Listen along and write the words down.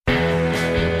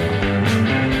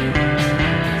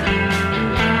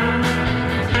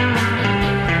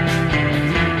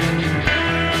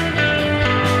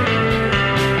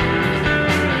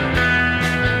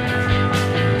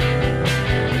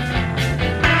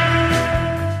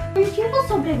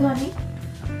big, honey?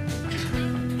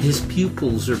 His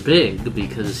pupils are big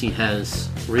because he has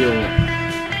real...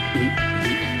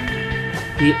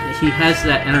 He has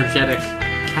that energetic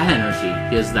cat energy.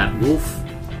 He has that wolf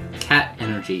cat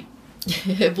energy.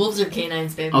 Wolves are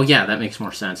canines, babe. Oh, yeah, that makes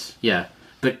more sense. Yeah.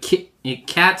 But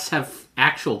cats have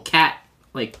actual cat,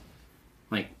 like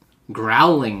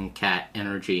growling cat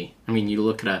energy. I mean, you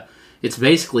look at it's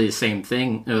basically the same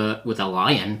thing with a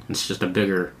lion. It's just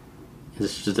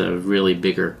it's just a really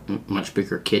bigger, much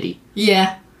bigger kitty.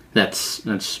 Yeah.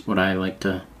 That's what I like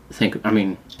to think. I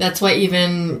mean... That's why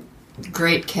even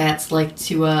great cats like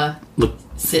to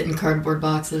sit in cardboard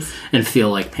boxes. And feel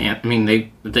like I mean,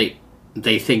 they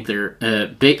think they're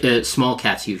big. Small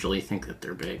cats usually think that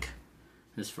they're big.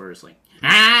 As far as like,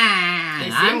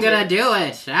 I'm gonna do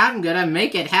it. I'm gonna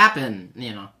make it happen.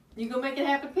 You know. You gonna make it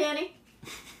happen, Penny?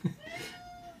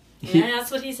 Yeah, that's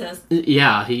what he says.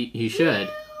 Yeah, he should.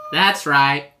 That's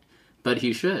right. But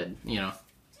he should. You know.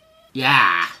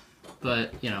 Yeah.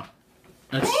 But you know.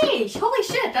 Hey! Holy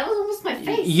shit! That was almost my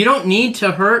face. You don't need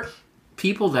to hurt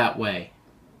people that way.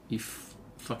 You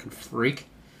fucking freak.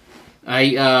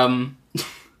 I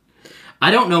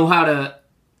don't know how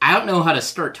to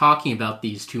start talking about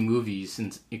these two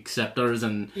movies, except other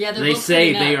than they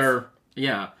say they are.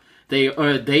 Yeah, they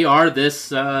are the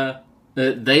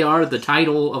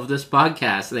title of this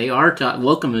podcast. They are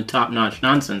welcome to Top Notch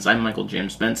Nonsense. I'm Michael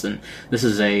James Benson. This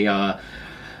is a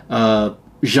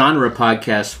genre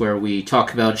podcast where we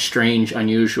talk about strange,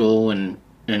 unusual, and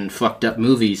fucked up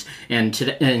movies. And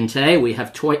today we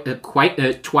have Twite the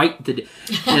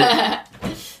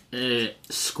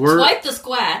squatching.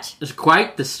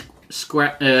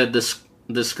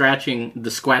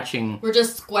 We're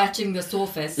just squatching the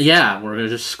surface. Yeah, we're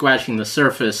just scratching the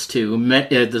surface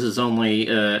this is only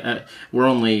we're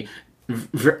only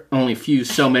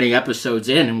so many episodes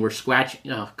in, and we're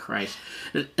scratching. Oh Christ!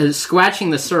 Scratching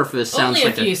the surface sounds only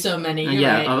like a few. So many.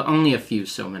 Right. Only a few.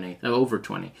 So many. Over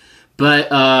 20.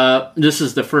 But this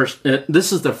is the first.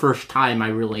 This is the first time I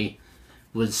really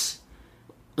was.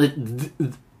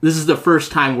 This is the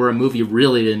first time where a movie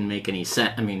really didn't make any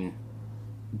sense. I mean,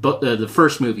 but the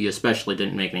first movie especially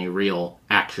didn't make any real,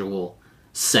 actual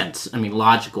sense. I mean,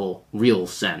 logical, real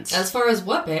sense. As far as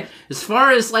what, babe? As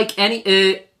far as like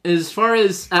I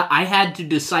had to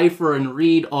decipher and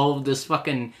read all of this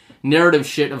fucking narrative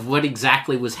shit of what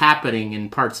exactly was happening in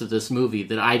parts of this movie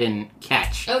that I didn't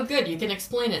catch. Oh, good. You can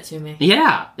explain it to me.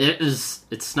 Yeah,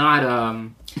 it's not,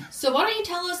 So why don't you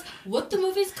tell us what the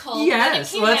movie's called?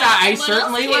 Yes, let's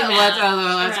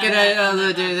get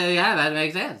it. Yeah, that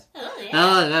makes sense. Oh,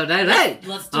 yeah.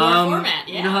 Let's do our format,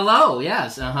 yeah. Hello,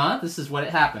 yes, This is what it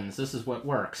happens. This is what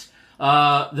works.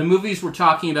 The movies we're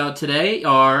talking about today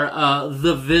are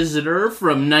The Visitor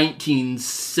from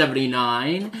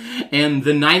 1979 and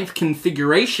The Ninth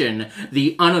Configuration,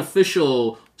 the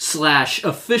unofficial /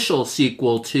 official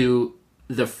sequel to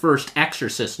the first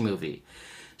Exorcist movie.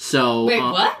 So wait,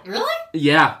 what? Really?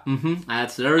 Yeah.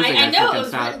 That's everything. I know it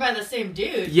was written by the same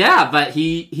dude. Yeah, but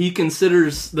he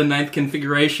considers The Ninth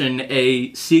Configuration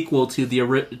a sequel to the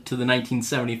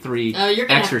 1973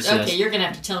 Exorcist. You're gonna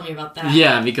have to tell me about that.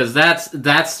 Yeah, because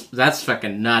that's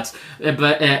fucking nuts.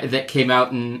 But that came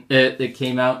out in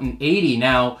 80.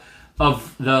 Now,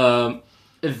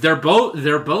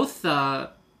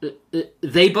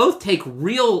 they both take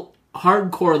real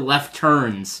hardcore left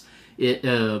turns.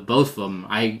 Both of them.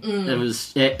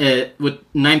 With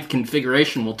Ninth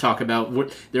Configuration, we'll talk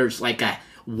about. There's like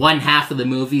one half of the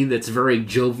movie that's very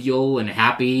jovial and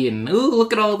happy, and ooh,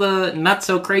 look at all the not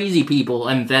so crazy people.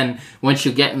 And then once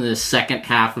you get in the second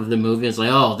half of the movie, it's like,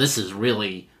 oh, this is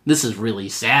really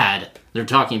sad. They're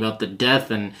talking about the death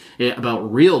and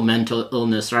about real mental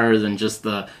illness rather than just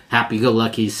the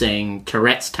happy-go-lucky saying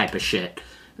Tourette's type of shit.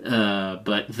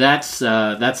 But that's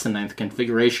the Ninth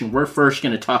Configuration. We're first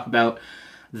going to talk about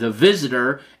The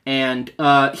Visitor, and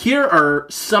here are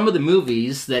some of the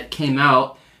movies that came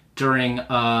out during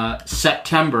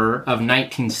September of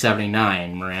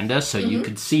 1979, Miranda. So you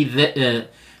could see that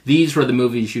these were the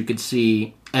movies you could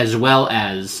see, as well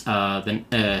as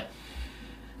the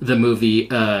movie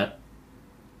The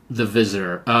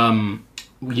Visitor.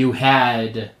 You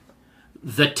had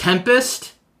The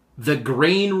Tempest, The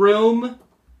Green Room,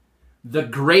 The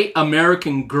Great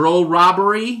American Girl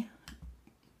Robbery.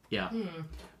 Yeah.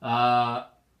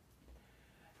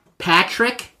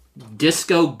 Patrick,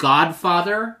 Disco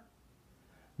Godfather.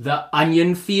 The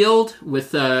Onion Field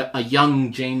with a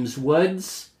young James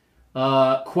Woods.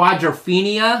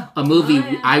 Quadrophenia, a movie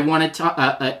I want to talk...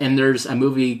 and there's a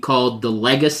movie called The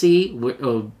Legacy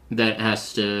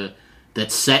that's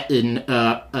set in...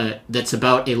 that's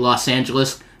about a Los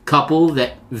Angeles couple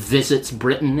that visits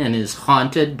Britain and is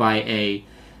haunted by a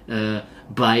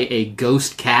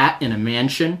ghost cat in a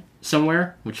mansion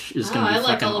somewhere, which is going to be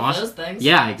fucking awesome. Those things.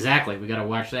 Yeah, exactly. We got to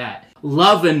watch that.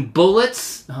 Love and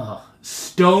Bullets,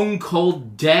 Stone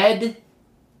Cold Dead,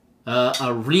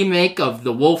 a remake of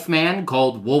The Wolfman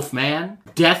called Wolfman,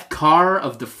 Death Car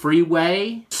of the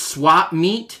Freeway, Swap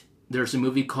Meet. There's a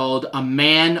movie called A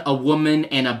Man, a Woman,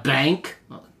 and a Bank.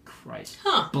 Oh, Christ.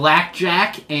 Huh.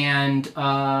 Blackjack, and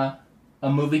a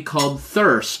movie called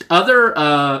Thirst.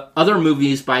 Other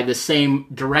movies by the same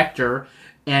director,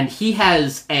 and he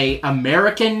has a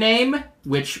American name,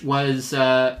 which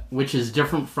is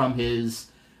different from his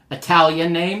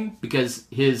Italian name, because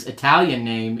his Italian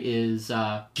name is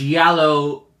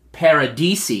Giallo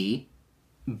Paradisi,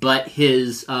 but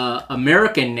his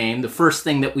American name, the first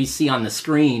thing that we see on the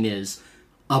screen, is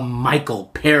a Michael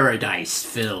Paradise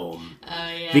film.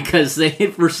 Yeah. Because they,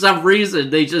 for some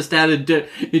reason, they just had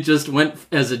it just went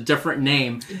as a different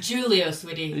name. Giulio,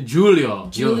 sweetie. Giulio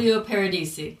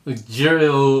Paradisi.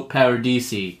 Giulio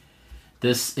Paradisi.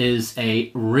 This is a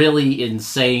really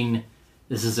insane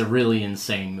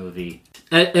movie.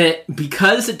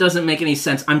 Because it doesn't make any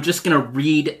sense, I'm just gonna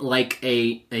read like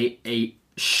a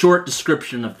short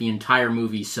description of the entire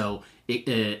movie. So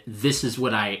this is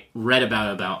what I read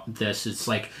about this. It's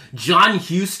like, John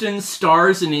Huston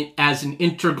stars as an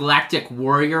intergalactic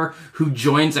warrior who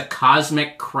joins a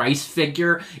cosmic Christ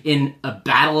figure in a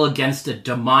battle against a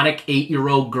demonic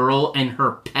 8-year-old girl and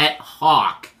her pet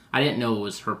hawk. I didn't know it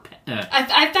was her pet.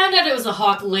 I found out it was a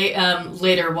hawk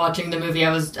later watching the movie. I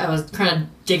was kind of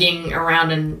digging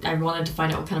around and I wanted to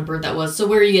find out what kind of bird that was. So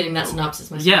where are you getting that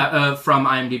synopsis, myself? Yeah, from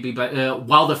IMDb. But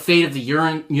while the fate of the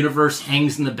universe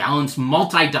hangs in the balance,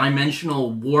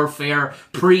 multi-dimensional warfare,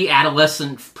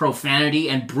 pre-adolescent profanity,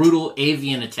 and brutal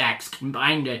avian attacks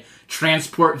combine to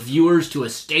transport viewers to a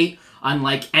state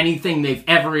unlike anything they've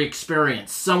ever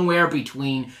experienced, somewhere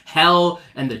between hell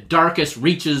and the darkest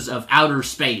reaches of outer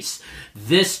space.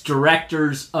 This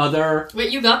director's other...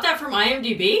 Wait, you got that from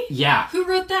IMDb? Yeah. Who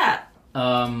wrote that?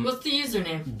 What's the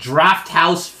username? Draft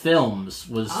House Films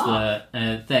was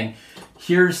the thing.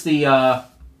 Here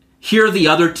are the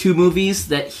other two movies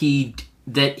that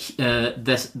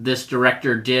this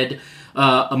director did.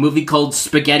 A movie called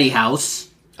Spaghetti House.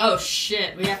 Oh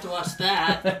shit, we have to watch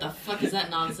that. What the fuck is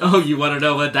that nonsense? Oh, you want to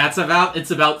know what that's about?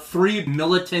 It's about 3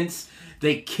 militants.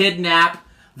 They kidnap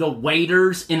the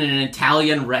waiters in an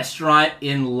Italian restaurant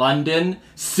in London.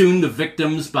 Soon the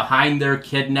victims behind their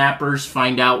kidnappers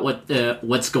find out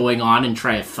what's going on and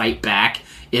try to fight back.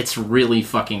 It's really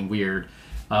fucking weird.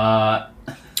 Oh,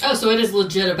 so it is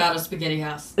legit about a spaghetti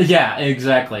house. Yeah,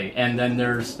 exactly. And then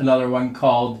there's another one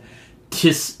called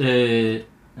that's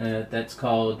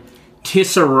called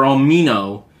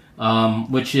Tisseromino,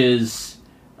 which is,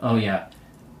 that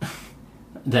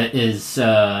is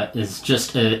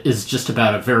just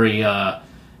about a very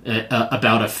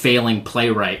about a failing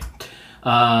playwright.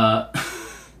 But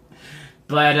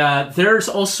there's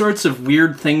all sorts of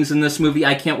weird things in this movie.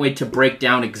 I can't wait to break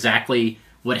down exactly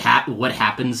what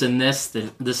happens in this.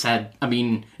 This had,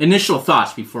 initial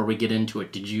thoughts before we get into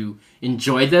it. Did you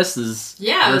enjoy this?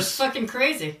 It was fucking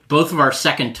crazy. Both of our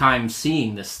second time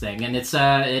seeing this thing, and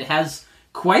it has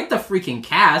quite the freaking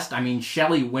cast.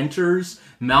 Shelley Winters,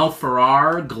 Mel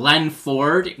Ferrar, Glenn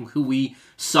Ford, who we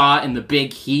saw in The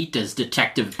Big Heat as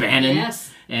Detective Bannon. Yes.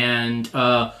 And,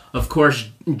 of course,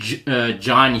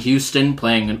 John Huston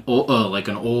playing an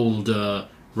old,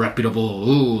 reputable,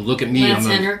 look at me. Lance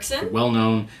Henriksen?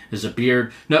 Well-known as a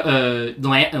beard. No,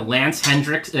 Lance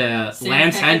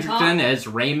Hendrickson as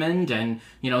Raymond, and,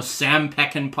 Sam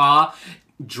Peckinpah,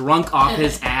 drunk off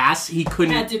his ass. He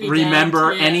couldn't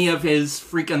remember any of his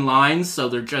freaking lines, so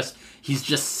he's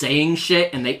just saying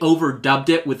shit, and they overdubbed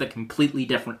it with a completely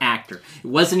different actor. It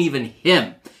wasn't even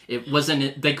him.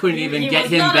 They couldn't even get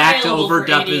him back to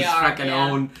overdub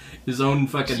his own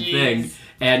fucking thing.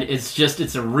 And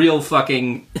it's a real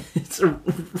fucking, it's a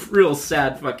real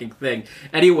sad fucking thing.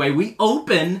 Anyway, we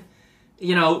open,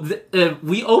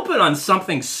 on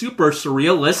something super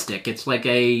surrealistic. It's like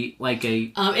a.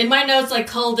 In my notes, I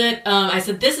called it. I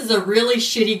said this is a really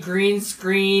shitty green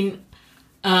screen,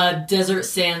 desert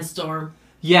sandstorm.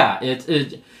 Yeah,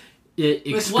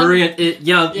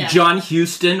 John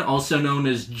Huston, also known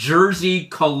as Jerzy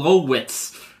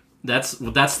Kolowitz.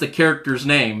 That's the character's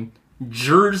name,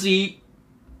 Jerzy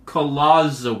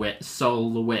Kolowitz.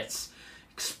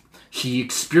 She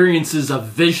experiences a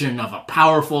vision of a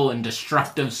powerful and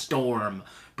destructive storm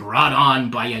brought on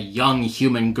by a young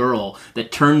human girl that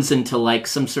turns into like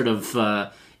some sort of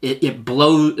it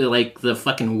blows, like the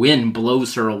fucking wind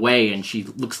blows her away, and she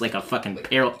looks like a fucking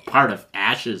part of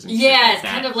ashes. And shit like it's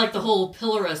that. kind of like the whole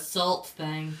pillar of salt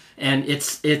thing. And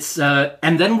it's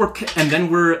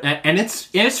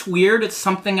weird. It's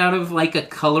something out of like a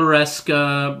color-esque,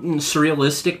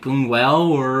 surrealistic Buñuel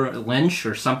or Lynch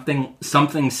or something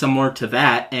similar to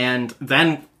that. And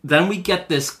then we get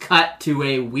this cut to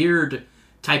a weird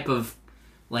type of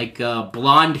like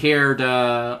blonde-haired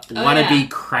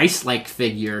wannabe Christ-like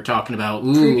figure talking about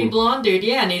creepy blonde dude.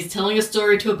 Yeah, and he's telling a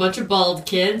story to a bunch of bald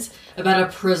kids about a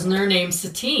prisoner named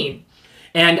Satine.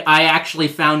 And I actually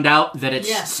found out that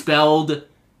it's spelled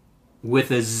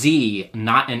with a Z,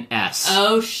 not an S.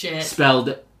 Oh, shit.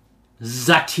 Spelled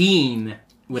Zatine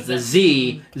with a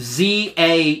Z. Zatteen.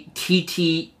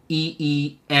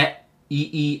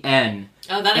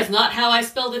 Oh, that is not how I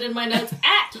spelled it in my notes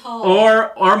at all.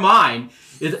 Or mine.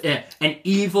 An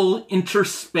evil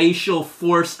interspatial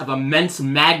force of immense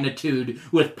magnitude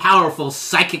with powerful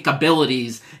psychic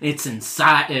abilities. It's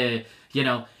inside,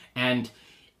 and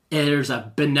there's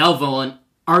a benevolent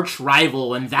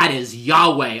arch-rival, and that is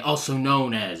Yahweh, also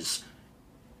known as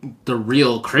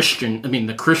the Christian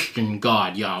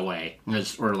God Yahweh.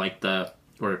 Is that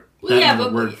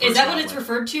what it's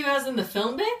referred to as in the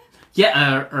film, babe?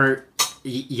 Yeah, apparently.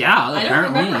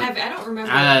 I don't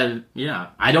remember.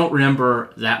 I don't remember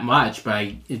that much, but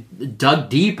I dug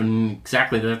deep, and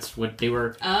exactly that's what they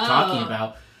were talking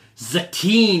about.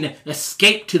 Zatine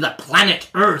escaped to the planet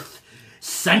Earth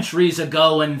centuries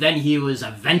ago, and then he was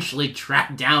eventually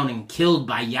tracked down and killed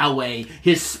by Yahweh.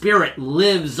 His spirit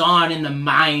lives on in the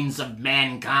minds of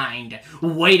mankind,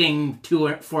 waiting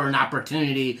for an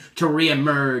opportunity to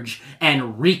reemerge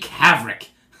and wreak havoc.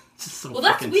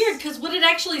 That's weird, because what it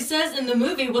actually says in the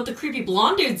movie, what the creepy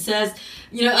blonde dude says,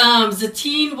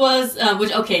 Zatine was,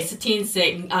 Satine's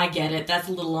Satan, I get it, that's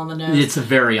a little on the nose. It's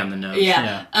very on the nose,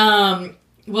 yeah.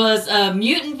 Was a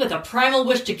mutant with a primal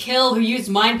wish to kill who used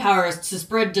mind powers to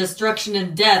spread destruction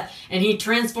and death, and he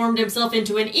transformed himself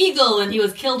into an eagle, and he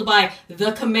was killed by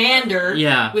the Commander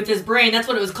with his brain. That's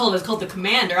what it was called. It was called the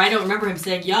Commander. I don't remember him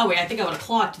saying Yahweh. I think I would have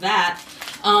clocked that.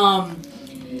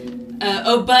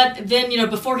 But then,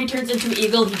 before he turns into an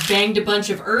eagle, he banged a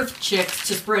bunch of Earth chicks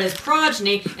to spread his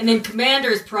progeny, and then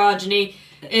Commander's progeny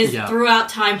is throughout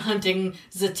time hunting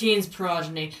Zatine's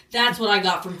progeny. That's what I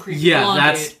got from Creepy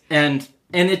Blonde Dude.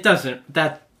 And it doesn't.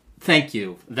 Thank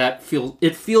you.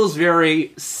 It feels very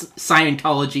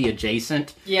Scientology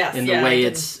adjacent. Yes, in the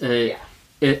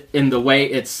way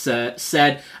it's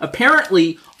said.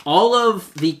 Apparently, all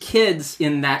of the kids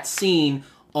in that scene,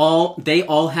 they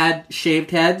all had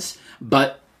shaved heads,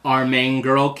 but our main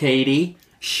girl Katie,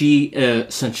 she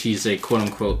since she's a quote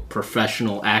unquote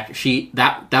professional actor,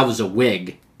 that was a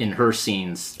wig in her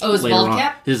scenes. Oh, it's bald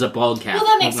cap? It is a bald cap. Well,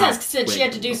 that makes sense, because she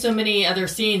had to do so many other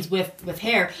scenes with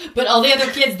hair. But all the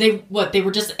other kids, they were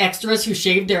just extras who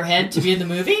shaved their head to be in the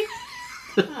movie?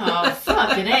 Oh,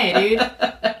 fucking A, dude.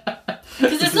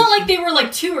 Because it's not like they were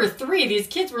like 2 or 3. These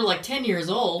kids were like 10 years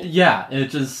old. Yeah, it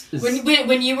just...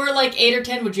 When you were like 8 or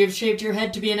 10, would you have shaved your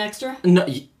head to be an extra? No,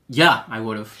 yeah, I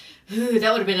would have. Ooh,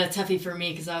 that would have been a toughie for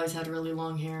me, because I always had really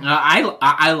long hair.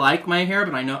 I like my hair,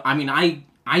 but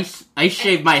I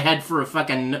shaved my head for a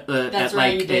fucking that's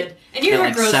right, you did. And your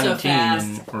hair grows so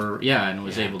fast. And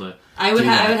was able to. I would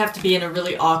have to be in a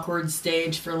really awkward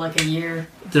stage for like a year.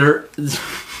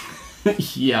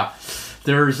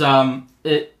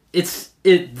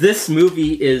 This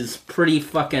movie is pretty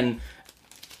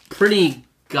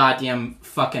goddamn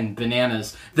fucking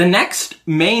bananas. The next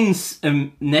main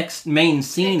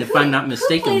scene, if I'm not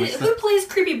mistaken, who plays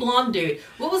creepy blonde dude?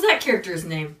 What was that character's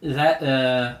name?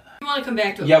 That You want to come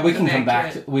back to it? Yeah, we can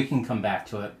come back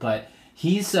to it. But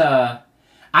he's I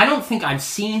don't think I've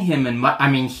seen him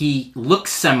in he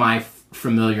looks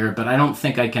semi-familiar, but I don't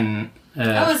think I can...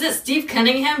 is it Steve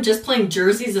Cunningham just playing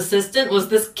Jersey's assistant? Was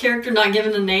this character not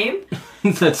given a name?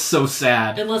 That's so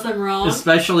sad. Unless I'm wrong.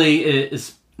 Especially...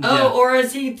 or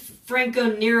is he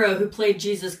Franco Nero, who played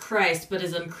Jesus Christ, but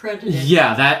is uncredited?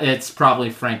 Yeah, it's probably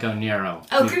Franco Nero.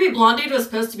 Oh, creepy blonde dude was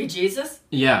supposed to be Jesus?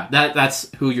 Yeah,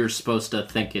 that's who you're supposed to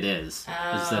think it is.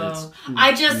 Oh.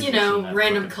 I just,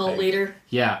 random cult leader.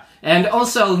 Yeah, and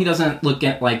also he doesn't look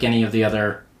like any of the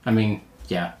other... he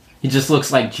just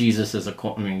looks like Jesus as a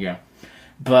cult...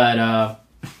 But,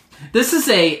 this is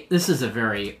a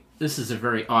very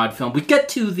odd film. We get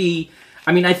to the...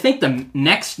 I think the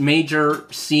next major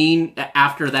scene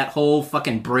after that whole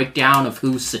fucking breakdown of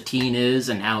who Satine is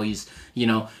and how he's,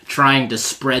 trying to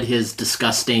spread his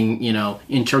disgusting,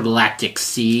 intergalactic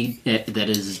seed that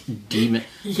is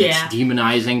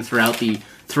demonizing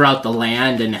throughout the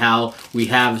land, and how we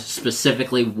have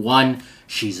specifically one,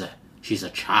 she's she's a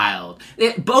child.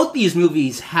 Both these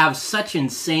movies have such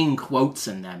insane quotes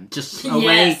in them. Just so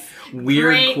many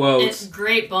weird quotes. It's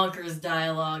great bonkers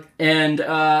dialogue. And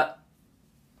I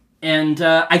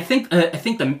think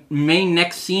the main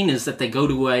next scene is that they go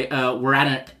to we're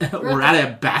at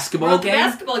a basketball game.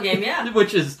 Basketball game, yeah.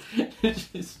 Which is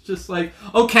it's just like,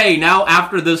 okay, now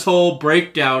after this whole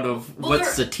breakdown of what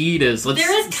Satine is, let's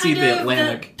see the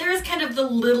Atlantic. There is kind of the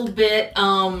little bit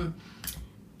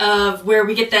of where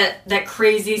we get that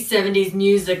crazy 70s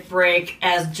music break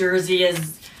as Jersey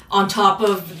is on top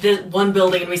of the one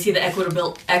building, and we see the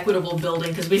Equitable building,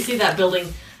 because we see that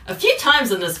building a few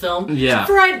times in this film. Yeah.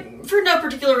 For no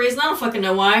particular reason. I don't fucking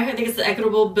know why. I think it's the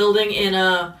Equitable building in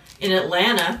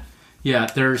Atlanta. Yeah,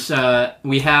 there's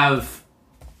we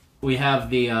have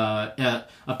the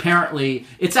apparently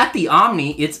it's at the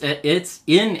Omni. It's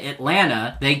in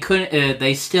Atlanta. They couldn't.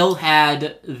 They still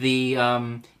had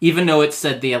the even though it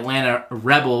said the Atlanta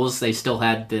Rebels, they still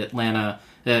had the Atlanta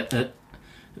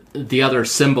the other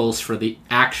symbols for the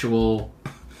actual.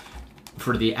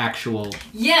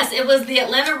 Yes, it was the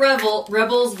Atlanta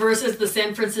Rebels versus the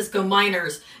San Francisco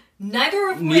Miners.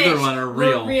 Neither one are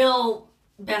real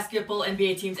basketball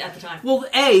NBA teams at the time. Well,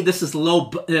 this is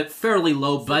fairly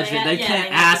low budget. They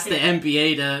can't ask the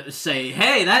NBA to say,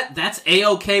 "Hey, that's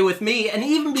A-okay with me." And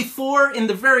even before, in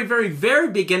the very, very, very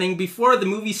beginning, before the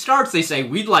movie starts, they say,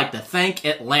 "We'd like to thank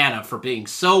Atlanta for being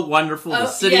so wonderful. The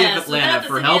city of Atlanta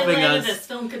for helping us. This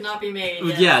film could not be made."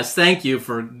 Yes, thank you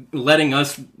for letting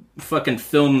us fucking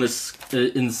film this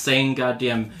insane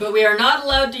goddamn... But we are not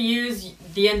allowed to use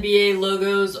the NBA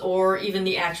logos or even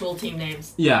the actual team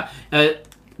names. Yeah.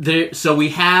 So we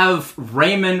have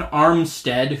Raymond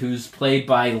Armstead, who's played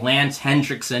by Lance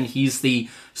Hendrickson. He's the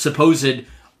supposed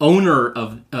owner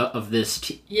of this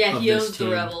team. Yeah, he owns the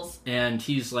Rebels. And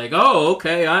he's like, "Oh,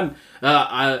 okay,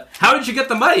 how did you get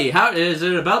the money? How is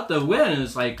it about the win?"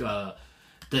 It's like,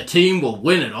 the team will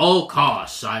win at all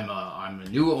costs. I'm a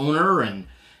new owner, and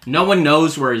no one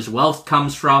knows where his wealth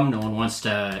comes from. No one wants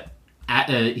to...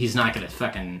 he's not going to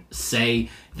fucking say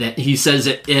that. He says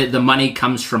the money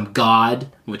comes from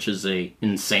God, which is a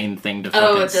insane thing to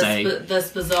fucking say. This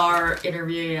bizarre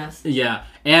interview, yes. Yeah,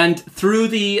 and through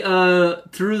the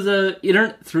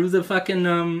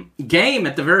fucking game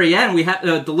at the very end, we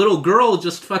have the little girl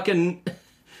just fucking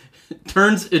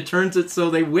turns it so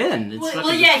they win. It's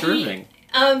fucking disturbing.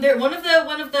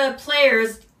 One of the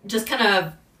players just kind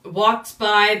of walks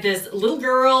by this little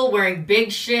girl wearing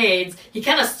big shades. He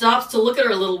kind of stops to look at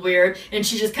her a little weird, and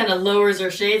she just kind of lowers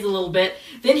her shades a little bit.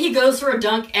 Then he goes for a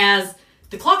dunk as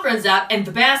the clock runs out and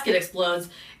the basket explodes.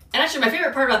 And actually, my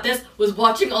favorite part about this was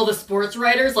watching all the sports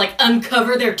writers, like,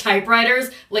 uncover their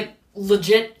typewriters, like,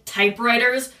 legit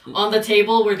typewriters on the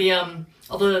table where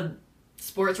all the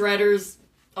sports writers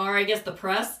are, I guess, the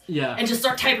press. Yeah. And just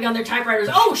start typing on their typewriters.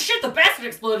 "Oh, shit, the basket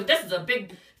exploded. This is a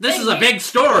big... This is a big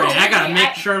story. I gotta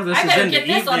make sure this is in the evening. I better get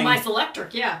this on my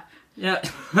Selectric, yeah. Yeah,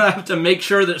 I have to make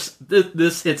sure this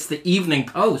hits the Evening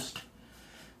Post.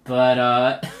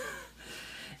 But,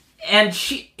 and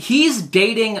he's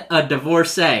dating a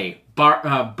divorcee,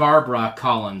 Barbara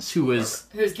Collins, who's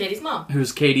Katie's mom.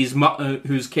 Who's Katie's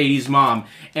mom.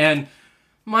 And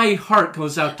my heart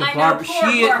goes out to Barbara.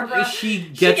 Barbara. She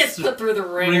gets put through the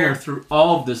ringer through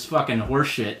all of this fucking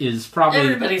horseshit. Is probably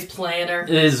everybody's playing her.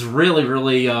 Is really,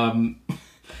 really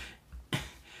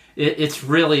it's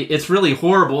really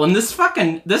horrible. And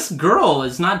this girl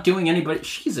is not doing anybody.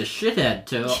 She's a shithead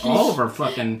to all of her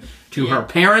fucking her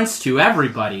parents, to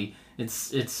everybody.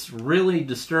 It's really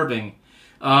disturbing.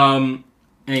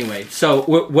 Anyway, so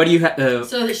what do you have?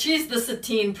 So she's the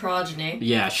Satine progeny.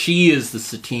 Yeah, she is the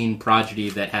Satine progeny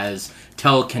that has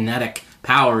telekinetic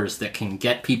powers that can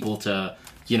get people to,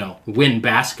 win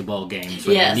basketball games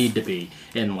when they need to be,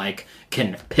 and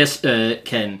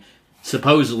can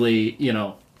supposedly,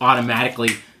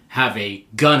 automatically have a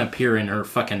gun appear in her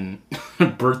fucking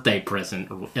birthday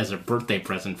present, or as a birthday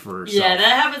present for herself. Yeah,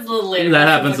 that happens a little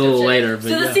later. But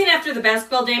so the scene after the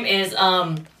basketball game is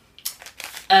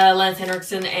Lance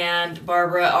Henriksen and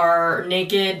Barbara are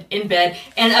naked in bed,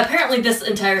 and apparently this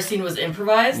entire scene was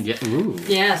improvised. Yeah. Ooh.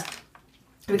 Yes.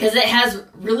 Because it has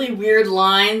really weird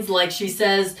lines, like she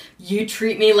says, "You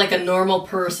treat me like a normal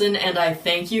person, and I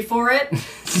thank you for it."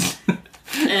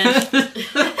 And,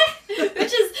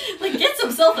 which is, gets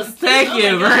some self-esteem. Thank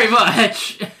you very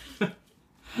much.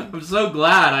 I'm so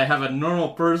glad I have a normal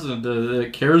person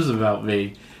that cares about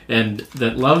me and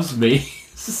that loves me.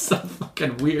 This is so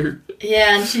fucking weird.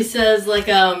 Yeah, and she says,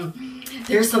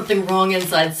 there's something wrong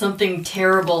inside, something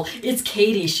terrible. It's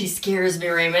Katie. She scares me,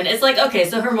 Raymond. It's like, okay,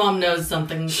 so her mom knows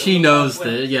something. She knows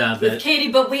with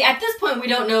Katie, but at this point we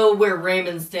don't know where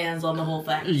Raymond stands on the whole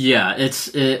thing. Yeah,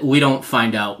 we don't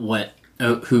find out what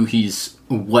his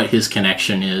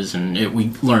connection is, and we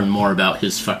learn more about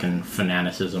his fucking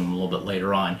fanaticism a little bit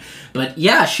later on. But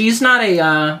yeah, she's not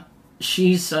a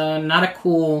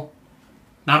cool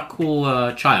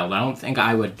child. I don't think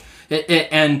I would.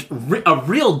 And a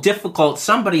real difficult,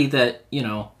 somebody that,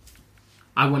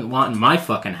 I wouldn't want in my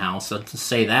fucking house, to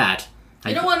say that.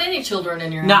 You don't want any children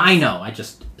in your house. No, I know.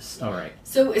 All right.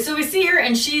 So we see her,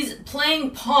 and she's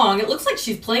playing Pong. It looks like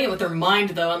she's playing it with her mind,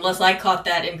 though, unless I caught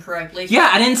that incorrectly. Yeah,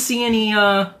 I didn't see any,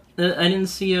 Yeah, and,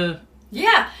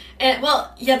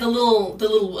 the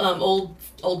little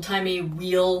old-timey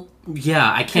wheel.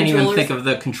 Yeah, I can't even think of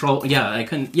the control. Yeah, I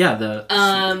couldn't. Yeah,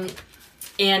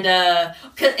 And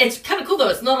cause it's kind of cool though.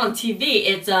 It's not on TV.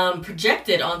 It's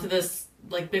projected onto this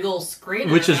big old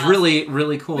screen, which is really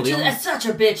really cool. Which is such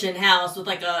a bitchin' house with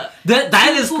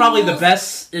that is probably the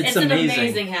best. It's amazing. An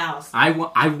amazing house. I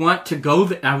want to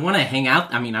go. I want to hang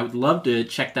out. I mean, I would love to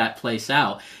check that place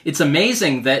out. It's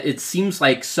amazing that it seems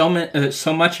like so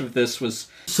much of this was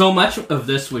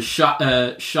shot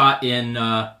in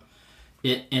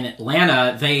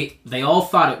Atlanta. They all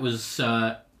thought it was.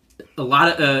 A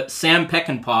lot of Sam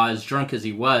Peckinpah, as drunk as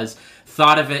he was,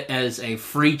 thought of it as a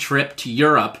free trip to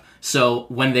Europe. So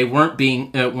when they weren't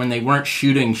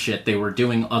shooting shit, they were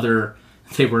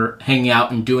hanging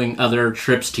out and doing other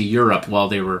trips to Europe while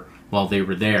they were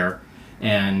there.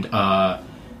 And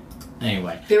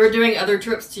anyway, they were doing other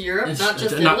trips to Europe, not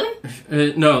just Italy.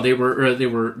 No, they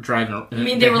were driving. You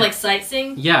mean they were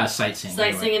sightseeing? Yeah, sightseeing.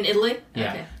 Sightseeing in Italy.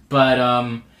 Yeah, okay. But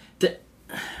all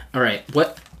right,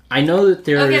 what. I know that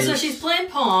there is... Okay, so she's playing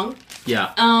Pong.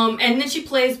 Yeah. And then she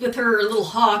plays with her little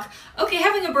hawk. Okay,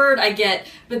 having a bird, I get.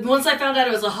 But once I found out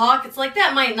it was a hawk, it's like,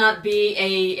 that might not be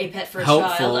a pet for a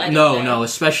helpful. child. No,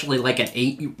 especially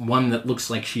one that looks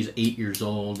like she's 8 years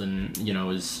old and,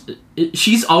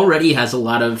 she's already has a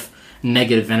lot of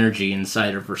negative energy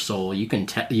inside of her soul. You can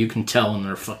tell in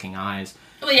her fucking eyes.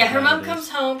 Well, yeah, her mom comes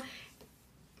home.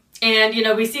 And,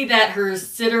 we see that her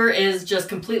sitter is just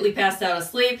completely passed out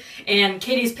asleep. And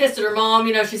Katie's pissed at her mom.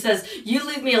 She says, you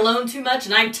leave me alone too much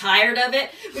and I'm tired of it.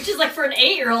 Which is for an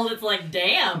 8-year-old, it's like,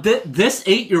 damn. This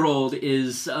 8-year-old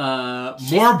is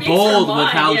more bold with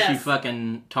how she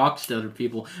fucking talks to other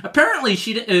people. Apparently,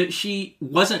 she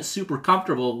wasn't super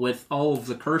comfortable with all of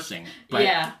the cursing. But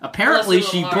apparently,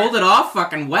 she pulled it off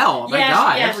fucking well. My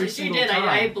God, she did.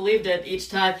 I believed it each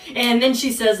time. And then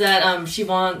she says that she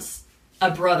wants... a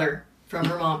brother from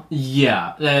her mom.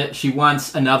 Yeah, she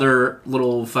wants another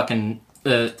little fucking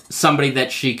somebody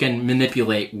that she can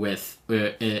manipulate with.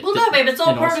 No, babe, it's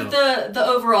all part of the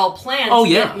overall plan to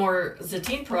get more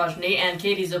Zatine progeny, and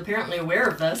Katie's apparently aware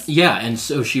of this. Yeah, and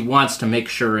so she wants to make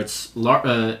sure it's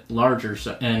larger,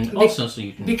 so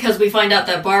you can... Because we find out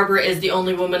that Barbara is the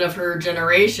only woman of her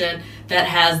generation that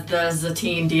has the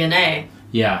Zatine DNA.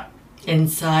 Yeah.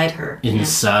 Inside her.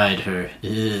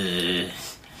 Ugh.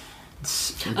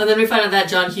 And then we find out that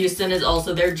John Huston is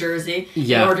also their Jersey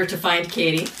in order to find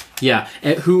Katie. Yeah,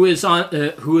 who is on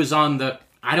the...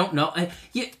 I don't know.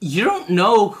 You don't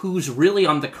know who's really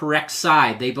on the correct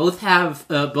side. They both have...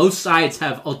 both sides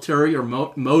have ulterior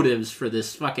motives for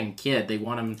this fucking kid. They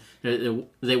want him...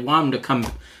 They want him to come...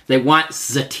 They want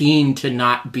Zatine to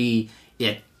not be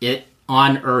it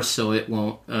on Earth, so it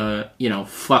won't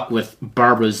fuck with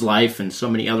Barbara's life and so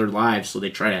many other lives. So they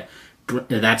try to...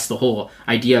 That's the whole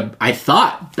idea. I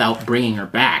thought about bringing her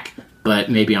back, but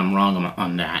maybe I'm wrong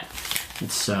on that.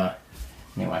 It's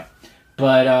anyway,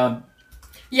 but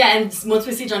and once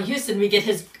we see John Huston, we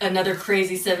get another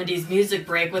crazy 70s music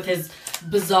break with his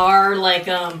bizarre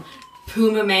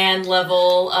Puma Man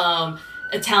level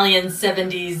Italian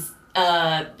 70s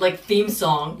theme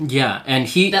song. Yeah, and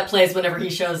that plays whenever he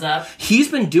shows up.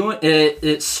 He's been doing it.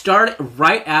 It started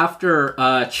right after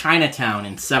Chinatown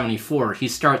in '74. He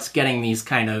starts getting these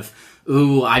kind of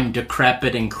I'm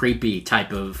decrepit and creepy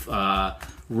type of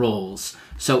roles.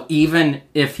 So even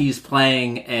if he's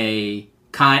playing a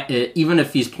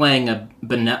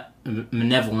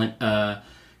benevolent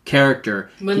character,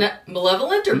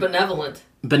 malevolent or benevolent.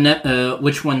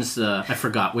 Which one's the... I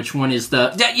forgot. Which one is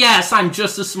the... Yes, I'm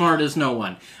just as smart as no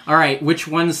one. All right, which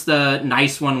one's the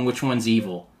nice one and which one's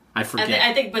evil? I forget.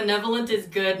 I think benevolent is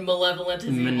good, malevolent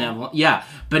is evil. Yeah,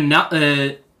 but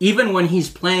even when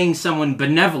he's playing someone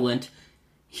benevolent,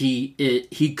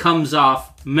 he comes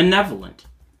off malevolent.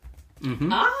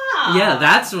 Mm-hmm. Ah! Yeah,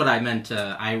 that's what I meant.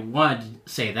 I wanted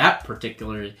to say that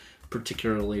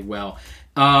particularly well.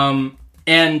 And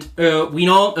we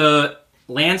know...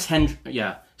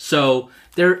 So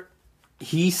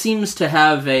he seems to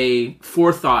have a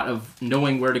forethought of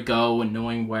knowing where to go and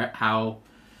knowing how,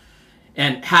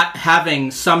 and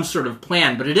having some sort of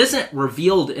plan, but it isn't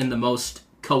revealed in the most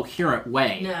coherent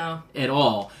way at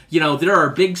all. There are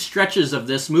big stretches of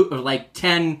this movie, like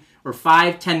 10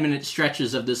 minute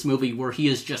stretches of this movie where he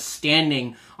is just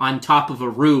standing on top of a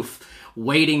roof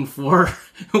waiting for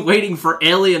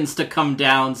aliens to come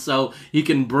down so he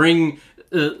can bring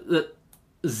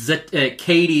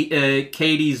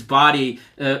Katie's body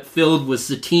filled with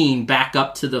Zatine back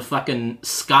up to the fucking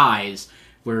skies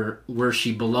where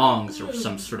she belongs, or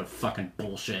some sort of fucking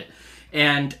bullshit.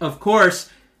 And of course,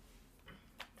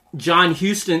 John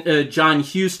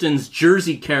Huston's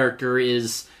Jersey character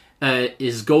is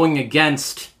going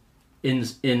against,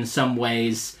 in some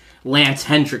ways, Lance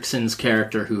Hendrickson's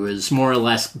character, who is more or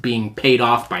less being paid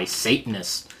off by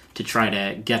Satanists to try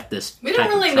to get this. We don't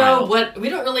really know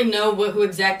who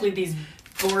exactly these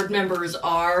board members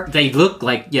are. They look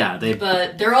like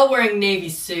but they're all wearing Navy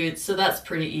suits, so that's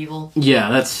pretty evil.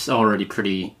 Yeah, that's already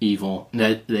pretty evil.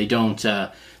 They don't.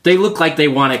 They look like they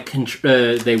want to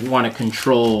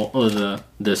control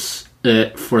this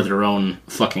for their own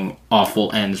fucking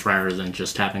awful ends, rather than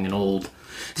just having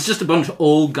it's just a bunch of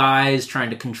old guys trying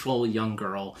to control a young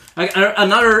girl.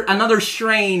 Another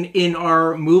strain in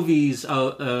our movies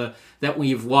that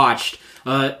we've watched.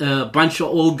 A bunch of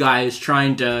old guys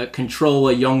trying to control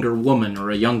a younger woman or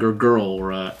a younger girl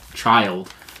or a child,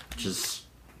 which is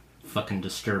fucking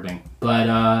disturbing.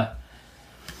 But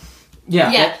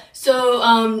yeah.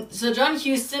 So John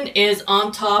Huston is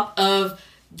on top of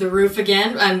the roof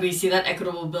again, and we see that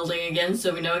equitable building again,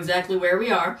 so we know exactly where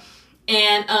we are.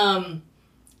 And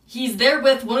he's there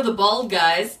with one of the bald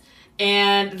guys,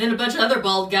 and then a bunch of other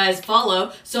bald guys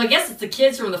follow. So I guess it's the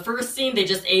kids from the first scene. They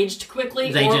just aged quickly,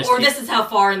 or this is how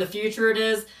far in the future it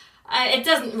is. It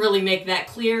doesn't really make that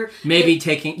clear.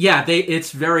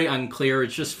 It's very unclear.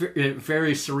 It's just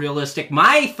very surrealistic.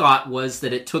 My thought was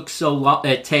that it takes so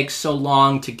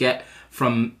long to get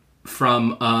from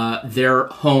their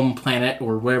home planet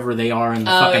or wherever they are in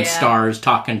the stars,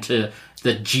 talking to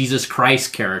the Jesus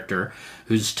Christ character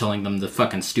who's telling them the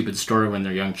fucking stupid story when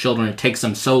they're young children. It takes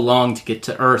them so long to get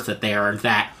to Earth that they are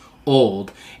that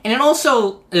old. And it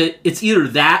also, it's either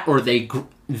that or they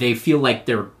feel like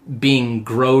they're being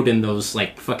growed in those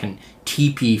like fucking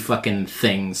teepee fucking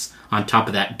things on top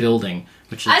of that building.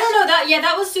 Which is... I don't know,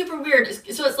 that was super weird.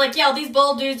 So it's like, these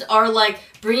bald dudes are like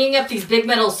bringing up these big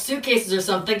metal suitcases or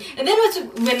something. And then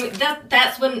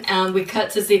that's when we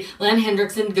cut to see Lance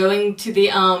Hendrickson going to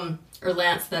the, or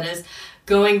Lance that is,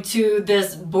 going to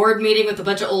this board meeting with a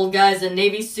bunch of old guys in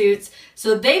Navy suits.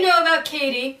 So they know about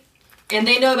Katie, and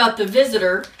they know about the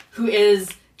visitor, who is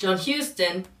John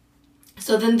Huston.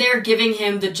 So then they're giving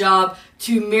him the job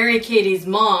to marry Katie's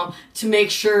mom to make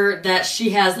sure that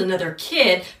she has another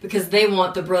kid, because they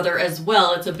want the brother as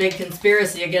well. It's a big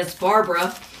conspiracy against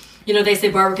Barbara. They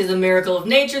say Barbara is a miracle of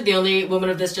nature, the only woman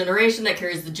of this generation that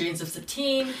carries the genes of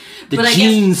Satine. The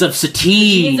genes of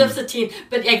Satine.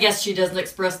 But I guess she doesn't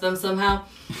express them somehow.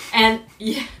 And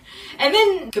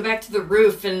then go back to the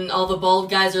roof, and all the bald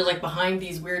guys are like behind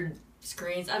these weird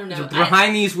screens. I don't know.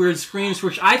 Behind these weird screens,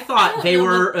 which I thought what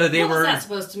was that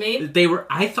supposed to mean?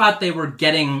 I thought they were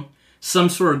getting some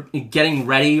sort of getting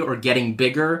ready or getting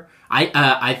bigger.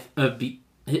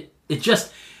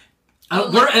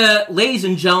 Ladies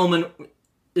and gentlemen,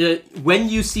 when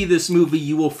you see this movie,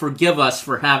 you will forgive us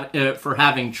for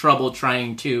having trouble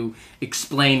trying to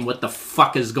explain what the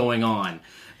fuck is going on,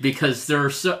 because there are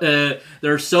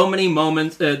so many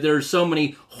moments. There are so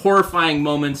many horrifying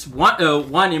moments.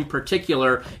 One in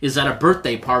particular is at a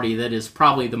birthday party that is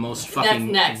probably the most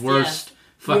fucking worst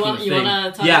fucking thing. You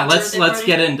wanna talk about let's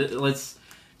get into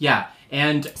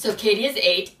and so Katie is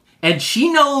 8. And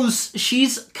she knows,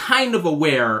 she's kind of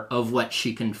aware of what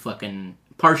she can fucking...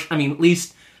 at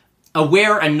least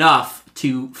aware enough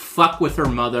to fuck with her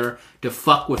mother, to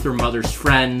fuck with her mother's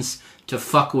friends, to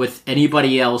fuck with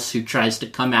anybody else who tries to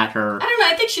come at her. I don't know,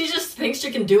 I think she just thinks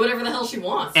she can do whatever the hell she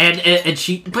wants.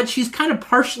 But she's kind of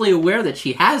partially aware that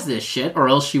she has this shit, or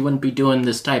else she wouldn't be doing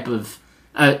this type of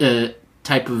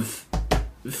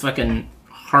fucking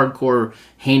hardcore,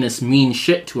 heinous, mean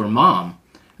shit to her mom.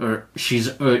 Or she's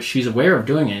aware of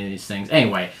doing any of these things.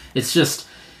 Anyway, it's just,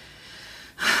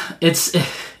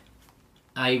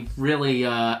 I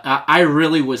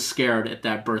really was scared at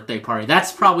that birthday party.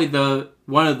 That's probably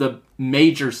one of the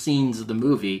major scenes of the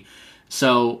movie.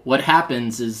 So what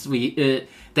happens is there's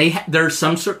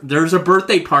a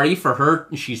birthday party for her.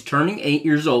 She's turning 8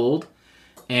 years old,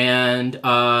 and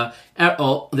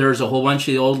there's a whole bunch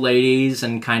of the old ladies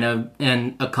and a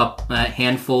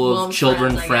handful of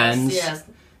children friends. Yes.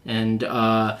 And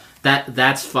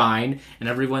that's fine, and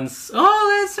everyone's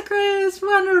that's great, it's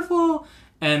wonderful,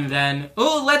 and then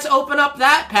let's open up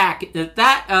that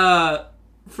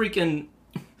freaking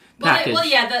package.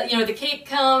 The cake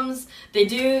comes. They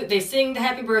sing the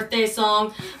happy birthday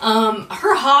song.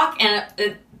 Her hawk, and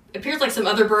it appears like some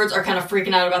other birds are kind of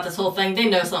freaking out about this whole thing. They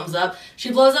know something's up.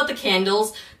 She blows out the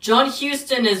candles. John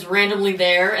Huston is randomly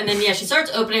there, and then she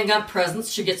starts opening up presents.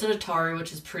 She gets an Atari,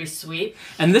 which is pretty sweet.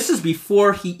 And this is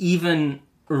before he even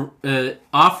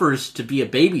offers to be a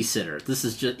babysitter.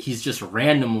 He's just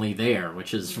randomly there,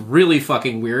 which is really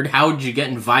fucking weird. How did you get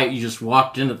invited? You just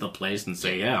walked into the place and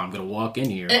say, "Yeah, I'm gonna walk in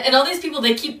here." And all these people,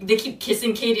 they keep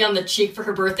kissing Katie on the cheek for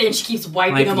her birthday, and she keeps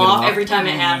wiping them off every time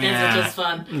it happens, which is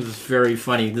fun. It's very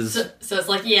funny. So it's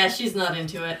like, she's not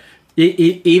into it.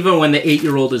 Even when the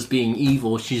 8-year-old is being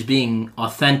evil, she's being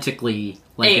authentically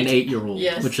like an 8-year-old,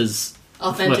 which is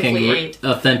authentically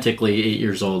 8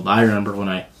 years old. I remember when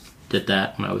I did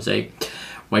that when I was 8,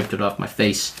 wiped it off my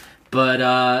face. But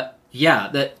and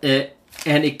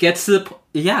it gets to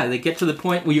they get to the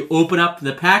point where you open up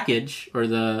the package or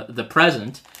the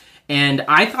present, and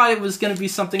I thought it was going to be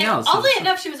something else. Oddly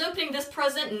enough, she was opening this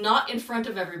present not in front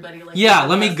of everybody.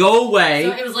 Let me go away.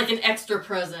 So it was like an extra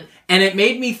present, and it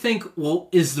made me think, well,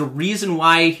 is the reason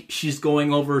why she's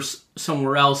going over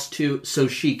somewhere else so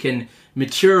she can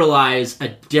materialize a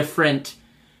different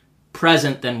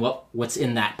present than what's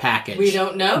in that package? We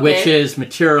don't know, which is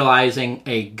materializing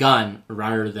a gun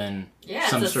rather than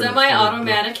it's a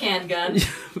semi-automatic handgun. I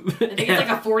think it's like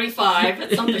a 45.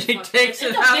 It's something. It's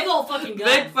a big old fucking gun.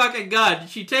 Big fucking gun.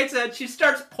 She takes it. She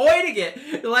starts pointing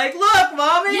it. Like, look,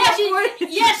 mommy.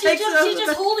 She's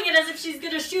just holding it as if she's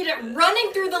gonna shoot it,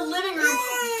 running through the living room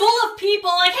full of people.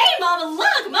 Like, hey, mama,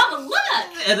 look.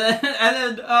 And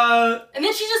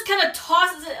then she just kind of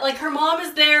tosses it. Like, her mom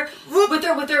is there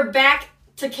with her back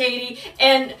to Katie,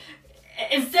 and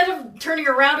instead of turning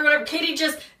around or whatever, Katie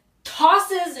just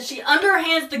she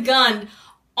underhands the gun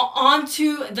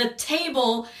onto the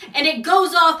table, and it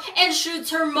goes off and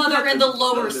shoots her mother in the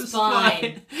lower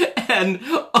spine. And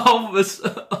all of us,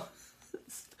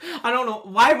 I don't know,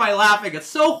 why am I laughing? It's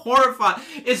so horrifying.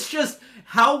 It's just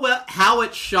how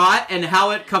it's shot and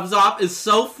how it comes off is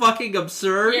so fucking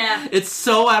absurd. Yeah. It's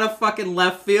so out of fucking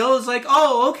left field. It's like,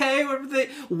 okay,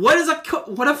 what is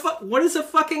a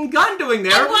fucking gun doing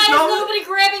there? And why is nobody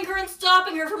grabbing her and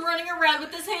stopping her from running around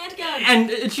with this handgun? And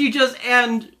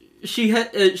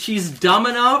she's dumb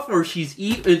enough, or she's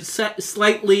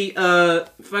slightly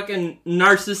fucking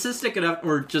narcissistic enough,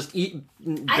 or just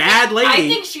bad lady. I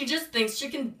think she just thinks she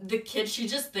can. The kid, she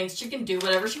just thinks she can do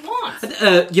whatever she wants.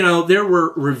 There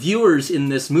were reviewers in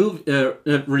this movie,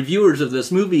 reviewers of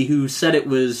this movie, who said it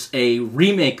was a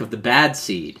remake of The Bad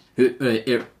Seed.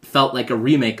 It felt like a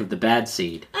remake of The Bad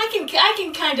Seed. I can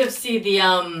kind of see the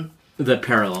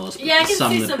parallels. Yeah, I can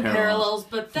see some parallels,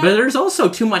 but there's also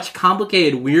too much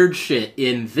complicated, weird shit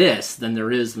in this than there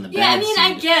is in The Bad Seed.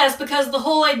 I guess, because the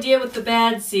whole idea with The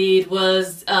Bad Seed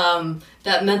was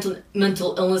that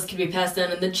mental illness could be passed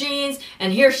down in the genes,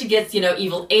 and here she gets,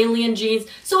 evil alien genes,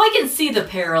 so I can see the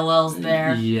parallels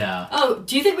there. Yeah. Oh,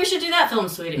 do you think we should do that film,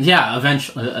 sweetie? Yeah,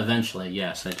 eventually,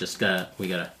 yes. We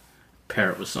gotta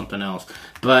pair it with something else.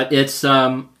 But it's,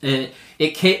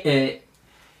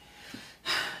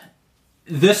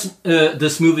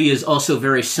 This movie is also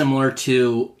very similar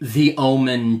to The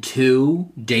Omen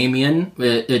 2, Damien,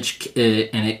 which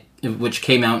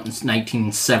came out in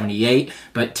 1978.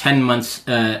 But 10 months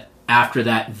after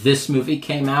that, this movie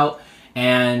came out,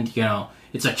 and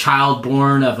it's a child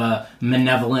born of a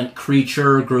malevolent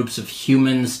creature, groups of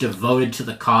humans devoted to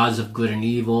the cause of good and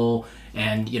evil.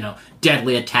 And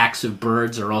deadly attacks of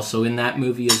birds are also in that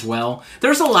movie as well.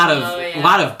 There's a lot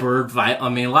of bird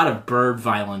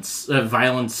violence,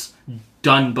 violence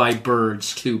done by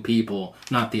birds to people,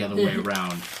 not the other way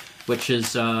around. Which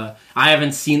is I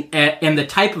haven't seen, and the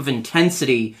type of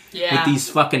intensity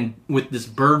with this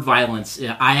bird violence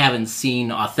I haven't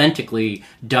seen authentically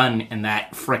done in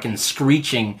that frickin'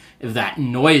 screeching, that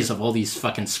noise of all these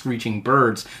fucking screeching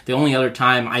birds. The only other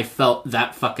time I felt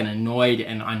that fucking annoyed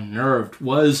and unnerved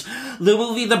was the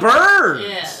movie The Birds.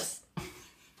 Yes.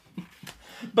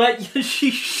 But she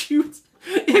shoots.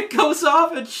 It goes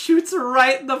off and shoots her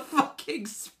right in the fucking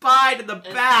spine in the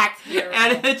back.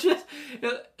 And it just...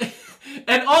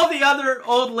 And all the other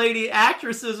old lady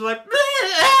actresses were like...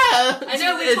 I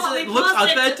know, it looks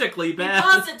authentically bad.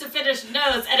 We paused it to finish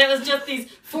notes, and it was just these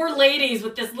 4 ladies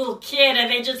with this little kid,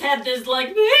 and they just had this,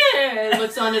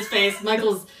 looks on his face.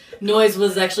 Michael's noise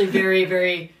was actually very,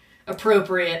 very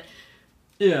appropriate.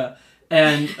 Yeah.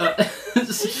 And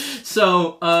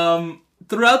so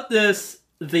throughout this,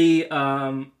 the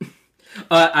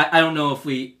I don't know if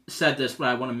we said this, but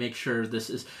I want to make sure this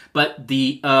is. But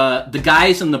the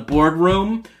guys in the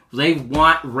boardroom, they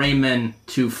want Raymond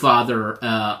to father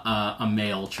a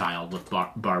male child with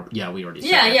Barb. Yeah, we already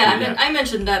said that. Yeah. I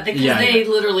mentioned that because they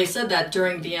literally said that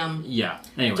during the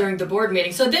anyway. during the board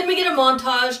meeting. So then we get a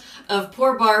montage of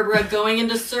poor Barbara going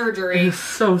into surgery. It's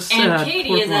so sad. And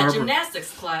Katie is at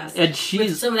gymnastics class, and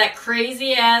she's with some of that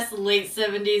crazy ass late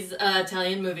 70s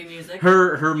Italian movie music.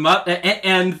 Her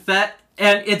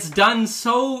and it's done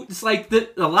so. It's like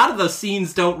a lot of those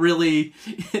scenes don't really.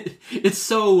 It's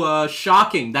so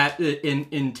shocking that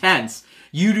intense.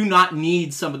 You do not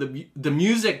need some of the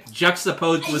music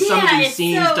juxtaposed with some of these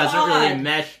scenes so doesn't really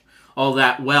mesh all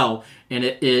that well, and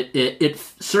it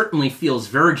certainly feels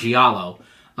very giallo.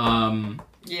 In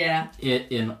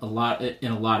a lot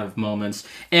of moments,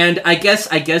 and I guess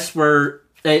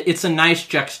it's a nice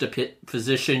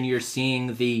juxtaposition. You're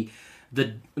seeing the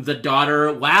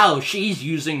daughter, wow, she's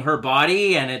using her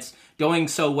body and it's going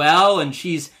so well and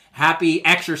she's happy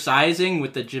exercising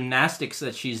with the gymnastics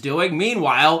that she's doing.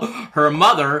 Meanwhile, her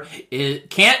mother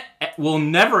will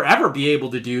never ever be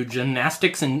able to do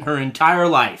gymnastics in her entire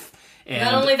life. And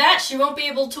not only that, she won't be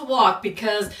able to walk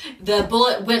because the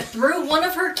bullet went through one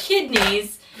of her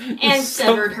kidneys and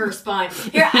severed her spine.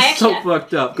 Here, I actually so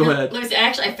fucked up. Go ahead. Let me see.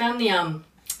 Actually, I found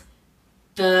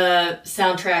the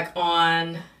soundtrack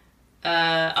on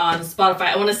Spotify.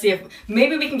 I want to see if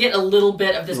maybe we can get a little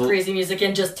bit of this crazy music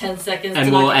in just 10 seconds.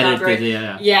 And we'll edit it.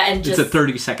 Yeah, and it's a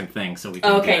 30-second thing, so we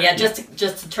can. Okay, just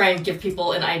to try and give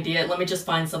people an idea. Let me just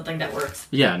find something that works.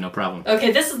 Yeah, no problem.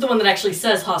 Okay, this is the one that actually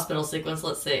says hospital sequence.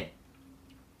 Let's see.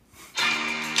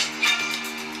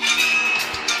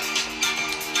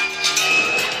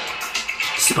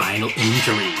 Spinal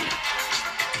injury.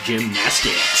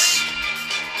 Gymnastics.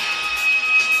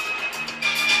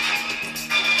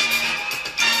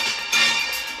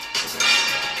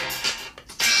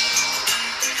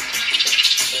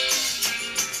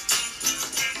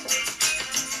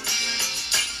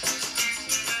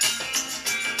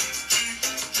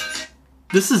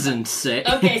 This is insane.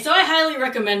 Okay, so I highly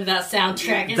recommend that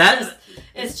soundtrack.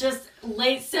 It's just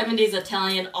late 70s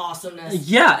Italian awesomeness.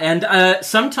 Yeah, and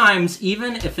sometimes,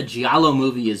 even if a giallo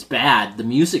movie is bad, the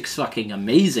music's fucking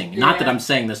amazing. Yeah. Not that I'm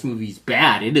saying this movie's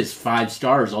bad. It is 5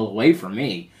 stars all the way for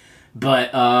me.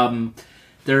 But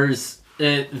there's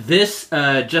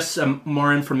just some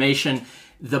more information.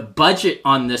 The budget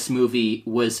on this movie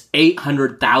was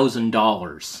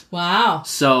 $800,000. Wow.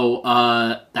 So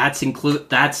that's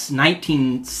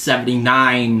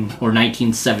 1979 or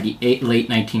 1978, late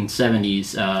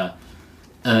 1970s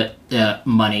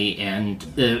money, and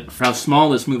for how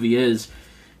small this movie is,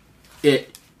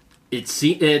 there's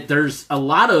a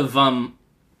lot of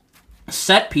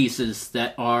set pieces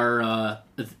that are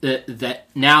that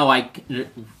now I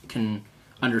can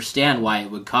understand why it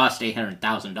would cost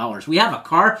 $800,000. We have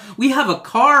a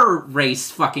car race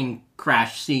fucking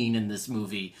crash scene in this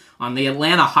movie on the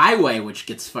Atlanta highway, which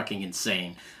gets fucking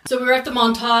insane. So we were at the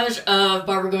montage of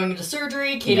Barbara going into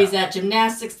surgery. Katie's at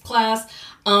gymnastics class,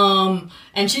 and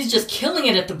she's just killing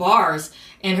it at the bars.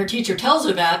 And her teacher tells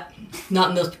her that, not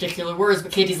in those particular words,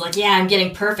 but Katie's like, yeah, I'm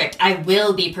getting perfect. I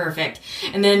will be perfect.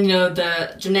 And then,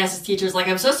 the gymnastics teacher's like,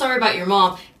 I'm so sorry about your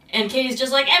mom. And Katie's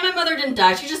just like, my mother didn't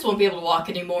die. She just won't be able to walk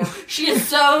anymore. She is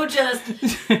so just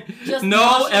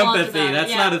no empathy.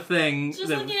 That's not a thing.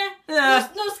 Just like,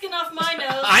 there's no skin off my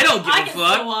nose. I don't give a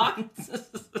fuck.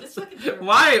 It's fucking terrible.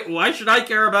 Why should I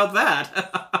care about that?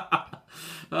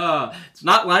 It's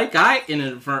not like I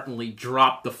inadvertently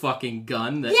dropped the fucking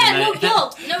gun. No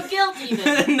guilt. No guilt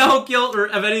even. No guilt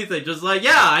of anything. Just like,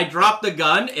 I dropped the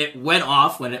gun. It went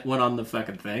off when it went on the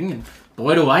fucking thing. And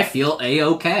boy, do I feel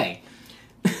A-okay.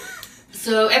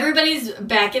 So everybody's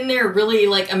back in their really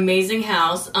amazing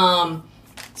house. So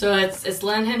it's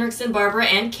Len Henriksen, Barbara,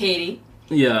 and Katie.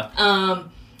 Yeah.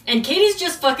 And Katie's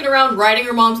just fucking around riding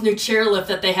her mom's new chairlift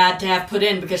that they had to have put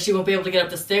in because she won't be able to get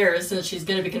up the stairs since she's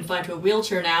going to be confined to a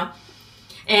wheelchair now.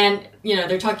 And,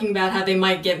 they're talking about how they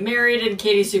might get married, and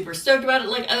Katie's super stoked about it,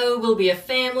 like, oh, we'll be a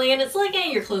family. And it's like,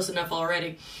 you're close enough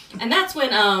already. And that's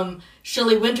when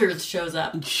Shelley Winters shows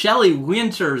up. Shelley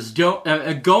Winters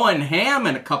going ham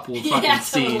in a couple of fucking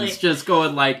scenes. Just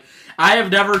going like, I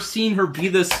have never seen her be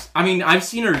this. I mean, I've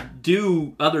seen her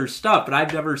do other stuff, but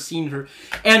I've never seen her.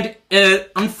 And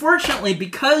unfortunately,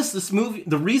 because this movie,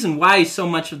 the reason why so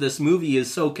much of this movie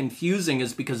is so confusing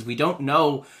is because we don't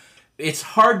know. It's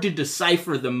hard to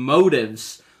decipher the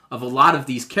motives of a lot of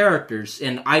these characters,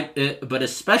 and but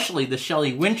especially the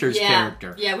Shelley Winters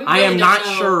character. Yeah, we really I am not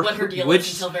know sure what her deal which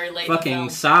is until very late fucking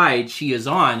side she is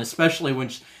on, especially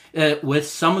when with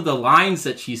some of the lines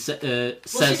that she says to the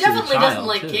child. Well, she definitely doesn't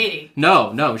like Katie.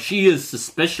 No, she is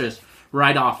suspicious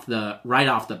right off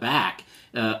the back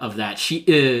of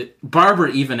that.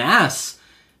 Barbara even asks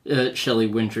Shelley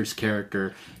Winters'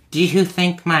 character, "Do you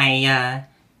think my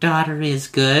daughter is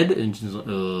good?" And she's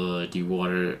like, do you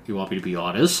want me to be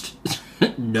honest?"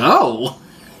 No.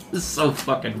 It's so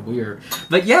fucking weird.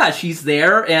 But yeah, she's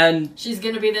there, and she's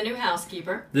gonna be the new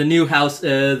housekeeper. The new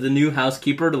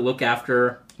housekeeper to look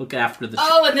after the.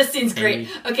 Oh, and this scene's great.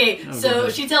 Okay, so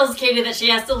she tells Katie that she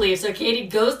has to leave. So Katie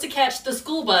goes to catch the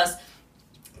school bus,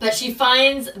 but she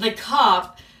finds the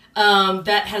cop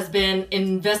that has been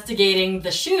investigating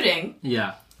the shooting.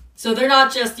 Yeah. So they're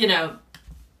not just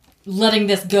letting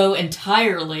this go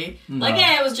entirely. No. Like,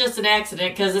 it was just an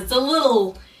accident, because it's a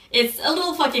little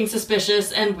fucking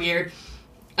suspicious and weird.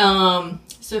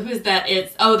 So who's that?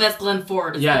 That's Glenn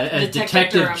Ford. Yeah,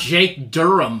 Detective Jake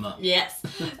Durham. Yes.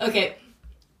 Okay.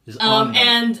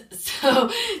 And so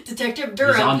Detective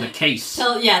Durham is on the case.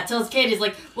 Tells Katie, he's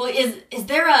like, well, is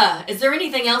there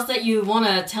anything else that you want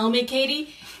to tell me,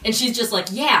 Katie? And she's just like,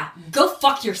 yeah, go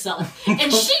fuck yourself.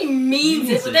 And she means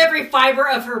it with every fiber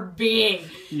of her being.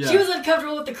 Yeah. She was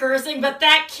uncomfortable with the cursing, but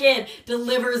that kid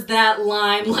delivers that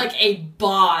line like a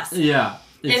boss. Yeah.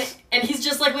 And he's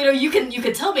just like, you can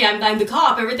tell me I'm the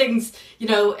cop. Everything's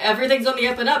on the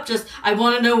up and up. Just, I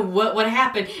want to know what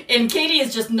happened. And Katie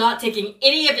is just not taking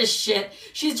any of his shit.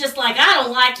 She's just like, I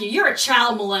don't like you. You're a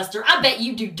child molester. I bet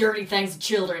you do dirty things to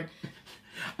children.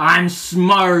 I'm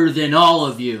smarter than all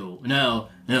of you. No,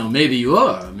 maybe you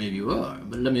are.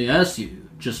 But let me ask you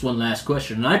just one last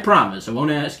question, and I promise I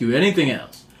won't ask you anything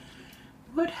else.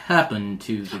 What happened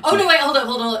to the... Oh, no, wait, hold up.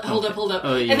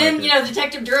 Oh, and then,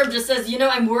 Detective Durham just says,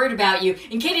 I'm worried about you.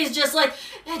 And Katie's just like,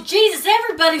 Jesus,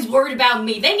 everybody's worried about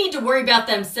me. They need to worry about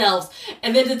themselves.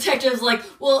 And then Detective's like,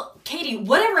 well, Katie,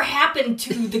 whatever happened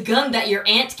to the gun that your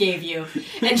aunt gave you?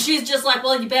 And she's just like,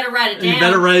 well, you better write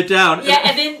it down. Yeah,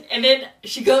 and then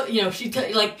she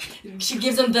she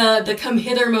gives him the come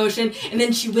hither motion, and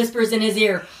then she whispers in his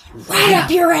ear, right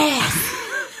up your ass.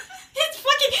 It's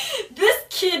fucking... This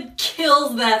kid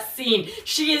kills that scene.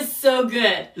 She is so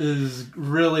good. It is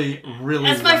really, really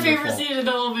That's my favorite scene in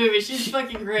the whole movie. She's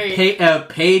fucking great.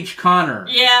 Paige Connor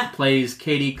plays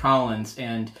Katie Collins,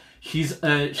 and she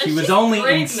was only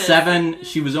in 7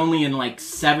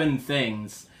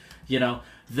 things.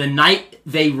 The Night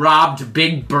They Robbed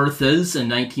Big Bertha's in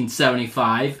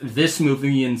 1975, this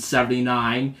movie in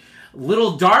 79,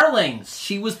 Little Darlings,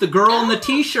 she was the girl in the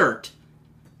t-shirt.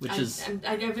 Which is...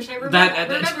 I wish I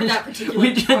remembered that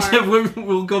particular part.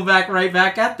 We'll go right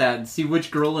back at that and see which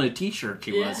girl in a t-shirt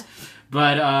she was.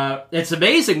 But it's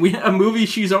amazing. A movie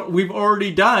we've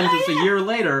already done just a year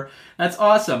later. That's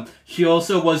awesome. She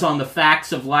also was on The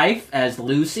Facts of Life as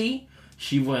Lucy.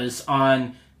 She was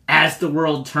on As the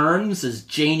World Turns as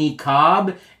Janie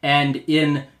Cobb. And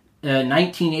in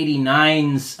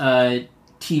 1989's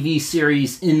TV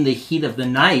series In the Heat of the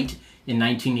Night, in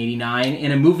 1989,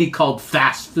 in a movie called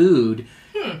Fast Food,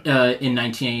 in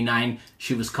 1989,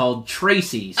 she was called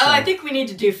Tracy. So. Oh, I think we need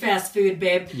to do Fast Food,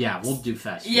 babe. Yeah, we'll do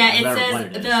Fast Food. Yeah, it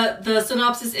says, the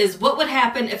synopsis is, what would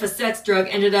happen if a sex drug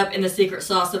ended up in the secret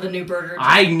sauce of a new burger joint?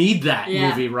 I need that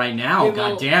movie right now.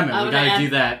 God damn it, we gotta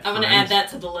do that. I'm gonna add that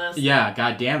to the list. Yeah,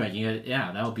 god damn it.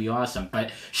 Yeah, that would be awesome.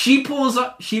 But she pulls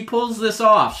this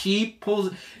off.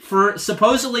 For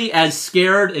supposedly as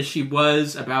scared as she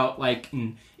was about,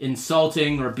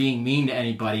 insulting or being mean to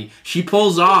anybody, she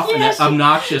pulls off an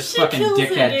obnoxious fucking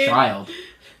dickhead child,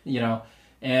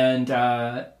 and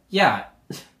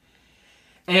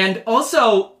and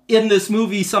also in this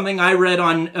movie, something I read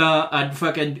on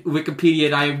fucking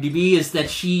Wikipedia and IMDb is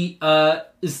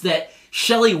that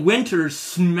Shelley Winters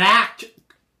smacked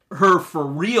her for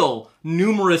real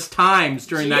numerous times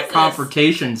during that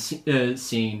confrontation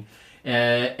scene,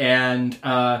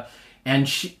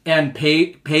 Katie,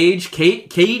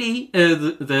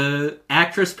 the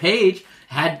actress Paige,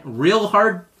 had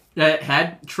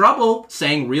trouble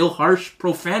saying real harsh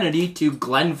profanity to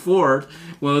Glenn Ford,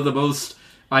 one of the most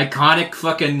iconic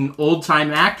fucking old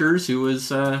time actors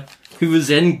who's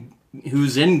in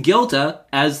Gilda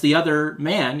as the other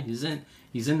man. He's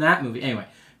in that movie anyway.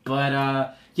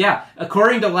 But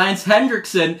according to Lance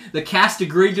Hendrickson, the cast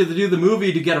agreed to do the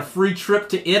movie to get a free trip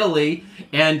to Italy,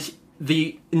 and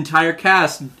the entire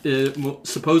cast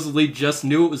supposedly just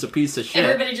knew it was a piece of shit.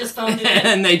 Everybody just phoned it in.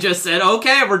 And they just said,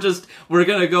 "Okay, we're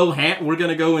gonna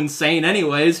go insane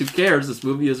anyways. Who cares? This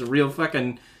movie is a real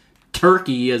fucking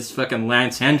turkey, as fucking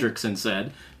Lance Hendrickson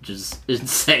said, which is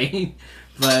insane.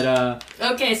 But,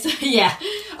 Okay, so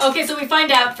we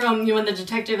find out from when the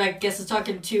detective, I guess, is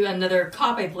talking to another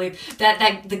cop, I believe,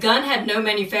 that the gun had no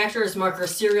manufacturer's mark or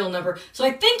serial number. So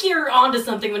I think you're onto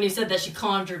something when you said that she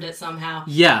conjured it somehow.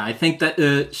 Yeah, I think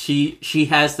that she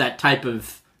has that type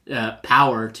of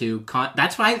power to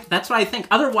that's why I think.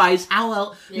 Otherwise,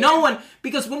 no one,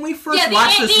 because when we first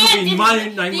watched this movie, the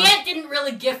aunt didn't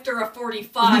really gift her a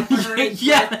 45 for her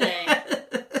birthday.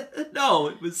 No,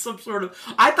 it was some sort of.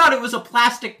 I thought it was a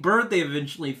plastic bird they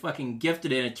eventually fucking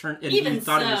gifted it, and you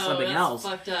thought it was something else.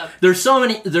 Fucked up. There's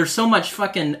so much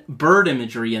fucking bird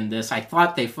imagery in this. I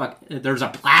thought there's a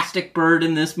plastic bird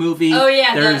in this movie. Oh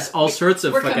yeah, there's all sorts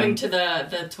of. We're fucking... coming to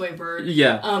the toy bird.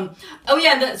 Yeah.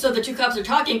 So the two cops are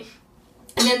talking.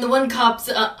 And then the one cop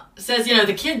says,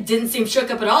 the kid didn't seem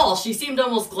shook up at all. She seemed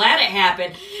almost glad it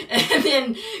happened. And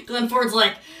then Glenn Ford's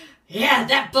like, yeah,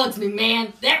 that bugs me,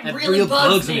 man. That really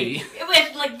bugs me. It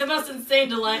was like the most insane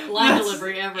line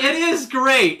delivery ever. It is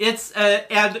great. It's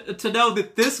and to know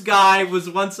that this guy was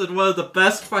once in one of the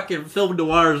best fucking film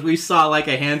noirs we saw like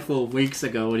a handful of weeks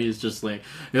ago, and he's just like,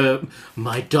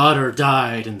 my daughter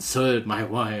died, and so did my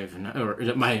wife, or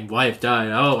my wife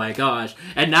died. Oh my gosh!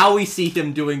 And now we see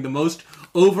him doing the most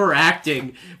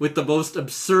overacting with the most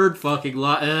absurd fucking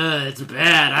it's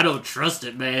bad. I don't trust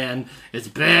it, man. It's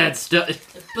bad stuff.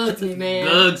 It bugs me, man.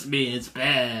 Bugs me. It's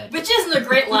bad. Which isn't a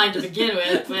great line to begin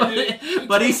with.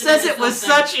 But he says it with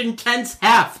such intense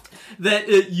heft that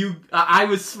I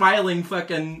was smiling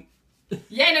fucking...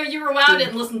 Yeah, no, you rewound it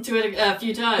and listened to it a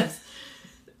few times.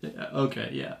 Okay,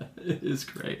 yeah. It's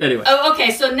great. Anyway. Oh,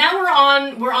 okay, so now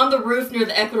we're on the roof near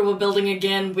the Equitable Building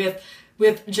again with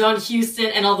John Huston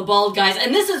and all the bald guys,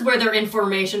 and this is where their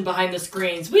information behind the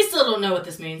screens. We still don't know what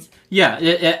this means.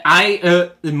 Yeah,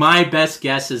 my best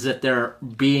guess is that they're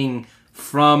being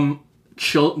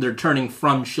they're turning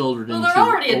from children into they're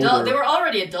already adults. They were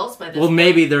already adults by this point. Well,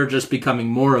 maybe they're just becoming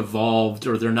more evolved,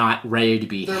 or they're not ready to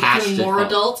be hatched. They're more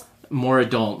adult? More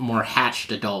adult, more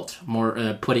hatched adult,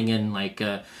 more putting in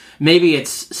maybe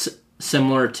it's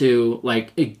similar to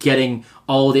getting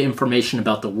all the information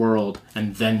about the world,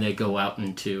 and then they go out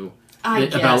into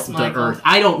about the Earth.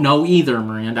 I don't know either,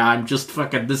 Miranda. I'm just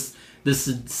fucking this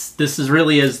is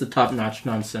really the top-notch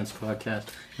nonsense podcast,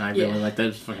 and I really like that.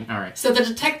 It's fucking all right. So the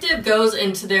detective goes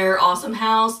into their awesome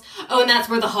house. Oh, and that's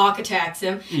where the hawk attacks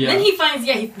him. Yeah. And then he finds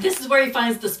this is where he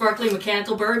finds the sparkly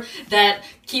mechanical bird that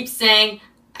keeps saying,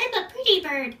 "I'm a pretty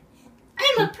bird.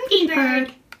 I'm a pretty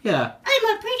bird." Yeah. I'm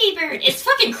a pretty bird. It's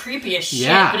fucking creepy as shit,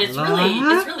 but it's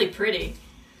really pretty.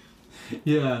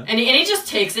 Yeah. And he just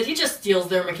takes it. He just steals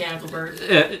their mechanical bird.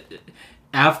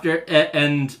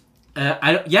 And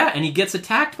he gets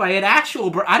attacked by an actual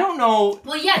bird. I don't know.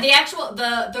 Well, yeah,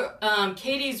 the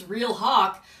Katie's real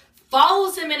hawk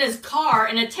follows him in his car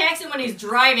and attacks him when he's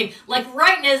driving,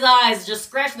 right in his eyes, just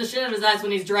scratching the shit out of his eyes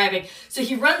when he's driving. So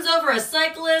he runs over a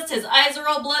cyclist, his eyes are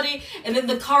all bloody, and then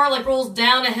the car rolls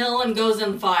down a hill and goes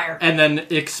on fire. And then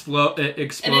explodes.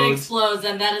 And it explodes,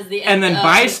 and that is the end. And then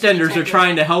bystanders are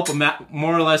trying to help him out,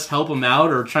 more or less help him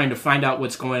out, or trying to find out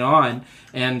what's going on,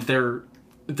 and they're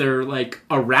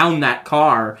around that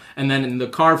car, and then the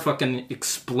car fucking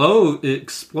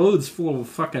explodes full of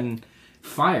fucking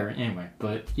fire. Anyway,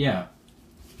 but yeah.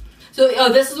 So,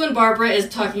 this is when Barbara is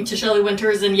talking to Shelley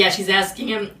Winters, and she's asking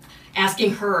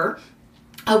her,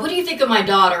 what do you think of my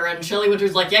daughter? And Shelley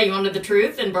Winters like, yeah, you wanted the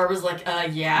truth? And Barbara's like,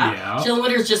 yeah. Shelley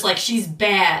Winters just like, she's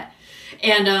bad.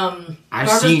 And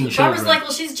Barbara's like,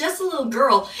 well, she's just a little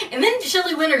girl. And then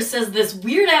Shelley Winters says this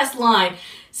weird-ass line,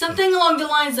 something along the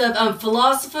lines of,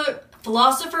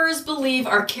 philosophers believe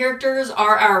our characters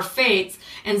are our fates,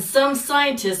 and some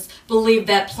scientists believe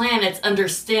that planets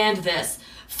understand this.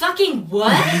 Fucking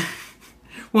what?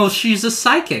 Well, she's a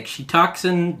psychic. She talks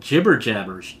in jibber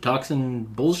jabber. She talks in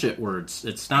bullshit words.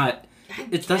 It's not.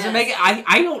 It doesn't make it.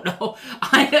 I don't know.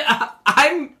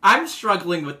 I'm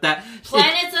struggling with that.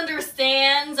 Planets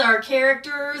understands our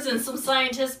characters, and some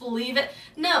scientists believe it.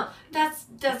 No, that's.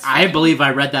 I believe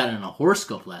I read that in a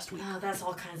horoscope last week. Oh, that's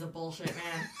all kinds of bullshit,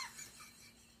 man.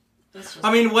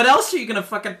 I mean, what else are you gonna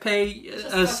fucking pay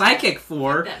a psychic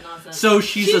for? That nonsense. So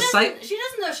she's a psychic. She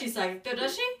doesn't know she's psychic, though,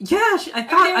 does she? Yeah,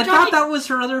 I thought that was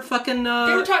her other fucking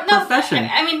profession.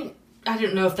 I mean, I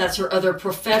don't know if that's her other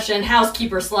profession,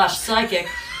 housekeeper / psychic.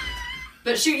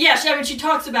 But she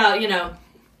talks about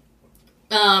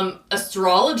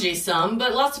astrology some,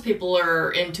 but lots of people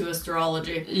are into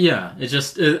astrology. Yeah, it's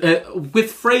just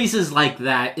with phrases like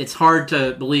that, it's hard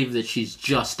to believe that she's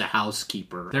just a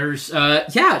housekeeper. There's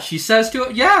she says to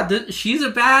it, she's a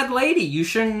bad lady.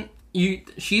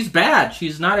 She's bad.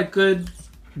 She's not a good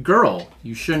girl.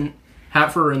 You shouldn't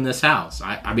have her in this house.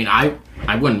 I mean, I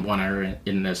wouldn't want her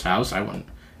in this house. I wouldn't.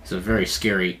 It's a very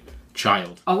scary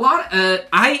child.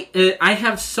 I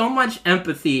have so much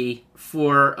empathy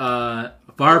for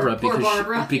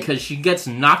Barbara because she gets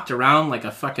knocked around like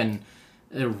a fucking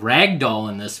ragdoll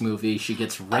in this movie. She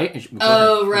gets right.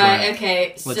 Oh, right.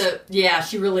 Okay. So yeah,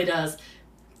 she really does.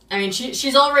 I mean,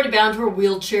 she's already bound to her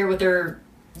wheelchair with her,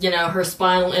 her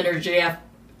spinal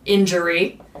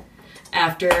injury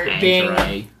after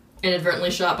being inadvertently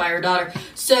shot by her daughter.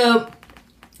 So,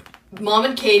 Mom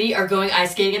and Katie are going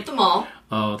ice skating at the mall.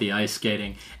 Oh, the ice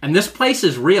skating. And this place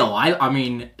is real. I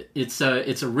mean, it's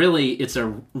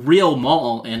a real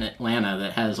mall in Atlanta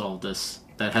that has all this,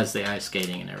 that has the ice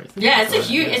skating and everything. Yeah,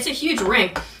 it's a huge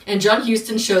rink. And John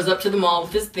Huston shows up to the mall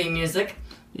with his theme music.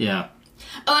 Yeah.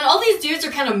 Oh, and all these dudes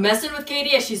are kind of messing with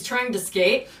Katie as she's trying to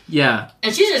skate. Yeah.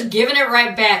 And she's just giving it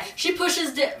right back. She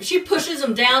pushes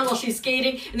them down while she's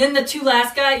skating, and then the two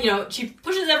last guys, she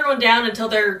pushes everyone down until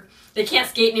they can't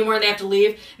skate anymore and they have to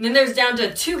leave. And then there's down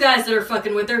to two guys that are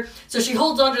fucking with her. So she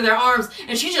holds onto their arms,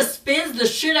 and she just spins the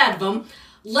shit out of them,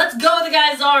 lets go of the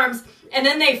guy's arms, and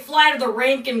then they fly to the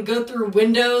rink and go through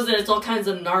windows, and it's all kinds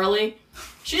of gnarly.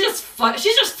 She's just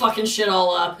fucking shit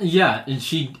all up. Yeah, and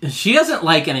she doesn't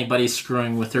like anybody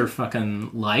screwing with her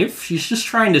fucking life. She's just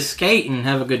trying to skate and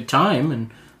have a good time and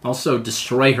also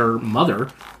destroy her mother.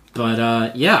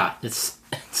 But yeah, it's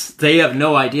they have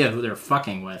no idea who they're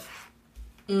fucking with.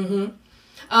 Mm-hmm.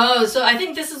 Oh, so I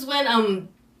think this is when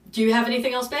do you have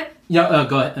anything else, babe? Yeah,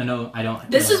 go ahead. No, I don't.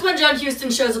 This is when John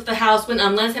Huston shows up at the house when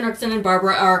Lance Henriksen and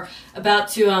Barbara are about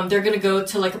to, they're going to go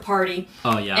to, like, a party.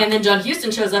 Oh, yeah. And then John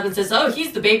Huston shows up and says, oh,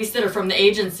 he's the babysitter from the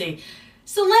agency.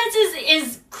 So Lance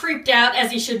is creeped out, as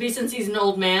he should be, since he's an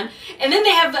old man. And then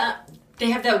they have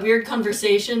that weird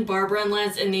conversation, Barbara and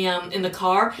Lance, in the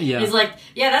car. Yeah. He's like,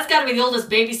 yeah, that's got to be the oldest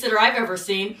babysitter I've ever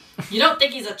seen. You don't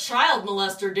think he's a child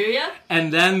molester, do you?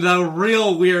 And then the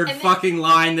real weird fucking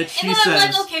line that she says. And then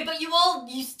I'm like, okay, but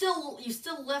you still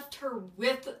left her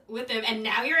with him, and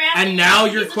now you're asking. And now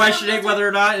you're questioning whether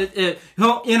or not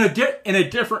in a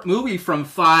different movie from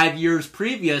 5 years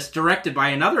previous, directed by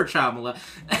another child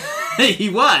molester, he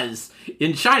was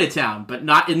in Chinatown, but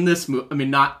not in this movie. I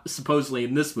mean, not supposedly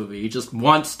in this movie. He just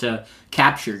wants to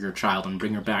capture your child and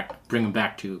bring him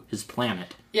back to his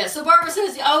planet. Yeah, so Barbara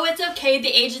says, oh, it's okay, the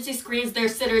agency screens their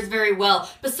sitters very well.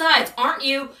 Besides, aren't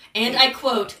you, and I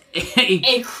quote,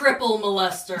 a cripple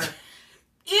molester?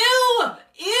 Ew!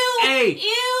 Ew!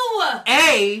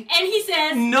 And he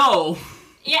says... No!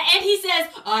 Yeah, and he says,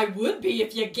 I would be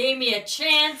if you gave me a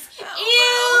chance.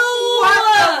 Ew!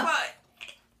 What the fuck?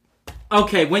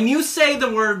 Okay, when you say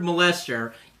the word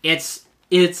molester, it's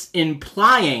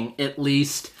implying, at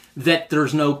least, that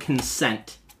there's no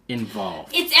consent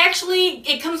involved.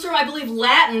 It comes from, I believe,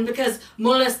 Latin, because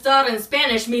molestar in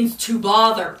Spanish means to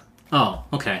bother. Oh,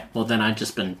 okay. Well, then I've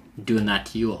just been doing that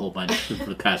to you a whole bunch for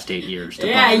the past 8 years.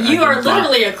 Yeah, you are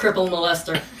literally a cripple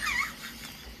molester.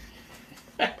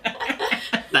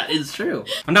 That is true.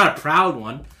 I'm not a proud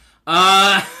one.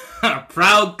 A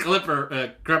proud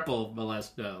cripple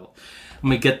molester. Let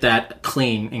me get that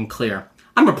clean and clear.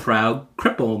 I'm a proud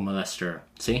cripple molester.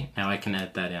 See? Now I can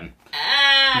add that in.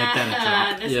 Make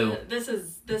that a drop. This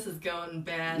is going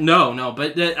bad. No,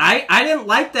 but I didn't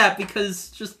like that because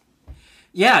just...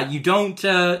 Yeah, you don't,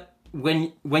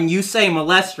 when you say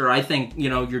molester, I think,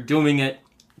 you're doing it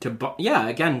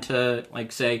to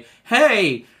like say,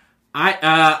 hey,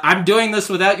 I'm doing this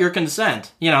without your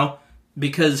consent,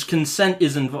 because consent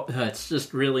is involved. It's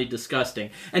just really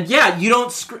disgusting. And yeah, you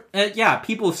don't,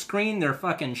 people screen their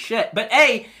fucking shit, but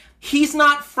A, he's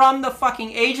not from the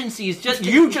fucking agency.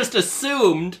 You just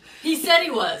assumed. He said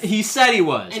he was.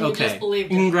 And okay. You just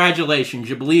believed him. Congratulations.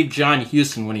 You believe John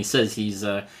Huston when he says he's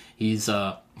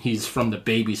from the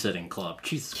babysitting club.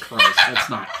 Jesus Christ, that's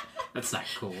not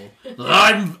cool.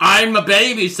 I'm a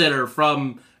babysitter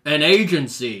from an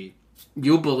agency.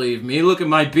 You believe me? Look at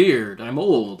my beard. I'm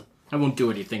old. I won't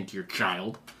do anything to your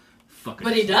child.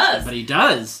 But he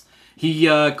does. He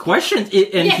questions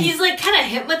it, and he's like kind of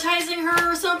hypnotizing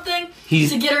her or something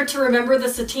to get her to remember the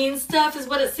Satine stuff, is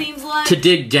what it seems like. To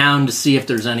dig down to see if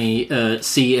there's any,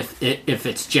 see if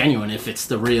it's genuine, if it's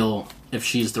the real. If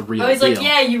she's the real deal. Oh, he's like,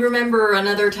 yeah, you remember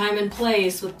another time and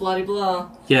place with blah blah.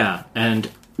 Yeah,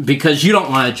 and because you don't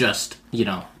want to just,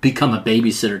 become a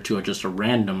babysitter to just a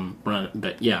random run.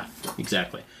 But yeah,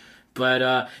 exactly. But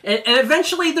and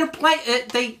eventually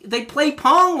they play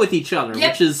Pong with each other,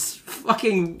 which is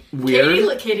fucking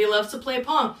weird. Katie loves to play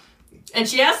Pong, and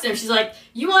she asks him, she's like,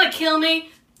 "You want to kill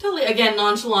me?" Totally, again,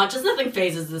 nonchalant, just nothing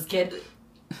phases this kid.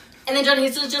 And then John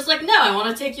Huston's just like, "No, I want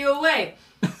to take you away."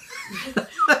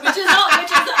 Which is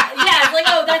She's like,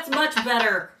 oh, that's much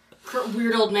better,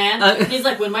 weird old man. And he's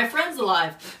like, when my friends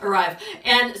arrive.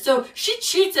 And so she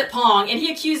cheats at Pong, and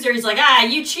he accused her. He's like,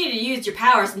 you cheated, you used your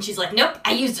powers. And she's like, nope,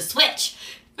 I used a switch.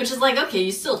 Which is like, okay,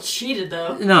 you still cheated,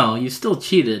 though. No, you still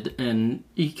cheated, and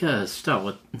you gotta stop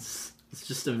with... It's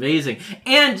just amazing.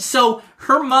 And so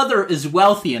her mother is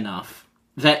wealthy enough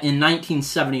that in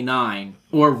 1979,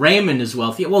 or Raymond is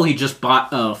wealthy. Well, he just bought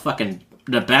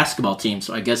the basketball team,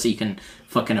 so I guess he can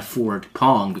fucking afford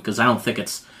Pong, because I don't think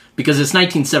it's... Because it's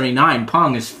 1979,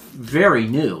 Pong is very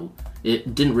new.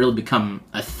 It didn't really become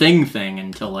a thing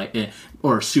until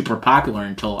or super popular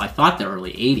until I thought the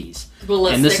early 80s. Well,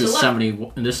 let's and this take is a look.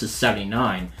 70 and this is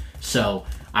 79. So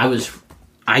the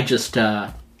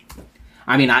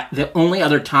only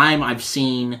other time I've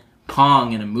seen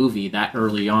Pong in a movie that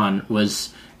early on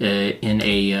was in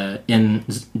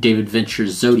David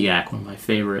Fincher's Zodiac,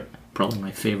 probably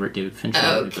my favorite David Fincher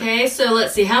movie. Okay, so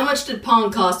let's see. How much did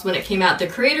Pong cost when it came out? The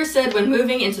creator said when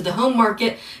moving into the home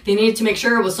market, they needed to make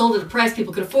sure it was sold at a price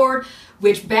people could afford,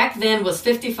 which back then was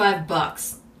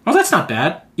 $55. Oh, that's not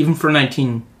bad. Even for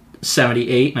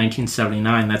 1978,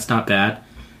 1979, that's not bad.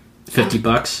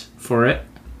 $50 for it.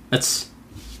 That's...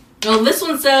 Well, this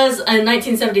one says in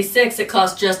 1976 it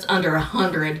cost just under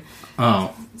 $100.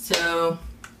 Oh. So...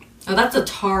 Oh, that's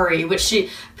Atari, which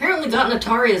she apparently got an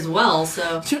Atari as well,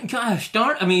 so... Gosh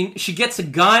darn, I mean, she gets a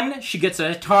gun, she gets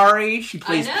an Atari, she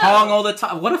plays Pong all the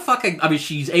time. What a fucking... I mean,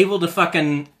 she's able to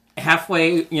fucking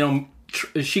halfway,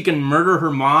 she can murder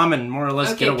her mom and more or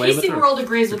less get away with her. PC World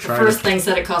agrees with the first thing,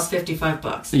 said it cost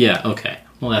 $55. Yeah, okay.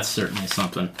 Well, that's certainly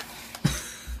something.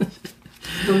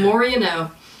 The more you know.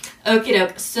 Okie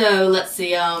doke, so let's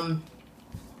see,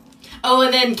 Oh,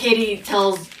 and then Katie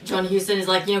tells John Huston, is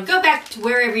like, go back to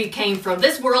wherever you came from.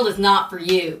 This world is not for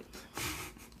you.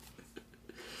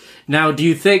 Now, do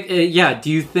you think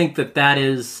that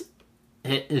is...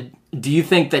 do you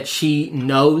think that she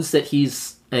knows that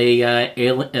he's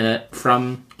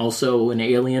from also an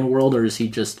alien world, or is she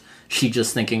just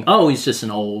thinking, oh, he's just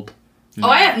an old... Man. Oh,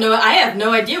 I have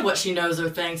no idea what she knows or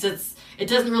thinks. It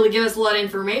doesn't really give us a lot of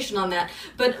information on that.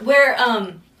 But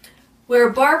where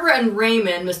Barbara and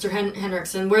Raymond, Mr.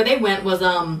 Henriksen, where they went was,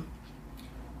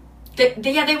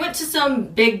 they went to some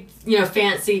big,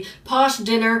 fancy, posh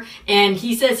dinner, and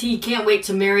he says he can't wait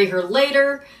to marry her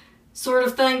later, sort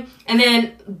of thing. And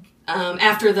then,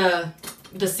 after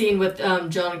the scene with,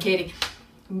 John and Katie,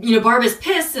 Barbara's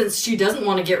pissed since she doesn't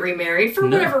want to get remarried for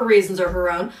whatever reasons are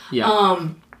her own. Yeah.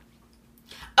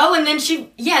 Oh, and then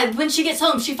when she gets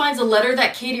home, she finds a letter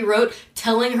that Katie wrote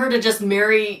telling her to just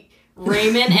marry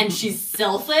Raymond, and she's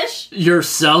selfish. You're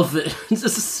selfish. This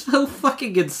is so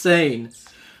fucking insane.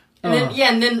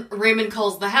 And then Raymond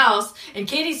calls the house, and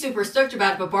Katie's super stoked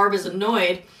about it, but Barb is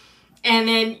annoyed. And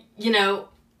then,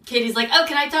 Katie's like, oh,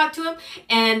 can I talk to him?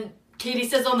 And Katie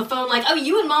says on the phone, like, oh,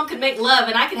 you and Mom could make love,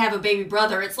 and I could have a baby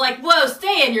brother. It's like, whoa,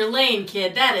 stay in your lane,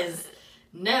 kid. That is...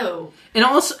 No. And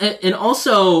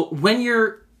also, when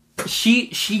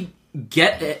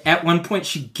at one point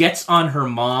she gets on her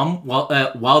mom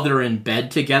while they're in bed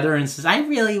together and says, I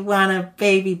really want a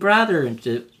baby brother.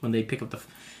 And when they pick up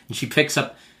she picks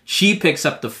up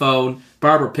the phone.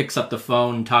 Barbara picks up the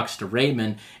phone and talks to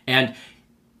Raymond, and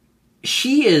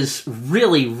she is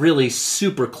really, really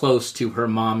super close to her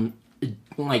mom,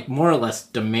 like more or less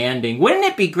demanding, wouldn't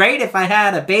it be great if I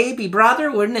had a baby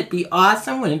brother? Wouldn't it be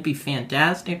awesome? Wouldn't it be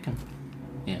fantastic? And,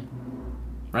 yeah.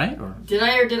 Right? Or did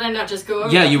I not just go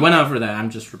over Yeah, that? You went over that. I'm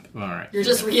just... all right. You're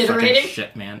just reiterating?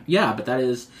 Shit, man. Yeah, but that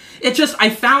is... It just... I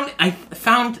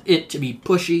found it to be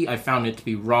pushy. I found it to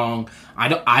be wrong.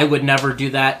 I would never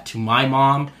do that to my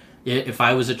mom. If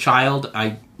I was a child,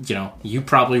 you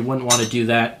probably wouldn't want to do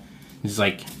that. It's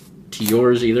like, to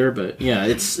yours either, but yeah,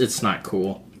 it's not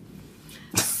cool.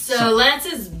 So Lance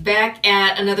is back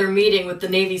at another meeting with the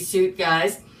Navy suit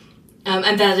guys,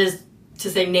 and that is to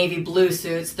say navy blue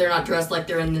suits. They're not dressed like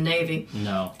they're in the Navy.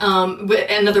 No.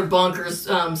 Another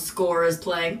bonkers score is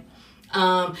playing.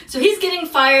 So he's getting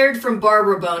fired from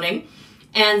Barbara boning,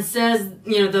 and says,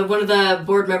 one of the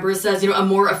board members says, a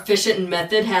more efficient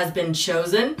method has been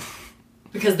chosen,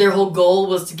 because their whole goal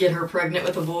was to get her pregnant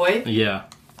with a boy. Yeah.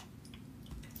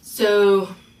 So...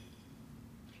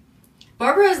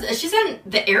 Barbara she's at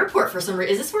the airport for some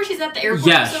reason. Is this where she's at the airport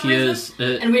for some reason? Yeah, she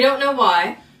is. And we don't know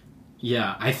why.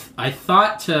 Yeah, I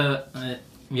thought I'm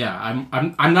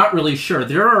not really sure.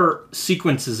 There are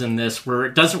sequences in this where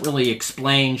it doesn't really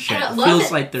explain shit. It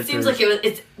feels like seems like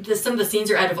some of the scenes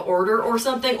are out of order or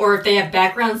something, or if they have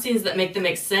background scenes that make them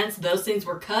make sense, those scenes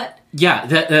were cut. Yeah,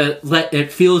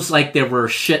 it feels like there were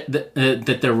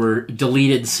that there were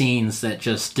deleted scenes that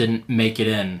just didn't make it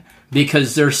in.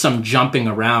 because there's some jumping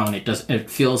around. It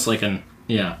feels like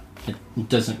it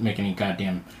doesn't make any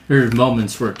goddamn... There's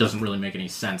moments where it doesn't really make any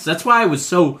sense. That's why I was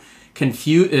so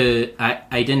confused.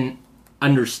 I didn't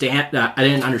understand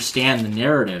the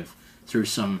narrative through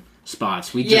some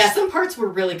spots. Some parts were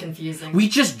really confusing. We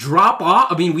just drop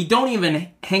off. I mean, we don't even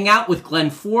hang out with Glenn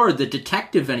Ford, the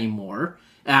detective, anymore.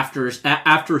 After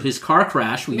his car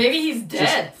crash, maybe he's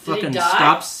dead. We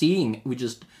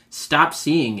just stop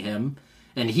seeing him,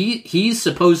 and he's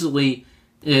supposedly...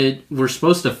 we're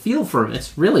supposed to feel for him.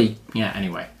 It's really... Yeah,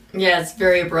 anyway. Yeah, it's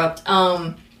very abrupt.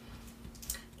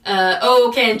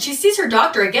 Okay, and she sees her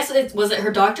doctor. I guess was it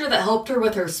her doctor that helped her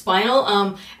with her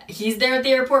spinal? He's there at the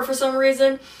airport for some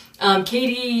reason.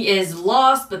 Katie is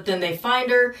lost, but then they find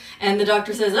her, and the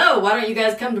doctor says, "Oh, why don't you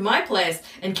guys come to my place?"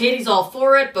 And Katie's all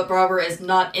for it, but Barbara is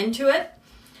not into it.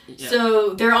 Yeah.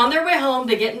 So they're on their way home.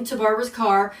 They get into Barbara's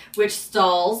car, which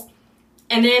stalls.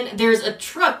 And then there's a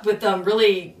truck with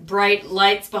really bright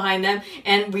lights behind them,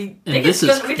 and we think it's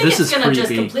going to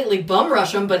just completely bum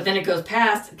rush them, but then it goes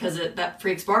past because that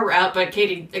freaks Barbara out. But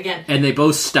Katie again, and they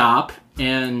both stop,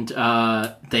 and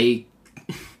they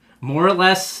more or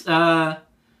less,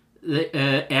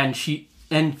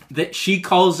 she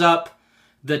calls up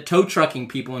the tow trucking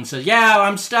people and says, "Yeah,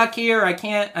 I'm stuck here.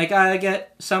 I gotta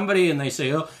get somebody." And they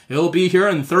say, "Oh, he'll be here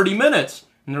in 30 minutes."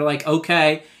 And they're like,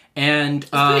 "Okay." And it's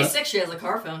pretty sick she has a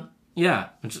car phone. Yeah.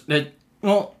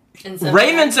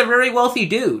 Raymond's a very wealthy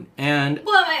dude. And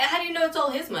well, how do you know it's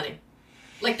all his money?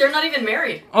 Like, they're not even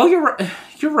married. Oh,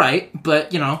 you're right.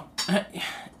 But,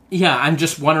 yeah, I'm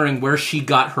just wondering where she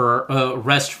got her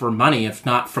rest for money, if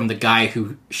not from the guy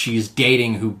who she's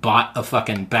dating who bought a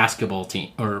fucking basketball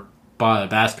team, or bought a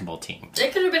basketball team.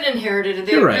 It could have been inherited.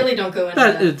 They really don't go into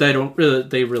that.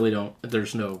 They really don't.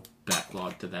 There's no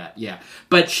backlog to that. Yeah.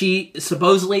 But she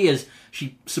supposedly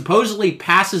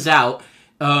passes out.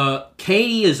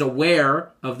 Katie is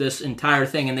aware of this entire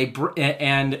thing, and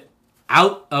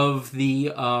out of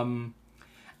the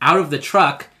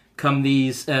truck come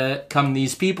these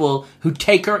people who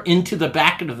take her into the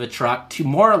back of the truck to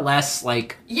more or less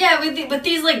with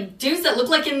these dudes that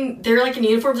look they're in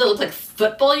uniforms that look like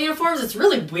football uniforms. It's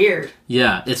really weird.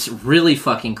 Yeah, it's really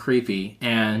fucking creepy,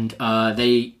 and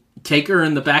they take her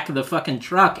in the back of the fucking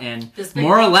truck and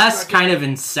more or less kind of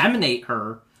inseminate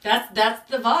her. That's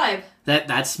the vibe.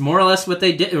 That's more or less what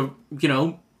they did.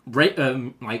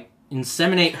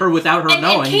 Inseminate her without her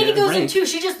knowing. And Katie goes in too.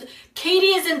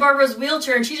 Katie is in Barbara's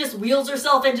wheelchair, and she just wheels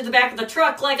herself into the back of the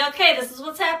truck like, okay, this is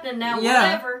what's happening now,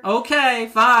 whatever.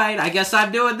 Okay, fine. I guess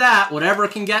I'm doing that. Whatever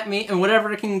can get me, and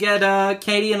whatever can get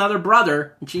Katie another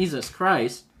brother. Jesus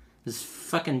Christ. This is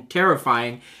fucking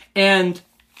terrifying. And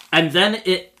then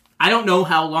I don't know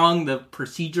how long the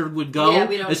procedure would go. Yeah,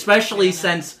 we don't. Especially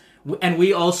since... And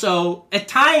we also...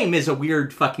 time is a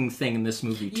weird fucking thing in this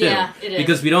movie, too. Yeah, it is.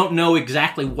 Because we don't know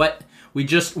exactly what... We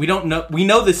don't know... We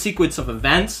know the sequence of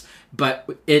events, but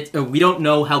we don't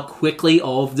know how quickly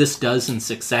all of this does in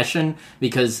succession,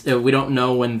 because we don't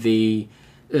know when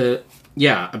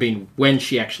when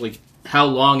she actually... How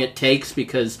long it takes,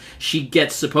 because she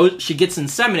gets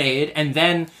inseminated, and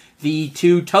then the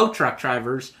two tow truck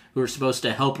drivers... who are supposed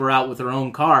to help her out with her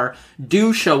own car,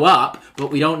 do show up,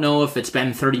 but we don't know if it's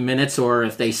been 30 minutes or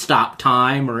if they stopped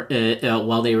time or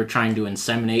while they were trying to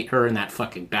inseminate her in that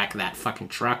fucking back of that fucking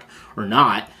truck or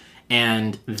not.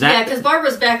 And that... Yeah, because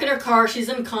Barbara's back in her car, she's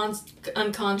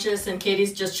unconscious, and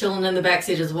Katie's just chilling in the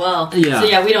backseat as well. Yeah. So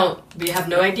yeah, we have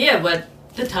no idea what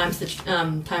the time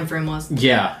frame was.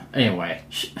 Yeah, anyway.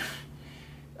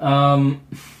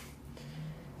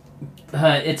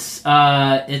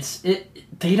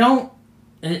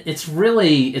 It's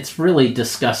really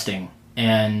disgusting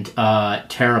and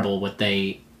terrible about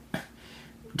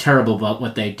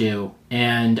what they do.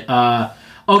 And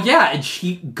and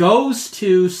she goes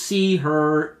to see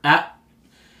her at...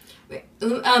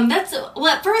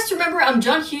 first remember,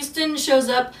 John Huston shows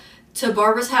up to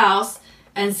Barbara's house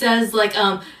and says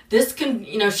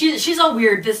she's all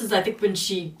weird. This is, I think, when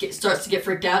she starts to get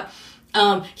freaked out.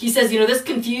 He says, this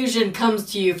confusion comes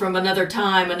to you from another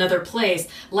time, another place.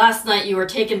 Last night you were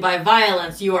taken by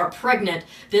violence. You are pregnant.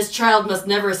 This child must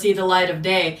never see the light of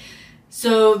day.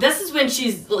 So this is when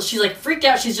she's freaked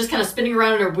out. She's just kind of spinning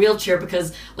around in her wheelchair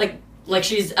because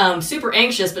she's super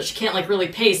anxious, but she can't really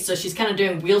pace. So she's kind of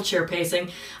doing wheelchair pacing.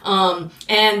 And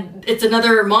it's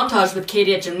another montage with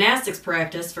Katie at gymnastics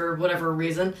practice for whatever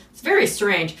reason. It's very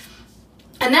strange.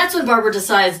 And that's when Barbara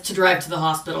decides to drive to the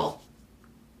hospital.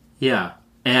 Yeah,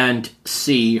 and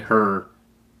see her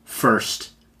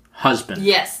first husband.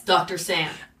 Yes, Dr.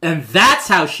 Sam. And that's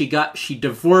how she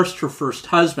divorced her first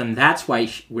husband. That's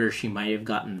where she might have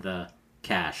gotten the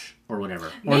cash. or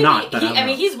whatever. Maybe, or not, but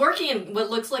he's working in what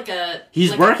looks like a...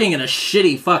 He's working in a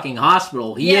shitty fucking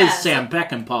hospital. He is Sam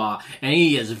Peckinpah, and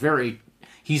he is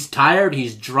he's tired,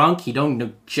 he's drunk, he don't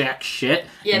know jack shit.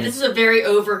 Yeah, this is a very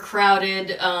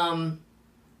overcrowded,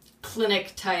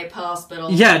 clinic-type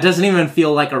hospital. Yeah, it doesn't even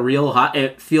feel like a real...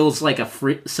 It feels like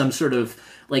some sort of,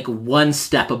 like, one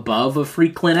step above a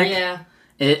free clinic. Yeah.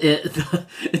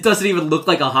 It doesn't even look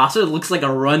like a hospital. It looks like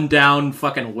a rundown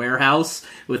fucking warehouse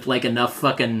with like enough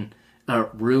fucking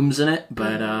rooms in it.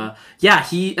 But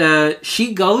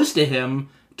she goes to him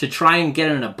to try and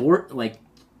get an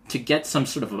to get some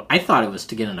sort of I thought it was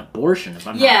to get an abortion. If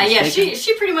I'm not mistaken. Yeah.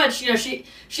 She pretty much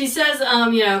she says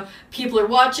people are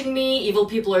watching me. Evil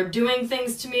people are doing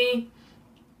things to me.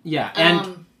 Yeah,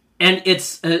 and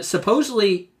it's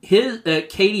supposedly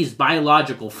Katie's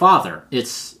biological father.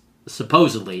 It's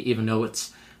supposedly, even though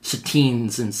it's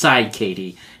Satine's inside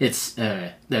Katie, it's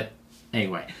that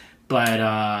anyway.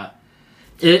 But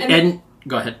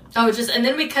go ahead. And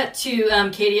then we cut to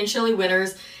Katie and Shelley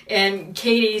Winters, and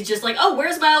Katie's just like, "Oh,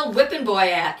 where's my old whipping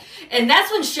boy at?" And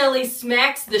that's when Shelley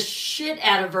smacks the shit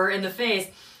out of her in the face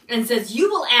and says,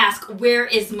 "You will ask, where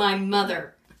is my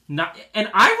mother?" And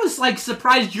I was like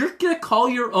surprised you're gonna call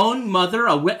your own mother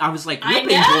a I was like whipping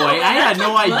boy. I had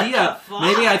no idea.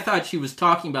 Maybe I thought she was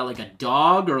talking about like a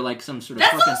dog or like some sort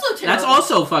of. That's also terrible. That's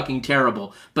also fucking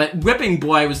terrible. But whipping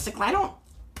boy was like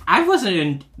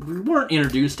we weren't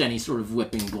introduced to any sort of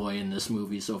whipping boy in this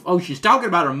movie. So she's talking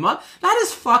about her mother. That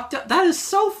is fucked up. That is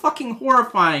so fucking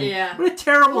horrifying. Yeah. What a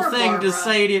terrible Poor thing Barbara. to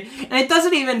say to you. And it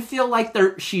doesn't even feel like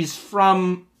she's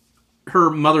from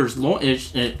her mother's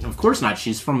of course not.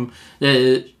 She's from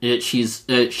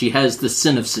she has the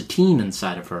sin of Satine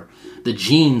inside of her, the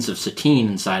genes of Satine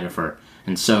inside of her,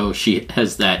 and so she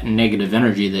has that negative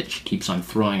energy that she keeps on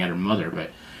throwing at her mother. But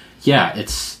yeah,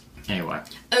 it's anyway.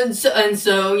 And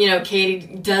so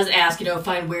Katie does ask,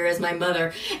 fine, where is my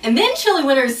mother? And then Shelley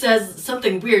Winters says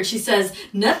something weird. She says,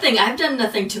 "Nothing. I've done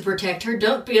nothing to protect her.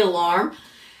 Don't be alarmed."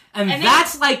 And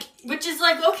that's like... Which is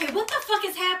like, okay, what the fuck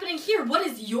is happening here? What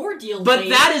is your deal, But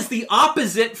lady? that is the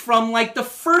opposite from, like, the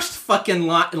first fucking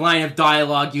line of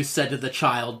dialogue you said to the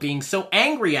child, being so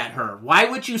angry at her. Why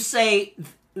would you say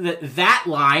that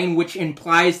line, which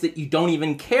implies that you don't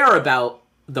even care about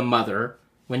the mother,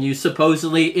 when you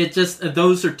supposedly...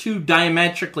 those are two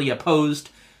diametrically opposed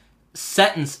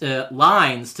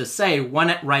lines to say,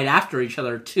 one right after each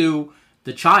other, to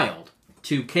the child,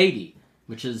 to Katie.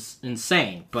 Which is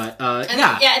insane, but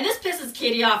yeah. Yeah, and this pisses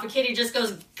Katie off, and Katie just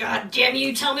goes, "God damn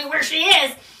you, tell me where she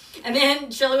is!" And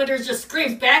then Shelley Winters just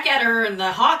screams back at her, and the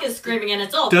hawk is screaming, and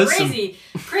it's all crazy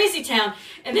town.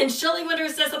 And then Shelley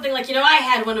Winters says something like, I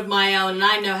had one of my own, and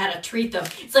I know how to treat them.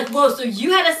 It's like, whoa, so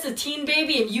you had a Satine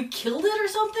baby, and you killed it or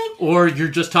something? Or you're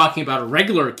just talking about a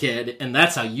regular kid, and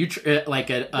that's how you,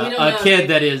 a kid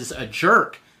that is a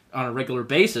jerk. On a regular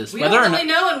basis. We don't really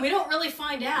know, and we don't really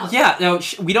find out. Yeah, no,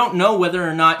 we don't know whether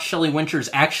or not Shelley Winters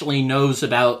actually knows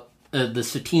about the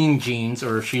Satine genes,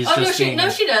 or she's she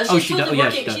does.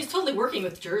 She's totally working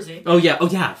with Jersey. Oh yeah,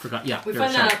 I forgot. Yeah, we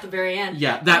find that out at the very end.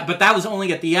 Yeah, but that was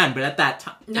only at the end. But at that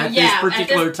time, this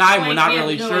particular time, we're not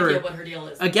really sure. We have no idea what her deal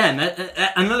is. Again,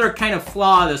 another kind of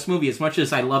flaw of this movie. As much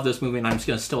as I love this movie, and I'm just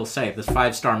going to still say this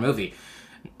 5-star movie,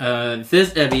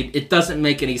 it doesn't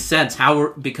make any sense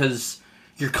because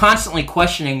you're constantly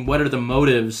questioning what are the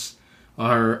motives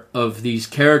of these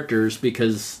characters,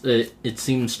 because it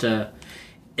seems to...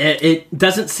 It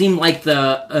doesn't seem like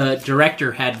the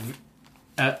director had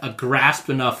a grasp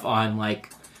enough on, like...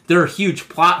 There are huge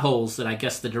plot holes that I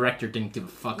guess the director didn't give a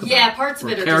fuck about. Yeah, parts of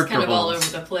it are just kind of all over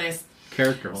the place.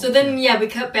 Character holes. So then, we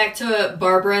cut back to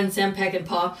Barbara and Sam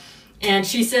Peckinpah. And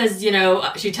she says,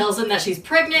 she tells him that she's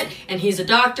pregnant, and he's a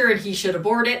doctor, and he should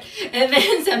abort it. And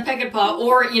then Sam Peckinpah,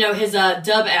 or, his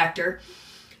dub actor,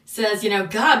 says,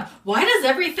 God, why does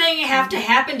everything have to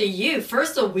happen to you?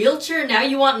 First a wheelchair, now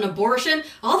you want an abortion?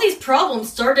 All these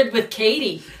problems started with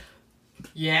Katie.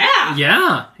 Yeah.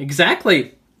 Yeah,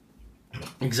 exactly.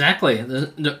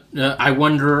 I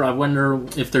wonder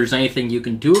if there's anything you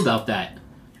can do about that,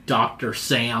 Dr.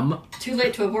 Sam. Too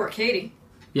late to abort Katie.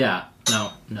 Yeah,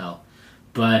 no.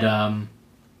 But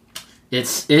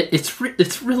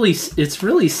it's really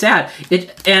sad.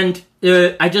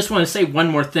 I just want to say one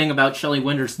more thing about Shelley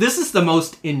Winters. This is the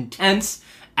most intense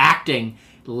acting,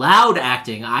 loud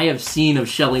acting I have seen of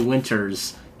Shelley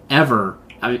Winters ever.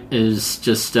 Is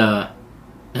just oh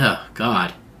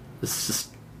God, this is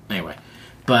just anyway.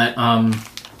 But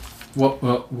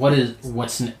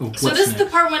what's so this is the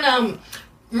part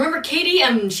remember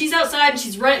Katie? She's outside and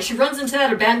she runs into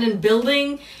that abandoned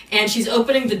building and she's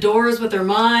opening the doors with her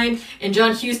mind. And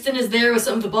John Huston is there with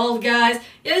some of the bald guys.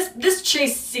 Yeah, this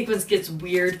chase sequence gets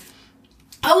weird.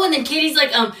 Oh, and then Katie's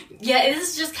like, this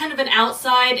is just kind of an out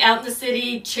in the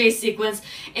city chase sequence.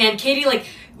 And Katie, like,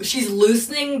 she's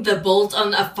loosening the bolt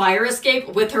on a fire escape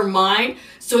with her mind,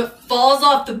 so it falls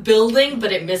off the building,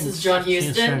 but it misses John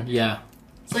Huston. Yeah.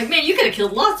 It's like, man, you could have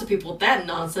killed lots of people with that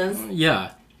nonsense.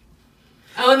 Yeah.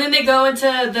 Oh, and then they go into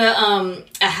the,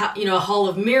 a Hall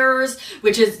of Mirrors,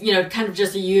 which is, kind of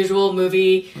just a usual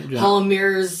movie Hall of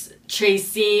Mirrors chase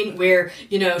scene where,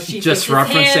 she just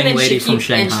referencing him, Lady from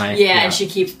Shanghai. And she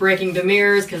keeps breaking the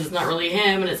mirrors because it's not really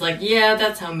him, and it's like, yeah,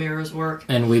 that's how mirrors work.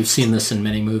 And we've seen this in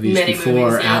many movies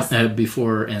before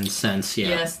and since. Yeah.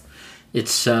 Yes.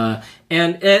 It's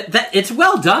it's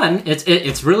well done.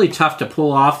 It's really tough to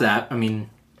pull off that. I mean,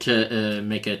 to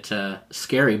make it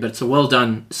scary, but it's a well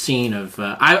done scene of.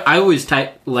 I always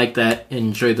like that,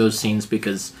 enjoy those scenes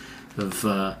because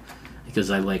I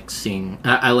like seeing.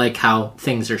 I like how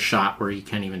things are shot where you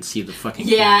can't even see the fucking.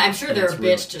 Yeah, camera. I'm sure they're a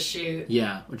bitch to shoot.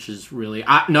 Yeah, which is really.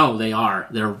 No, they are.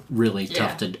 They're really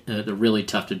tough to. They're really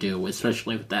tough to do,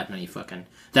 especially with that many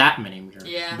mirrors.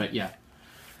 Yeah. But yeah.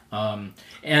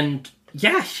 And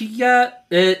yeah,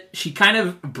 she kind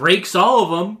of breaks all of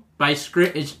them by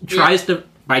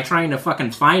trying to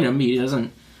fucking find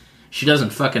him. She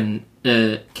doesn't fucking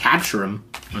capture him,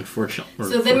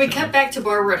 unfortunately. So then we cut back to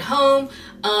Barbara at home.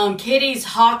 Katie's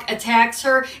hawk attacks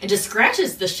her and just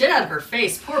scratches the shit out of her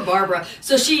face. Poor Barbara.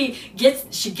 So she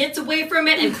gets away from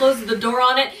it and closes the door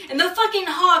on it. And the fucking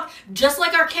hawk, just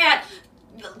like our cat,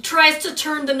 tries to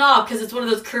turn the knob because it's one of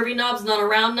those curvy knobs, not a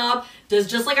round knob. Does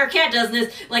just like our cat does, and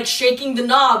is like shaking the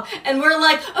knob. And we're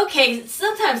like, okay,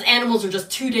 sometimes animals are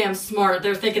just too damn smart.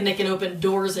 They're thinking they can open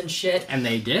doors and shit. And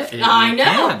they did. I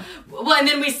know. Well, and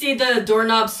then we see the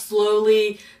doorknob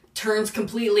slowly turns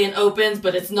completely and opens,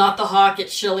 but it's not the hawk,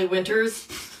 it's Shelley Winters.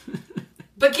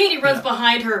 But Katie runs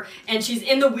behind her, and she's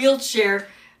in the wheelchair.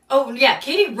 Oh, yeah,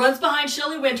 Katie runs behind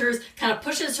Shelley Winters, kind of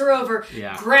pushes her over,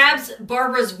 grabs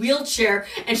Barbara's wheelchair,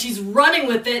 and she's running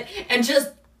with it, and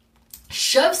just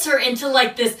shoves her into,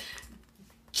 like, this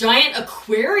giant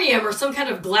aquarium or some kind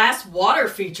of glass water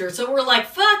feature. So we're like,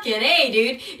 fucking A,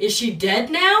 dude, is she dead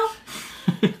now?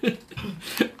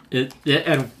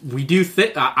 And we do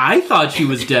think... I thought she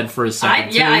was dead for a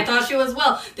second, too. I thought she was.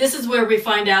 Well, this is where we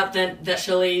find out that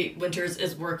Shelley Winters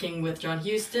is working with John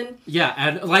Huston. Yeah,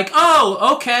 and like,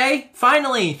 oh, okay,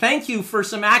 finally, thank you for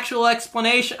some actual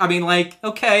explanation. I mean, like,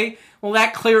 okay, well,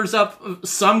 that clears up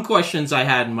some questions I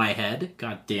had in my head.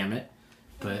 God damn it.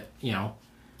 But,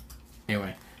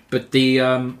 anyway. But the,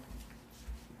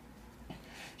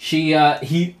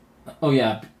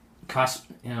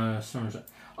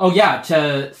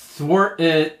 to thwart,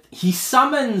 he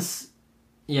summons,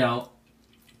 Katie's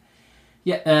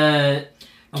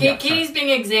being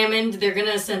examined. They're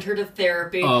gonna send her to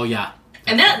therapy. Oh, yeah.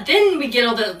 And then we get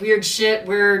all that weird shit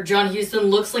where John Huston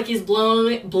looks like he's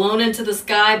blown into the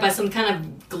sky by some kind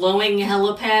of glowing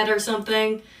helipad or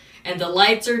something. And the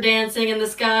lights are dancing in the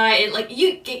sky.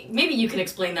 Maybe you can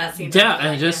explain that scene.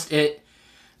 Yeah,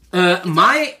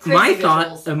 my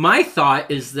thought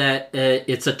is that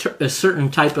it's a certain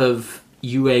type of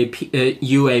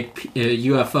UFO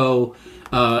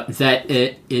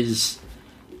that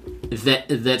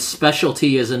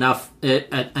specialty is enough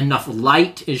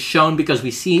light is shown because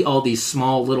we see all these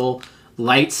small little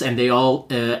lights and they all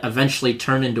eventually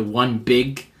turn into one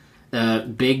big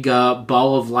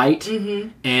ball of light. Mm-hmm.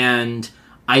 And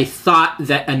I thought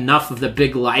that enough of the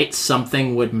big light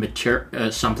something would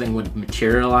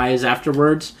materialize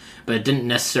afterwards, but it didn't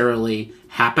necessarily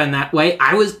happen that way.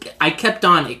 I kept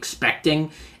on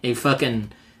expecting a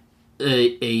fucking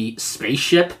a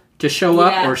spaceship to show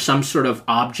up or some sort of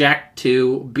object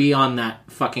to be on that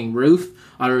fucking roof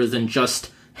other than just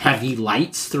heavy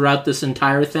lights throughout this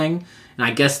entire thing. And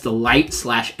I guess the light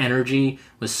 / energy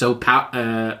was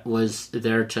was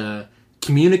there to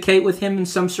communicate with him in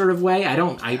some sort of way. I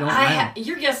don't know.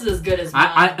 Your guess is as good as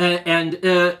mine.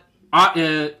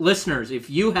 Listeners, if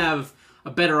you have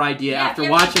a better idea after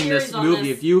watching this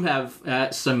movie, if you have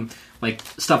some like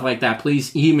stuff like that,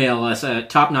 please email us at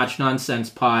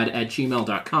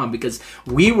topnotchnonsensepod@gmail.com because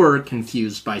we were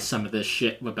confused by some of this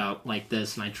shit about like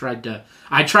this, and I tried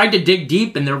to dig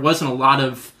deep, and there wasn't a lot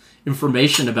of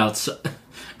information about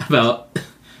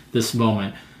this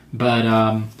moment,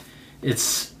 but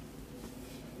it's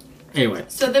anyway.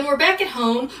 So then we're back at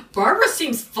home. Barbara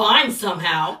seems fine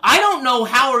somehow. I don't know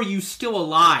how are you still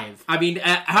alive. I mean,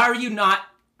 how are you not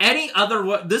any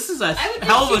other? This is a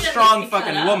hell of a strong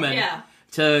fucking woman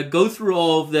to go through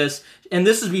all of this, and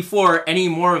this is before any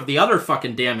more of the other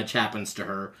fucking damage happens to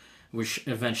her, which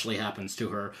eventually happens to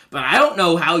her. But I don't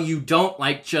know how you don't,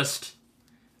 like, just...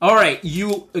 Alright,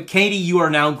 Katie, you are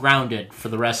now grounded for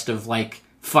the rest of, like,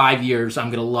 5 years. I'm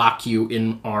gonna lock you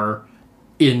in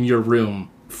your room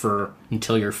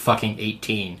until you're fucking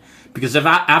 18. Because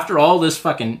after all this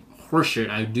fucking horseshit,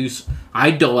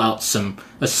 I dole out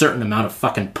a certain amount of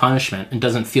fucking punishment. It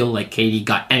doesn't feel like Katie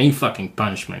got any fucking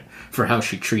punishment for how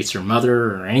she treats her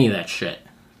mother or any of that shit.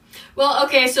 Well,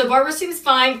 okay, so Barbara seems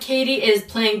fine. Katie is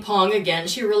playing Pong again.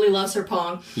 She really loves her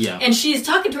Pong. Yeah. And she's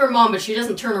talking to her mom, but she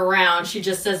doesn't turn around. She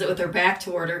just says it with her back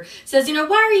toward her. Says,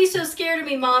 why are you so scared of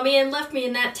me, Mommy, and left me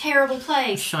in that terrible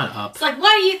place? Shut up. It's like,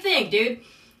 what do you think, dude?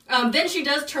 Then she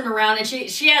does turn around, and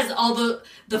she has all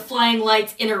the flying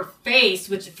lights in her face,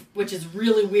 which is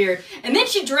really weird. And then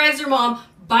she drags her mom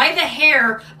by the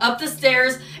hair up the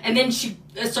stairs, and then she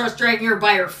starts dragging her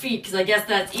by her feet, because I guess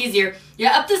that's easier.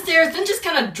 Yeah, up the stairs, then just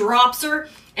kind of drops her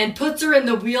and puts her in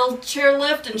the wheelchair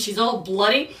lift, and she's all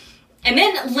bloody. And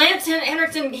then Lance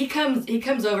Henriksen, he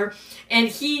comes over, and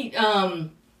he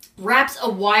wraps a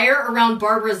wire around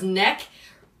Barbara's neck,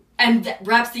 and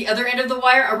wraps the other end of the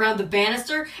wire around the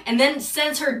banister, and then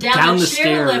sends her down the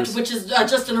chairlift, which is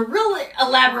just a really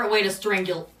elaborate way to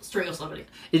strangle somebody.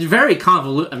 It's very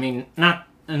convoluted. I mean, not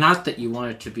that you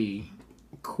want it to be...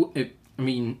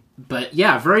 but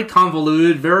yeah, very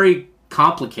convoluted, very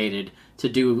complicated to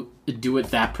do it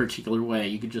that particular way.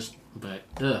 You could just... But,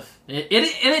 ugh. And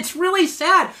it's really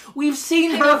sad. We've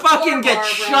seen her fucking get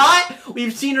shot.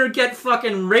 We've seen her get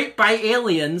fucking raped by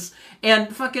aliens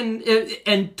and fucking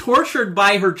and tortured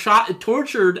by her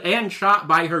tortured and shot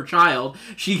by her child.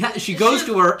 She goes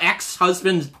to her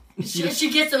ex-husband's.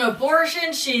 She gets an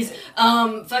abortion. She's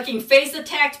fucking face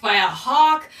attacked by a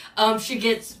hawk. She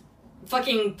gets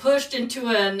fucking pushed into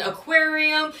an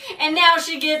aquarium, and now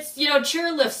she gets,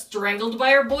 chairlift strangled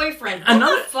by her boyfriend. What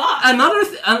the fuck?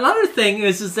 Another thing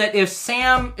is that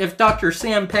if Dr.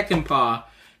 Sam Peckinpah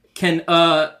can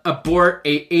abort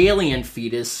a alien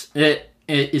fetus,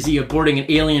 is he aborting an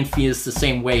alien fetus the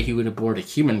same way he would abort a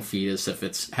human fetus if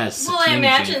it has? Well, I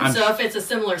imagine so. If it's a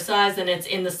similar size and it's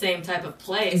in the same type of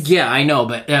place. Yeah, I know,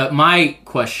 but my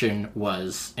question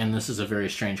was, and this is a very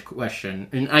strange question,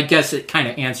 and I guess it kind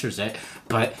of answers it,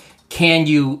 but can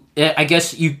you? I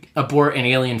guess you abort an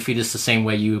alien fetus the same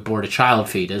way you abort a child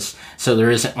fetus, so there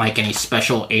isn't like any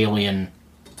special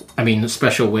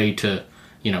special way to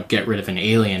get rid of an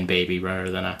alien baby rather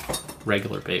than a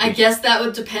regular baby. I guess that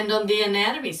would depend on the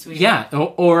anatomy, sweetie. Yeah,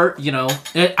 or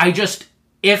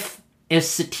if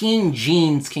Satine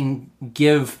genes can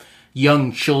give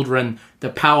young children the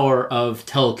power of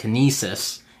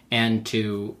telekinesis and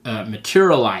to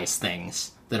materialize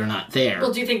things that are not there.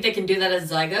 Well, do you think they can do that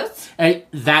as zygotes? I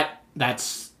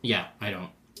don't.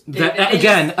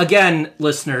 Again,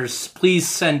 listeners, please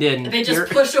send in. They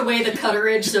just push away the cutter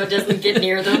edge so it doesn't get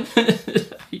near them.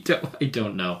 I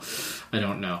don't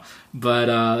know.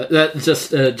 But that's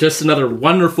just another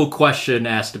wonderful question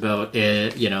asked about.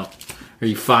 Are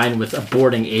you fine with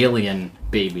aborting alien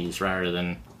babies rather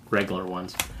than regular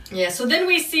ones? Yeah. So then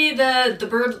we see the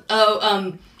bird.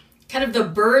 Kind of the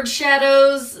bird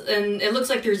shadows, and it looks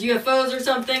like there's UFOs or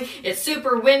something. It's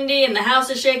super windy, and the house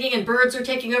is shaking, and birds are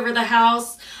taking over the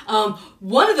house.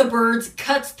 One of the birds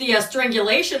cuts the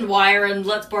strangulation wire and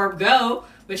lets Barb go,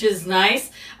 which is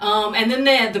nice. And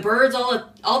then the birds,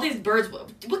 all these birds.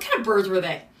 What kind of birds were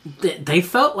they? They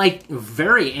felt like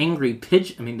very angry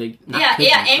pigeons.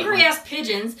 Angry ass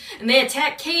pigeons, and they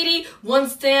attack Katie. One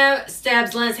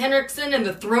stabs Lance Henriksen in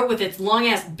the throat with its long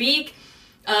ass beak.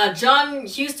 John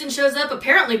Huston shows up.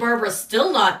 Apparently, Barbara's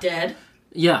still not dead.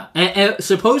 Yeah, and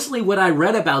supposedly what I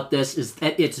read about this is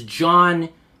that it's John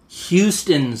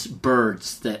Huston's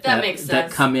birds that makes sense.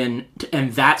 That come in,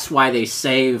 and that's why they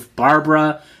save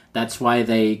Barbara. That's why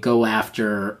they go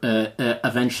after,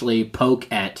 eventually poke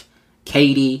at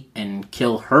Katie and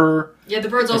kill her. Yeah, the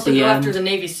birds also go after the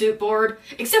Navy suit board,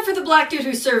 except for the black dude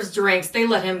who serves drinks. They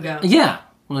let him go. Yeah,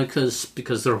 well,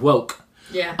 because they're woke.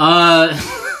 Yeah.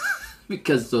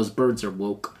 Because those birds are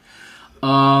woke.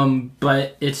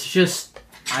 But it's just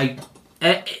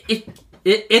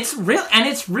it's real, and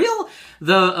it's real.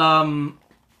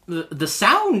 The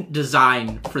sound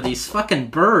design for these fucking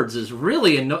birds is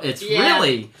really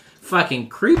really fucking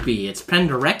creepy. It's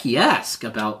Penderecki-esque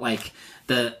about like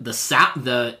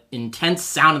the intense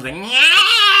sound of the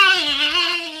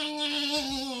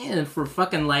and for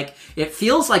fucking like it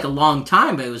feels like a long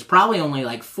time, but it was probably only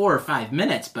like 4 or 5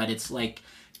 minutes, but it's like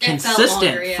consistent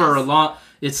longer, yes. For a long.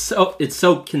 It's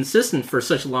so consistent for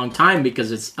such a long time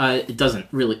because it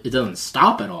doesn't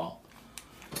stop at all.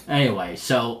 Anyway,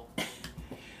 so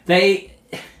they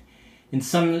in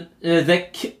some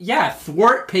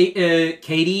thwart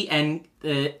Katie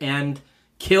and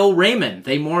kill Raymond.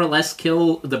 They more or less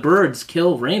kill the birds.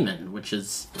 Kill Raymond, which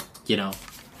is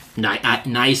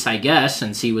nice, I guess,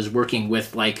 since he was working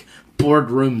with like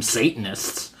boardroom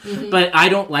Satanists. Mm-hmm. But I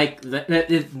don't like that.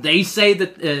 They say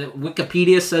that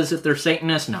Wikipedia says that they're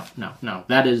Satanists. No.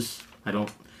 That is, I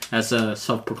don't. As a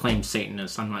self-proclaimed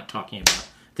Satanist, I'm not talking about.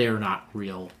 They're not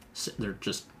real. They're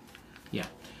just, yeah.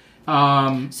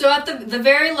 So at the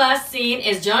very last scene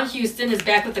is John Huston is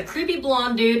back with the creepy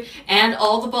blonde dude and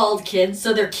all the bald kids.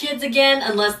 So they're kids again,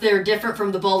 unless they're different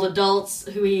from the bald adults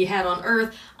who he had on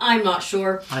Earth. I'm not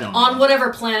sure. I don't know. On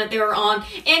whatever planet they were on.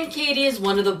 And Katie is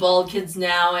one of the bald kids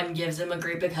now and gives him a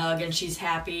great big hug, and she's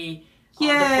happy on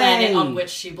the planet on which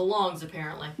she belongs,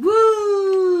 apparently.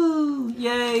 Woo!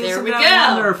 Yay! There we go.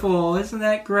 Wonderful! Isn't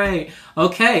that great?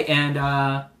 Okay, and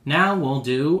now we'll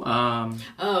do.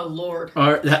 Oh Lord!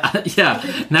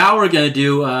 Now we're gonna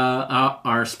do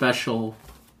our special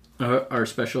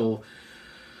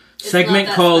segment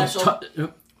called.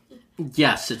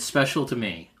 Yes, it's special to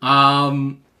me.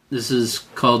 This is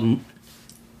called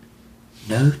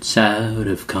Notes Out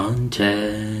of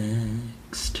Context.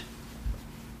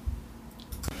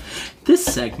 This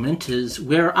segment is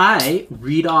where I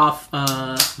read off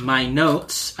my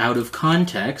notes out of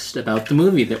context about the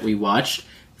movie that we watched,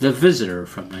 The Visitor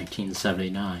from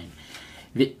 1979.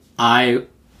 I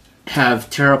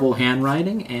have terrible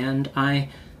handwriting, and I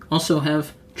also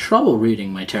have trouble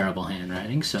reading my terrible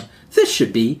handwriting, so this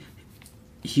should be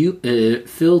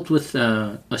filled with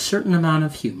a certain amount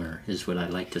of humor, is what I'd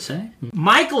like to say.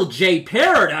 Michael J.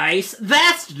 Paradise,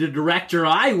 that's the director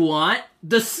I want.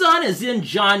 The sun is in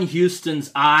John Huston's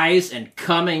eyes and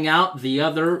coming out the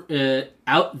other,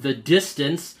 out the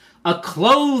distance. A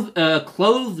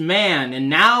clothed man, and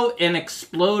now an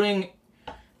exploding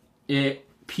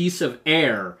piece of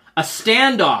air. A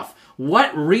standoff.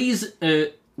 What reason?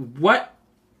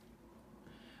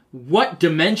 What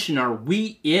dimension are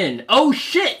we in? Oh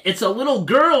shit, it's a little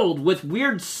girl with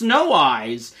weird snow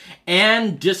eyes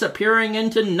and disappearing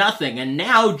into nothing. And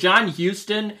now John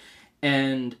Huston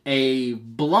and a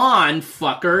blonde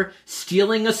fucker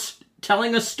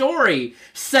telling a story.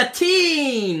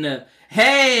 Satine!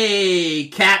 Hey,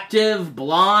 captive,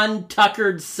 blonde,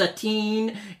 tuckered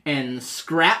Satine, and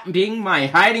scrapping my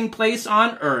hiding place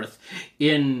on Earth.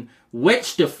 In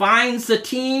which defines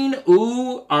Satine?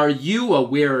 Ooh, are you a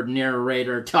weird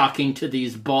narrator talking to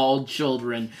these bald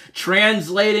children?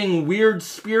 Translating weird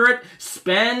spirit?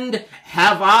 Spend?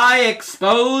 Have I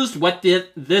exposed what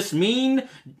this mean?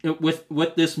 With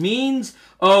what this means?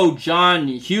 Oh, John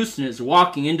Huston is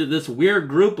walking into this weird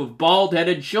group of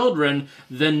bald-headed children.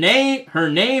 Her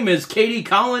name is Katie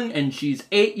Cullen, and she's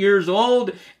 8 years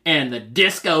old, and the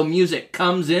disco music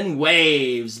comes in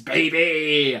waves,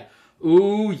 baby!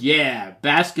 Ooh, yeah,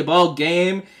 basketball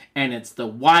game, and it's the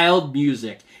wild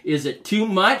music. Is it too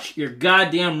much? You're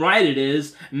goddamn right it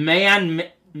is. Main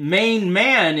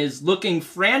man is looking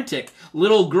frantic.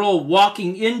 Little girl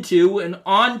walking into and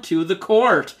onto the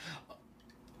court.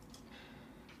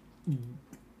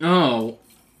 Oh.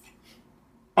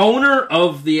 Owner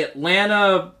of the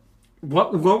Atlanta...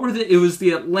 What were it was the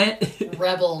Atlanta...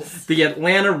 Rebels. The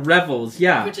Atlanta Rebels,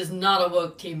 yeah. Which is not a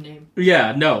woke team name.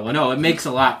 Yeah, no, it makes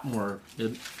a lot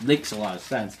of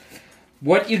sense.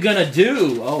 What you gonna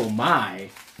do? Oh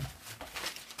my.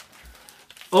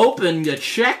 Open the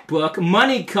checkbook.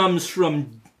 Money comes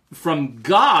from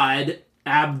God.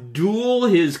 Abdul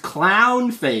his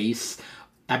clown face.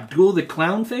 Abdul the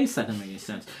clown face? That doesn't make any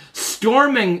sense.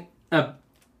 Starring a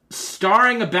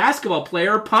basketball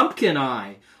player, Pumpkin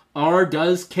Eye. Or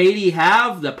does Katie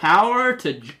have the power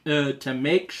to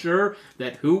make sure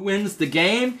that who wins the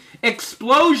game?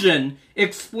 Explosion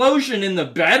in the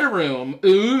bedroom.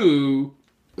 Ooh.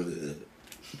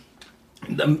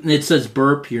 It says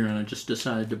burp here, and I just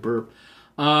decided to burp.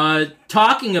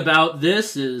 Talking about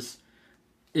this is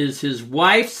his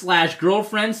wife /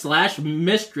 girlfriend /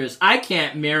 mistress. I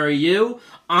can't marry you.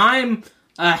 I'm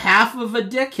a half of a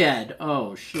dickhead.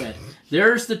 Oh, shit.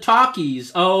 There's the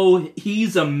talkies. Oh,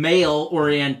 he's a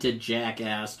male-oriented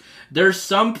jackass. There's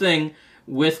something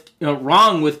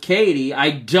wrong with Katie. I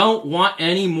don't want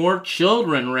any more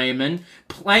children, Raymond.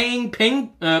 Playing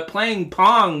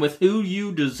pong with who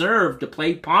you deserve to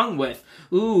play pong with.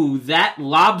 Ooh, that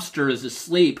lobster is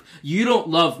asleep. You don't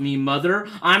love me, mother.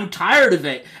 I'm tired of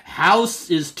it. House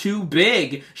is too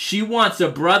big. She wants a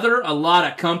brother, a lot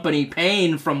of company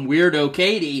pain from Weirdo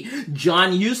Katie.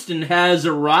 John Huston has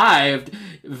arrived.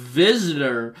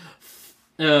 Visitor.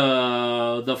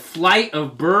 The flight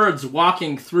of birds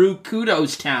walking through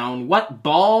Kudos Town. What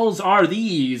balls are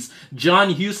these?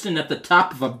 John Huston at the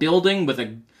top of a building with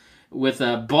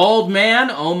a bald man?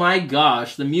 Oh my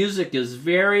gosh, the music is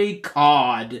very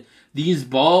cod. These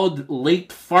bald,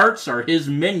 leaked farts are his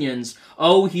minions.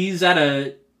 Oh, he's at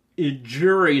a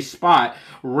jury spot.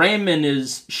 Raymond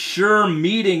is sure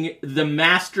meeting the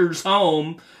master's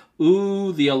home.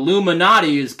 Ooh, the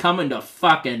Illuminati is coming to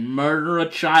fucking murder a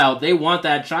child. They want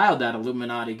that child, that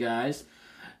Illuminati, guys.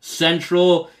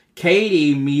 Central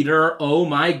Katie meter. Oh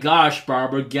my gosh,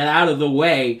 Barbara, get out of the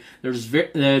way.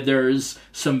 There's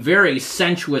some very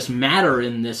sensuous matter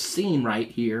in this scene right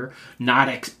here.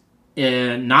 Not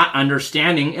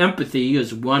understanding empathy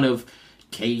is one of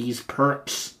Katie's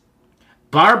perks.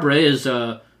 Barbara is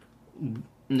a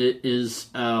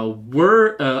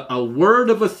word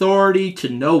of authority to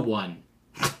no one.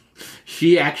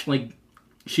 She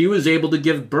was able to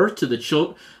give birth to the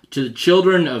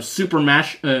children of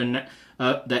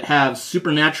that have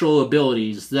supernatural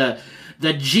abilities. The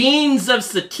genes of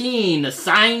Satine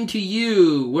assigned to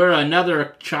you were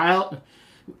another child.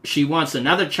 She wants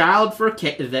another child for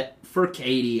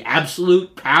Katie.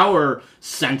 Absolute power.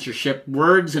 Censorship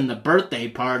words in the birthday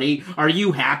party. Are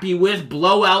you happy with?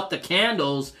 Blow out the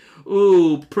candles.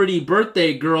 Ooh, pretty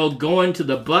birthday girl going to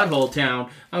the butthole town.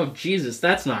 Oh, Jesus,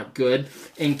 that's not good.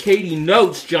 And Katie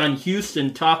notes John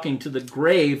Huston talking to the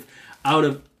grave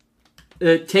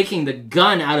taking the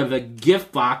gun out of a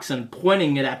gift box and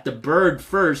pointing it at the bird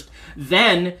first.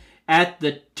 Then, at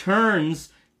the turns,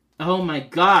 oh my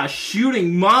gosh,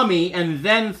 shooting mommy, and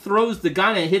then throws the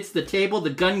gun and hits the table. The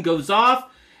gun goes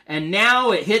off, and now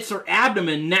it hits her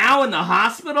abdomen. Now in the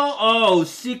hospital? Oh,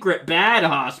 secret bad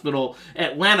hospital.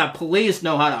 Atlanta police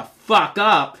know how to fuck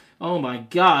up. Oh my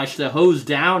gosh, the hose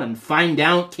down and find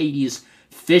out Katie's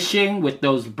fishing with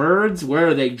those birds. Where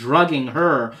are they drugging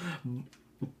her?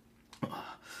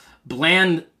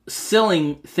 Bland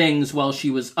selling things while she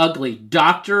was ugly.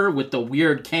 Doctor with the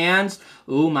weird cans.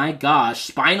 Oh my gosh.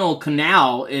 Spinal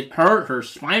canal. It hurt her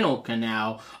spinal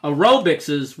canal. Aerobics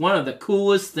is one of the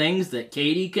coolest things that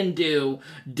Katie can do.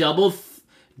 Double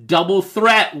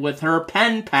threat with her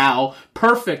pen pal.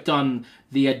 Perfect on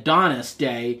the Adonis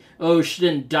day. Oh, she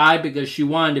didn't die because she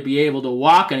wanted to be able to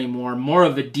walk anymore. More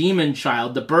of a demon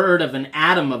child. The bird of an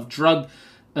atom of drug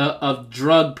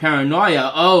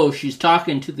paranoia. Oh, she's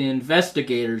talking to the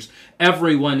investigators.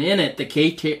 Everyone in it. The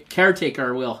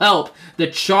caretaker will help. The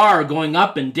char going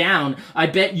up and down. I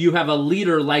bet you have a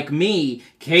leader like me.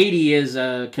 Katie is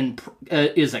a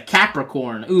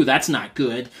Capricorn. Ooh, that's not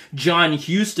good. John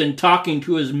Huston talking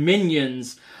to his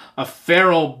minions. A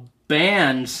feral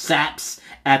band saps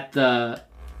at the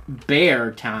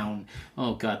Bear Town.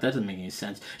 Oh god, that doesn't make any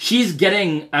sense. She's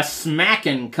getting a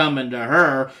smacking coming to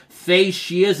her face.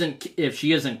 If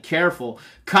she isn't careful.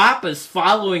 Cop is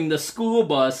following the school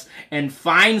bus and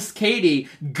finds Katie.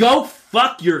 Go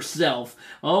fuck yourself.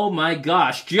 Oh my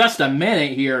gosh, just a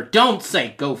minute here. Don't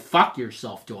say go fuck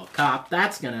yourself to a cop.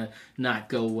 That's gonna not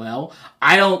go well.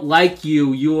 I don't like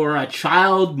you. You are a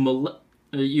child molester.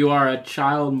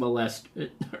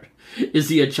 Is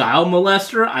he a child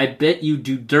molester? I bet you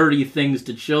do dirty things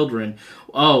to children.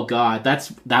 Oh god,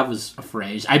 that was a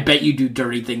phrase. I bet you do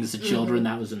dirty things to children.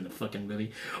 Mm-hmm. That was in the fucking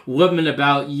movie. Woman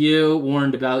about you,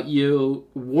 warned about you.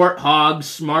 Warthog,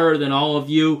 smarter than all of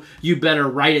you. You better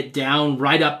write it down,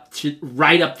 right up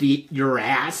your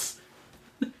ass.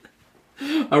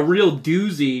 A real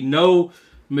doozy. No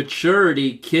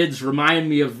maturity. Kid reminds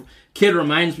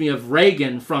me of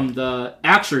Reagan from The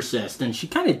Exorcist, and she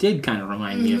kind of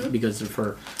remind me of, because of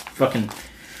her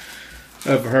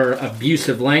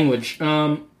abusive language.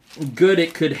 Good,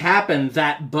 it could happen.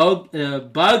 That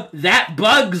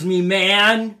bugs me,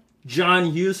 man.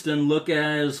 John Huston looking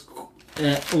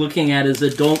at his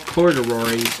adult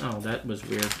corduroys. Oh, that was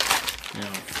weird.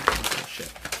 Oh,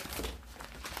 shit.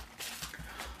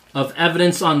 Of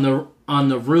evidence on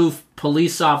the roof.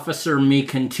 Police officer may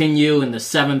continue in the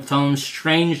seventh home.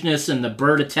 Strangeness in the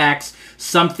bird attacks.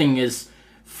 Something is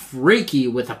freaky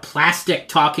with a plastic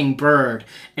talking bird.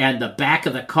 And the back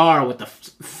of the car with the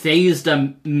phased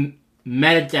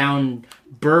meted down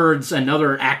birds.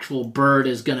 Another actual bird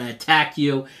is going to attack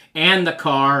you. And the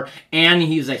car. And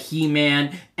he's a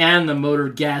He-Man. And the motor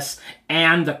guests.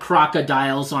 And the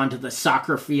crocodiles onto the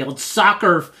soccer field.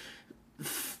 Soccer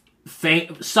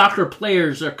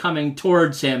players are coming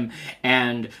towards him,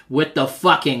 and with the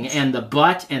fucking and the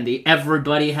butt and the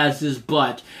everybody has his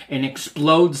butt, and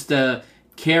explodes the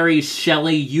Carrie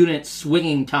Shelley unit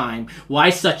swinging time. Why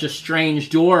such a strange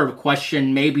door?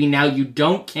 Question. Maybe now you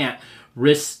can't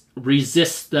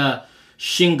resist the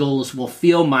shingles will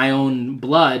feel my own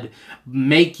blood,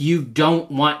 make you don't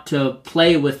want to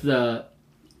play with the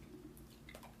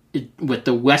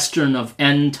Western of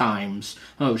end times.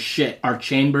 Oh shit, our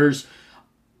chambers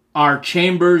are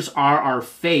our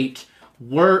fate.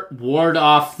 Ward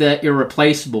off the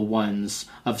irreplaceable ones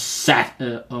of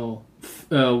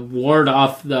ward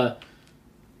off the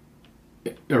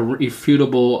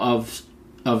irrefutable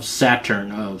of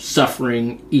Saturn, of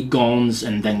suffering egons,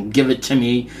 and then give it to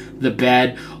me, the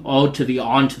bed, onto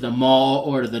the mall,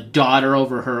 or to the daughter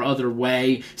over her other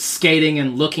way, skating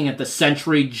and looking at the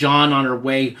Century, John on her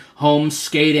way home,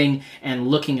 skating and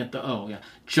looking at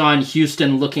John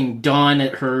Huston looking Dawn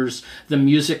at hers. The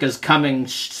music is coming,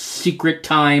 secret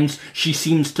times. She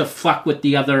seems to fuck with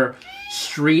the other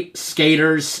street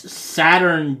skaters.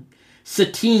 Satine's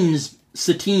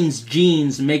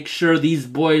genes make sure these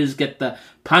boys get the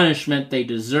punishment they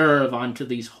deserve onto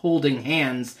these holding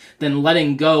hands, then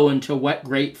letting go into what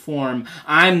great form.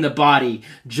 I'm the body.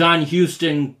 John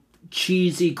Huston,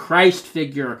 cheesy Christ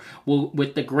figure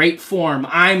with the great form.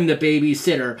 I'm the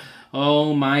babysitter.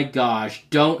 Oh my gosh.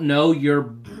 Don't know the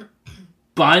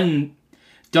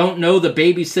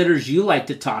babysitters you like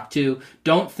to talk to.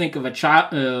 Don't think of a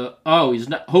child.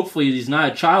 Hopefully he's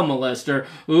not a child molester.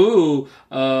 Ooh,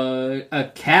 a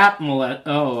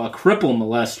cripple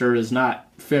molester is not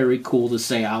very cool to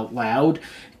say out loud.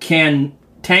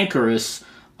 Cantankerous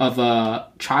of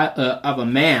a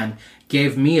man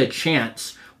gave me a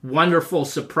chance. Wonderful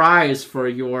surprise for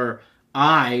your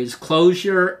eyes. Close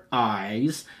your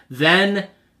eyes. Then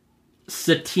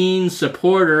Satine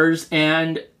supporters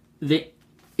and the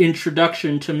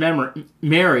introduction to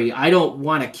Mary. I don't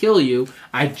want to kill you.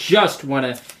 I just want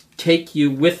to take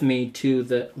you with me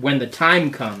to when the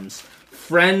time comes.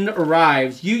 Friend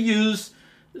arrives. You use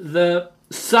the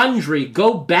sundry.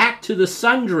 Go back to the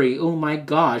sundry. Oh my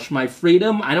gosh, my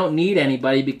freedom. I don't need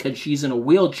anybody because she's in a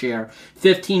wheelchair.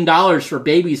 $15 for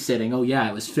babysitting. Oh yeah,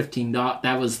 it was $15.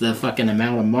 That was the fucking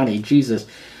amount of money. Jesus.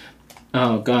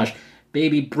 Oh gosh.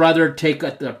 Baby brother, take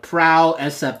the prowl,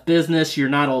 SF business. You're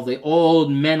not all the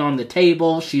old men on the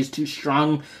table. She's too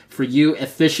strong for you.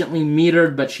 Efficiently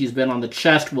metered, but she's been on the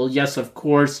chest. Well, yes, of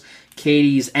course.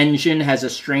 Katie's engine has a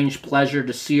strange pleasure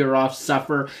to see her off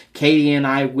suffer. Katie and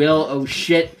I will. Oh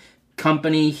shit.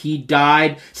 Company, he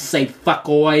died. Say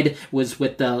fuckoid was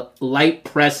with the light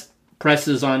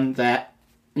presses on that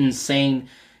insane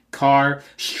car.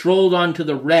 Strolled onto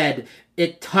the red.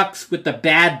 It tucks with the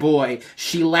bad boy.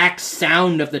 She lacks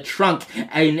sound of the trunk.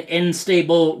 An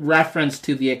unstable reference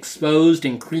to the exposed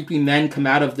and creepy men come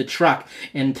out of the truck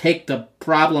and take the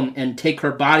problem and take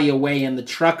her body away in the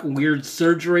truck. Weird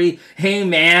surgery. Hey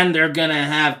man, they're gonna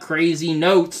have crazy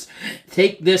notes.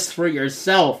 Take this for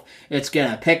yourself. It's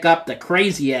gonna pick up the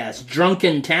crazy ass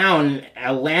drunken town.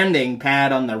 A landing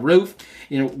pad on the roof.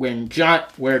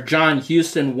 Where John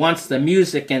Huston wants the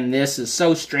music in this is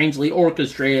so strangely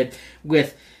orchestrated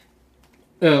with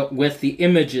the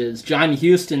images. John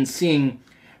Huston seeing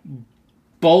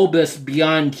bulbous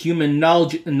beyond human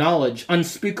knowledge,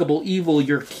 unspeakable evil,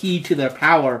 your key to the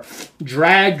power,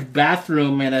 dragged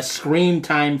bathroom and a scream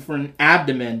time for an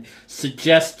abdomen,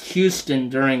 suggest Houston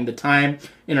during the time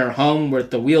in her home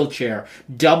with the wheelchair,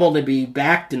 double to be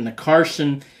backed in the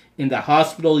Carson in the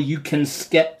hospital. You can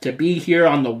skip to be here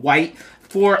on the white,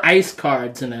 4 ice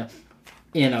cards in a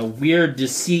weird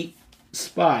deceit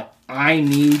spot. I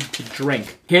need to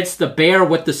drink. Hits the bear.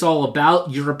 What this all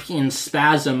about? European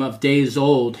spasm of days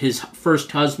old. His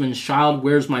first husband's child.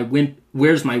 Where's my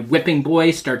whipping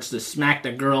boy? Starts to smack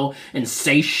the girl and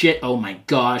say shit. Oh my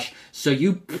gosh. So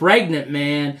you pregnant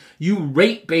man. You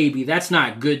rape baby. That's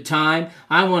not a good time.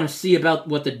 I want to see about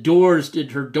what the doors did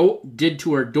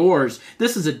to her doors.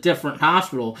 This is a different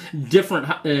hospital.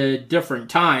 Different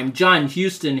time. John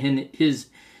Huston in his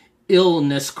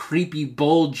illness, creepy,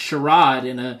 bold charade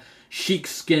in a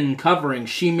sheepskin covering.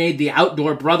 She made the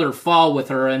outdoor brother fall with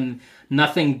her, and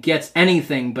nothing gets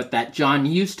anything but that John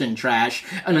Huston trash.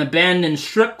 An abandoned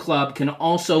strip club can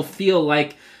also feel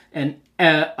like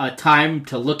a time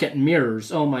to look at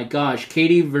mirrors. Oh my gosh,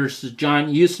 Katie versus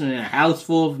John Huston in a house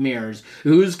full of mirrors.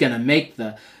 Who's gonna make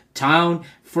the town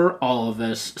for all of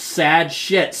us? Sad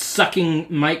shit. Sucking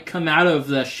might come out of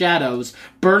the shadows.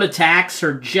 Bird attacks.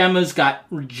 Her gemmas got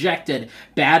rejected.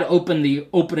 Bad the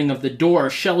opening of the door.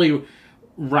 Shelley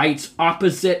writes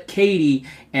opposite Katie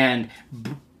and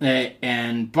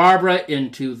Barbara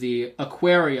into the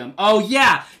aquarium. Oh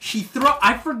yeah,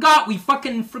 I forgot. We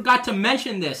fucking forgot to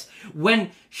mention this.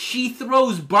 When she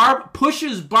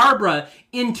pushes Barbara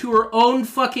into her own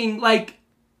fucking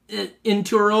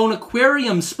into her own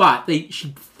aquarium spot.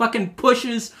 She fucking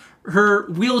pushes her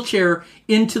wheelchair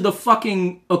into the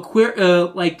fucking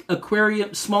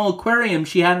small aquarium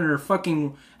she had in her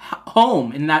fucking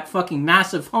home, in that fucking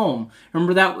massive home.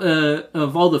 Remember that,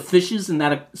 of all the fishes in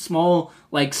that small,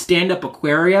 like, stand-up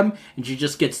aquarium, and she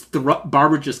just gets,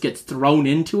 Barbara just gets thrown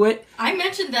into it? I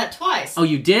mentioned that twice. Oh,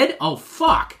 you did? Oh,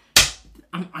 fuck.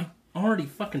 I already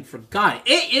fucking forgot.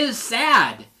 It is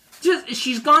sad.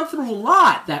 She's gone through a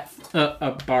lot, that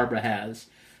Barbara has.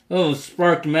 Oh,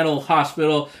 Spark Metal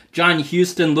Hospital. John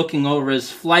Huston looking over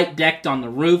his flight deck on the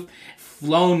roof.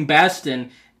 Flown best and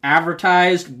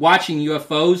advertised. Watching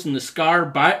UFOs in the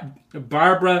sky.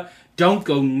 Barbara, don't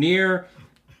go near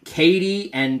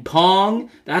Katie and Pong.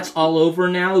 That's all over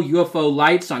now. UFO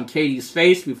lights on Katie's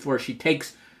face before she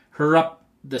takes her up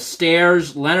the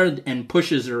stairs. Leonard and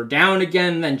pushes her down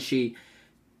again. Then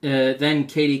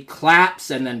Katie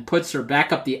claps and then puts her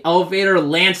back up the elevator.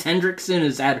 Lance Hendrickson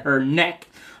is at her neck.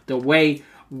 The way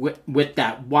with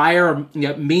that wire.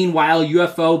 Meanwhile,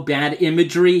 UFO bad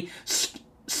imagery.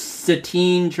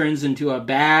 Satine turns into a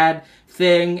bad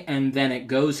thing, and then it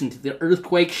goes into the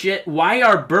earthquake shit. Why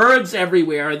are birds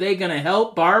everywhere? Are they gonna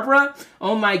help Barbara?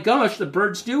 Oh my gosh, the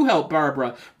birds do help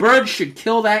Barbara. Birds should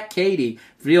kill that Katie.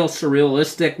 Real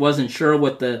surrealistic. Wasn't sure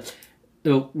what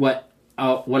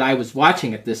I was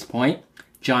watching at this point.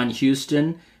 John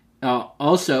Huston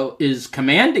also is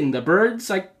commanding the birds,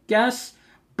 I guess.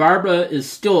 Barbara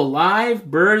is still alive.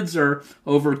 Birds are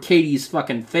over Katie's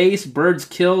fucking face. Birds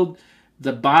killed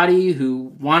the body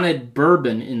who wanted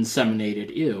bourbon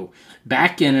inseminated. Ew.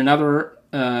 Back in another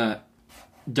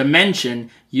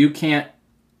dimension, you can't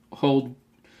kill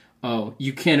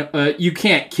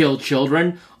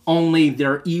children. Only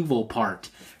their evil part.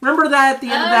 Remember that at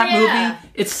the end of that movie?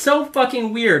 It's so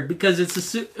fucking weird because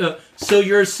it's so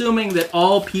you're assuming that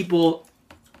all people,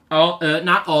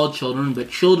 not all children,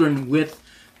 but children with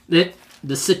the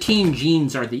Satine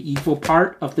genes are the evil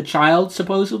part of the child,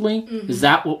 supposedly. Mm-hmm. Is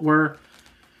that what we're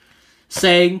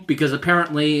saying? Because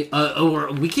apparently,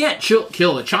 we can't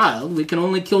kill a child. We can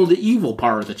only kill the evil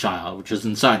part of the child, which is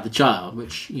inside the child.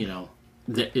 Which,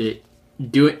 in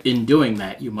doing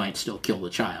that, you might still kill the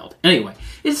child. Anyway,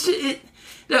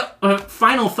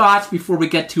 final thoughts before we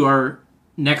get to our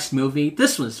next movie.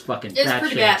 This was fucking It's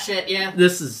pretty batshit, yeah.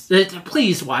 This is...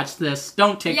 please watch this.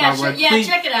 Don't take our word. Please,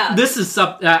 check it out. This is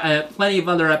plenty of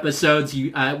other episodes.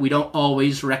 We don't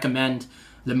always recommend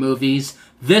the movies.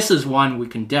 This is one we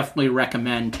can definitely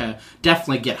recommend to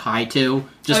definitely get high to.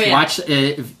 Just watch...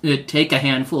 take a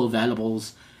handful of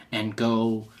edibles and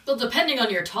go... Well, depending on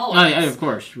your tolerance. Of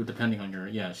course. Depending on your...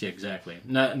 Yes, exactly.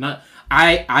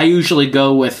 I usually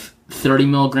go with 30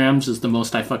 milligrams is the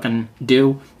most I fucking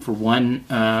do for one,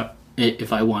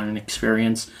 if I want an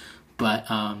experience. But,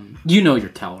 your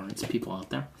tolerance, people out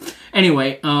there.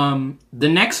 Anyway, the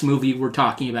next movie we're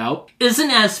talking about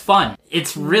isn't as fun.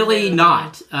 It's really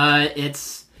not.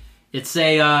 It's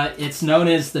known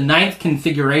as the Ninth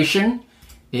Configuration.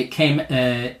 It came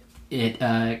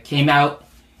out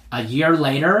a year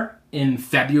later in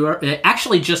February,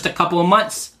 actually just a couple of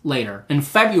months later, in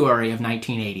February of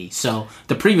 1980. So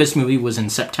the previous movie was in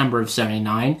September of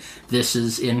 79. This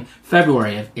is in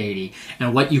February of 80.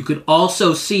 And what you could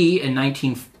also see in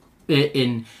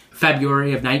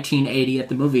February of 1980 at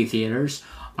the movie theaters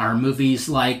are movies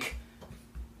like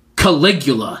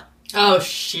Caligula. Oh,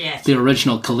 shit. The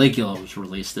original Caligula was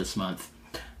released this month.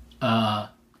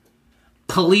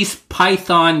 Police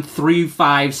Python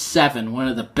 357, one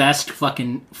of the best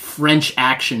fucking French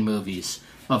action movies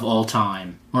of all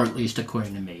time, or at least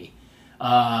according to me.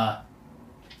 A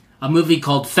movie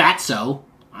called Fatso.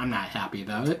 I'm not happy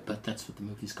about it, but that's what the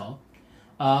movie's called.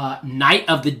 Night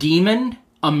of the Demon,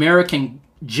 American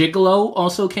Gigolo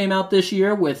also came out this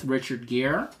year with Richard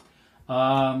Gere.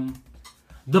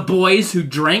 The Boys Who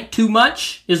Drank Too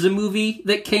Much is a movie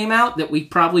that came out that we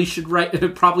probably should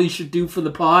do for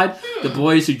the pod. The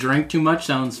Boys Who Drank Too Much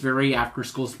sounds very after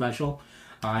school special.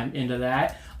 I'm into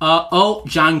that.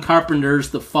 John Carpenter's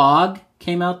The Fog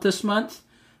came out this month.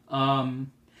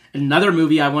 Another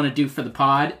movie I want to do for the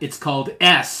pod, it's called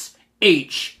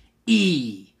S.H.E.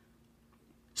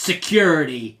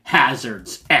 Security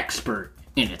Hazards Expert.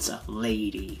 And it's a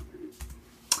lady.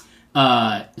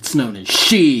 It's known as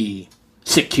She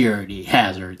Security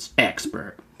Hazards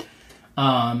Expert.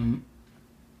 Oh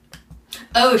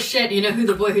shit, you know who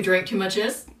the boy who drank too much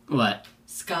is? What?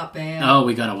 Scott Baio. Oh,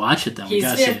 we gotta watch it then.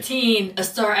 He's 15, a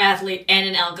star athlete, and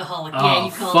an alcoholic. Oh,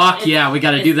 you call fuck it. Yeah, we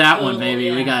gotta do that one, baby.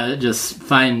 Yeah. We gotta just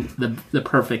find the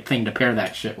perfect thing to pair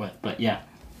that shit with, but yeah.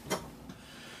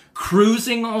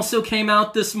 Cruising also came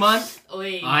out this month.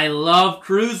 Oy. I love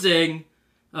Cruising.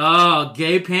 Oh,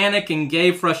 gay panic and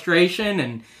gay frustration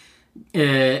and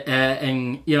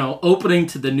and opening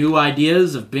to the new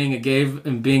ideas of being a gay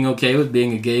and being okay with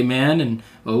being a gay man, and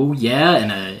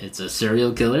it's a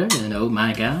serial killer, and oh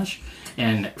my gosh,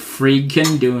 and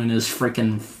Friedkin doing his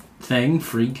freaking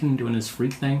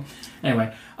thing.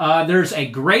 Anyway, there's a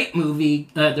great movie.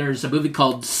 There's a movie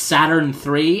called Saturn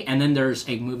III, and then there's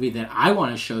a movie that I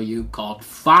want to show you called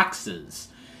Foxes,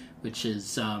 which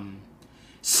is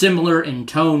similar in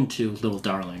tone to Little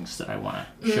Darlings that I want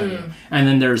to show you. And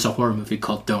then there's a horror movie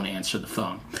called Don't Answer the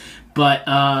Phone. But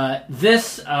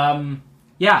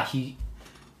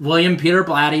William Peter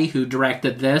Blatty, who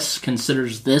directed this,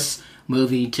 considers this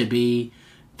movie to be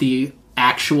the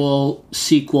actual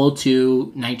sequel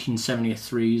to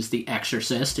 1973's The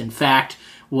Exorcist. In fact,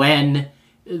 when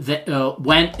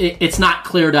it's not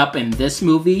cleared up in this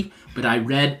movie, but I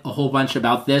read a whole bunch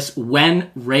about this.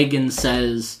 When Reagan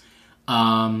says,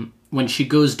 when she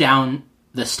goes down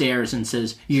the stairs and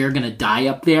says, "You're gonna die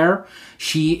up there,"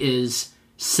 she is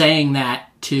saying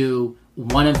that to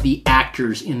one of the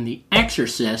actors in The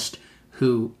Exorcist,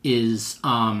 who is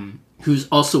who's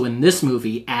also in this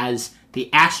movie as the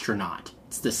astronaut.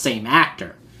 It's the same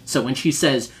actor. So when she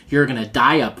says, "You're gonna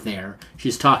die up there,"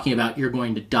 she's talking about you're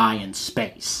going to die in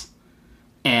space.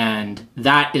 And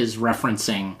that is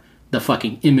referencing the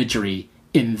fucking imagery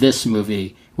in this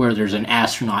movie where there's an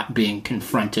astronaut being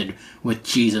confronted with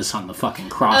Jesus on the fucking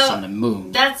cross on the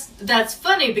moon. That's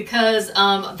funny because the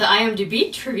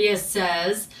IMDb trivia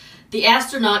says the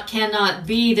astronaut cannot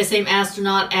be the same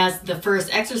astronaut as the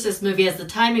first Exorcist movie, as the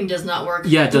timing does not work.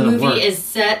 Yeah, it doesn't work. The movie is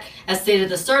set, as stated at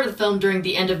the start of the film, during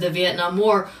the end of the Vietnam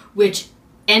War, which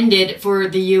ended for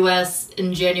the U.S.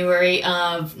 in January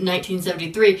of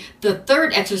 1973. The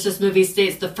third Exorcist movie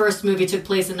states the first movie took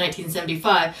place in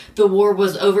 1975. The war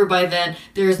was over by then.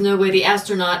 There is no way the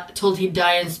astronaut told he'd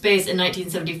die in space in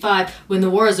 1975, when the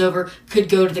war is over, could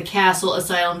go to the castle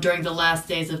asylum during the last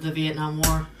days of the Vietnam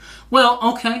War. Well,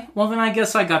 okay. Well, then I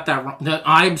guess I got that wrong.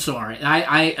 I'm sorry.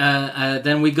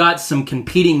 Then we got some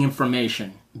competing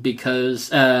information because...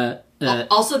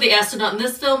 also, the astronaut in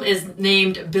this film is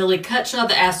named Billy Cutshaw.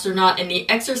 The astronaut in The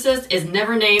Exorcist is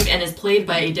never named and is played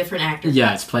by a different actor.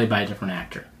 Yeah, it's played by a different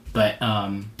actor. But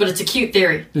it's a cute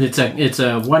theory. It's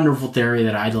a wonderful theory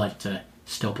that I'd like to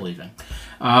still believe in.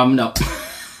 No.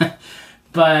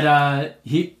 But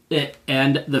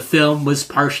and the film was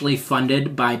partially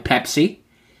funded by Pepsi.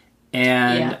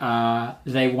 And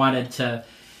they wanted to...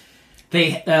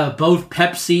 both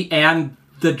Pepsi and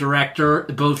the director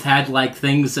both had like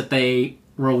things that they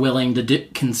were willing to do,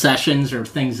 concessions or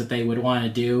things that they would want to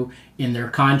do in their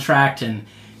contract, and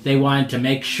they wanted to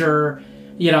make sure,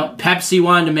 Pepsi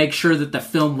wanted to make sure that the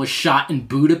film was shot in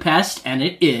Budapest, and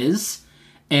it is,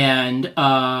 and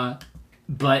but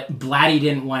Blatty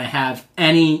didn't want to have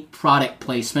any product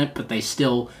placement, but there's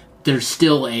still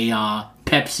a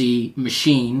Pepsi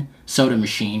machine, soda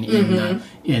machine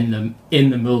in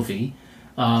the movie.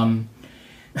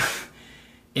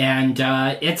 And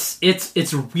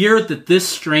it's weird that this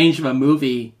strange of a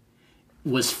movie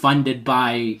was funded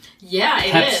by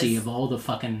Pepsi of all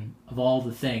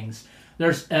the things.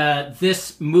 There's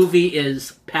this movie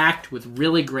is packed with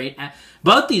really great.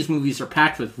 Both these movies are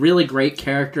packed with really great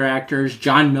character actors.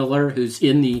 John Miller, who's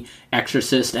in The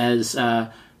Exorcist as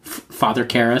Father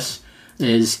Karras,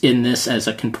 is in this as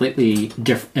a completely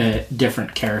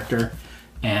different character,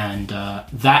 and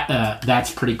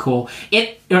that's pretty cool.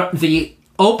 The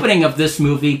opening of this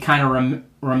movie kind of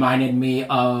reminded me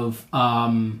of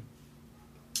The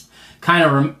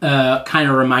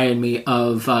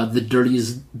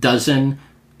Dirtiest Dozen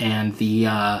and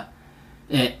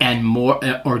and more,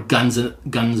 or Guns of the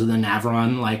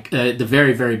Navarone. Like the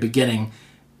very, very beginning,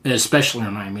 especially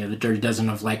reminded me of The Dirty Dozen,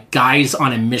 of like guys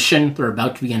on a mission. They're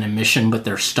about to be on a mission, but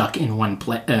they're stuck in one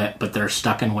place.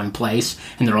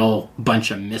 And they're all a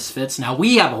bunch of misfits. Now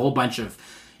we have a whole bunch of.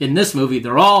 In this movie,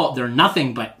 they're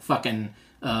nothing but fucking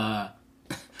mad,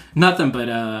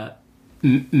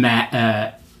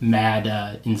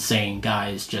 insane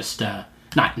guys. Just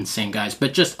not insane guys,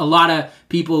 but just a lot of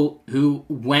people who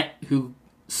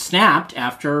snapped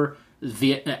after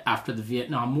the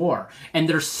Vietnam War, and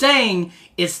they're saying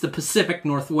it's the Pacific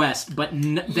Northwest, but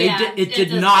it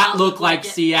did not look like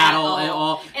Seattle at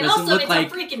all. And also, it's a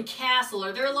freaking castle.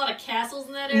 Are there a lot of castles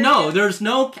in that area? No, there's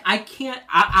no. I can't.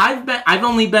 I've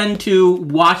only been to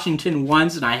Washington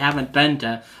once, and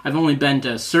I've only been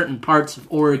to certain parts of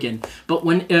Oregon. But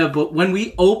when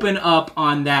we open up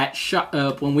on that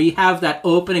shot, when we have that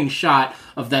opening shot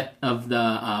of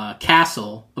the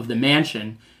castle, of the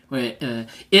mansion,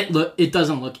 it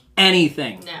doesn't look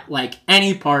anything like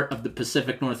any part of the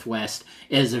Pacific Northwest.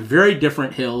 It has a very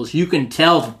different hills. You can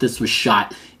tell that this was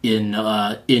shot in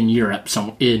Europe,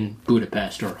 in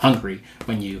Budapest or Hungary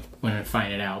when I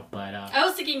find it out. But I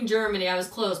was thinking Germany. I was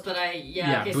close, but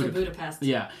so Budapest.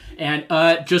 Yeah, and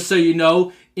just so you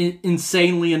know,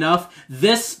 insanely enough,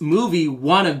 this movie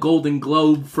won a Golden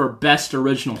Globe for Best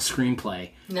Original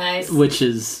Screenplay. Nice, which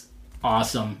is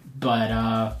awesome.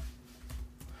 But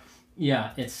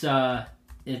it's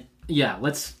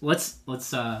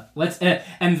let's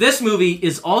and this movie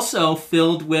is also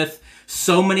filled with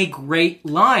so many great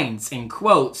lines and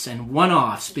quotes and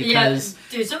one-offs because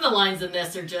dude, some of the lines in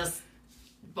this are just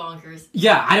bonkers.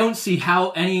 Yeah, I don't see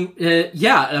how any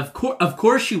of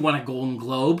course you won a Golden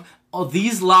Globe. All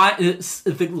these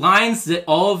the lines that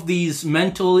all of these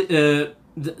mental people.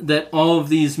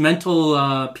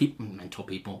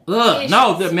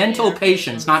 The mental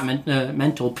patients, not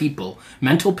mental people.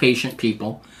 Mental patient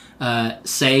people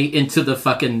say into the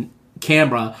fucking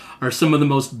camera are some of the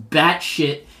most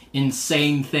batshit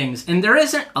insane things. And there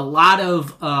isn't a lot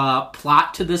of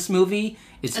plot to this movie.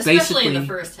 Especially in the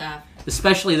first half.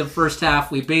 Especially the first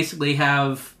half. We basically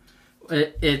have...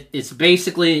 It's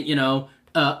basically,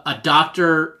 a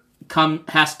doctor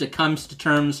has to come to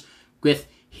terms with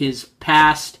his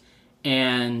past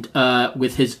and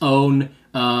with his own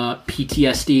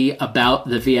PTSD about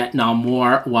the Vietnam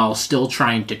War while still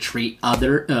trying to treat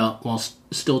other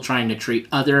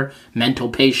mental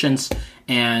patients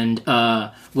and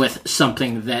with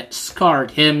something that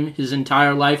scarred him his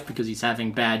entire life because he's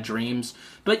having bad dreams.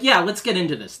 But yeah, let's get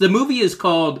into this. The movie is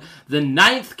called The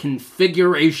Ninth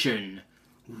Configuration.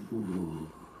 Ooh.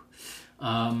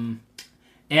 And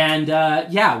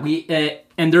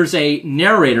there's a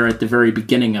narrator at the very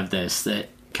beginning of this that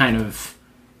kind of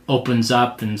opens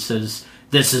up and says,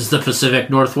 "This is the Pacific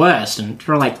Northwest," and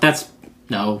we're like,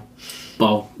 no,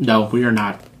 we are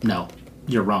not. No,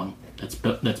 you're wrong.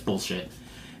 That's bullshit.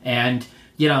 And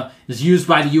is used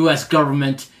by the U.S.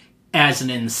 government as an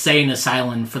insane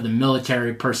asylum for the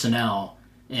military personnel.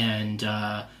 And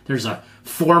there's a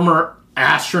former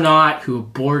astronaut who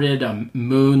aborted a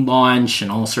moon launch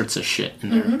and all sorts of shit in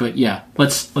there. Mm-hmm. But yeah,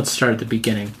 let's start at the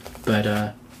beginning.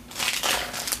 But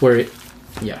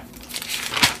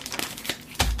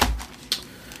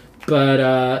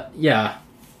But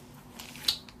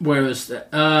where was the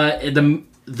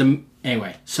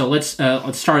anyway? So let's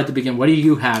start at the beginning. What do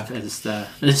you have as the?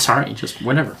 Sorry, just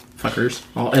whatever, fuckers.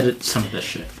 I'll edit some of this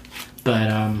shit.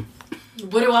 But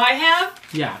what do I have?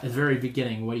 Yeah, at the very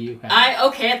beginning, what do you have?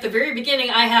 At the very beginning,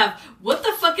 I have, what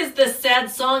the fuck is this sad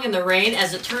song in the rain?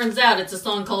 As it turns out, it's a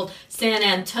song called San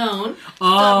Antone.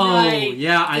 Oh,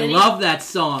 yeah, I love that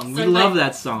song. We love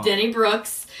that song. Denny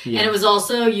Brooks. Yeah. And it was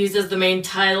also used as the main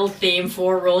title theme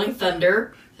for Rolling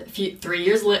Thunder 3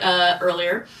 years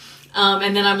earlier.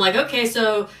 And then I'm like, okay,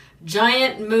 so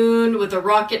giant moon with a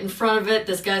rocket in front of it.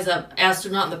 This guy's an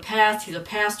astronaut in the past. He's a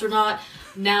pastronaut.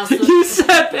 Now, you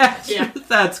said that. Yeah.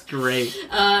 That's great.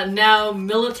 Now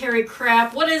military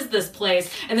crap. What is this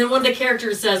place? And then one of the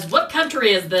characters says, "What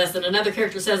country is this?" And another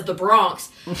character says, "The Bronx."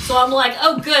 So I'm like,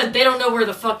 oh, good. They don't know where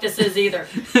the fuck this is either.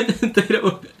 They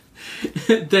don't.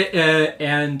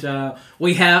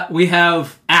 We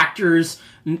have actors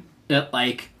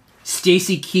like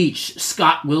Stacy Keach,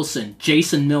 Scott Wilson,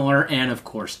 Jason Miller, and of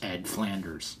course Ed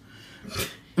Flanders.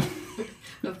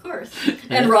 Of course,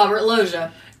 and Robert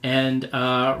Loggia. And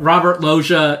Robert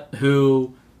Loggia,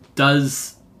 who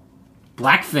does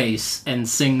blackface and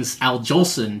sings Al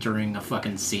Jolson during a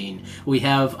fucking scene. We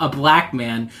have a black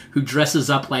man who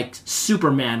dresses up like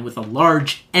Superman with a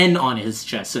large N on his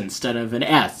chest instead of an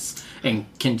S and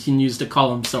continues to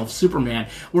call himself Superman.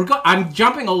 I'm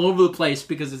jumping all over the place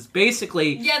because it's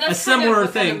basically a similar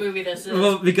thing. Kind of movie this is.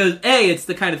 Well, because it's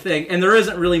the kind of thing, and there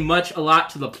isn't really a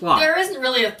lot to the plot. There isn't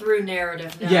really a through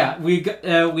narrative. No. Yeah, we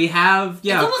have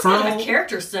It's almost kind of a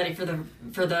character study for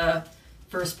the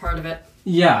first part of it.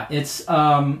 Yeah, it's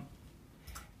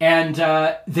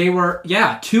they were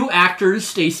two actors,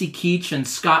 Stacy Keach and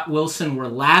Scott Wilson, were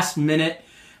last minute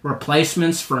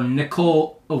replacements for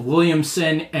Nicole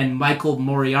Williamson and Michael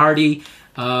Moriarty.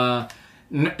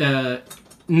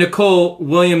 Nicole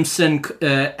Williamson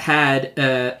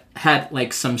had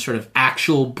like some sort of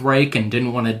actual break and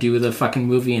didn't want to do the fucking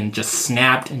movie and just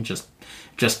snapped and just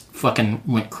fucking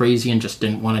went crazy and just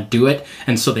didn't want to do it.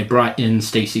 And so they brought in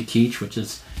Stacy Keach, which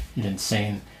is an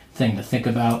insane thing to think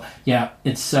about. Yeah,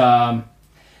 it's Joe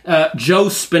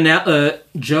Spinelli,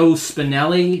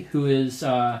 who is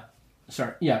Joe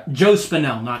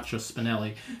Spinell, not just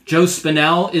Spinelli. Joe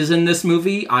Spinell is in this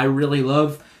movie. I really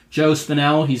love Joe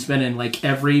Spinell. He's been in like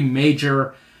every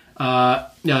major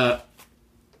man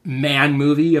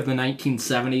movie of the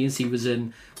 1970s. He was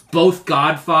in both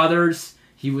Godfathers.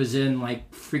 He was in,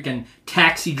 like, freaking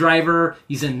Taxi Driver.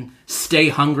 He's in Stay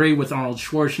Hungry with Arnold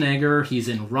Schwarzenegger. He's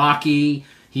in Rocky.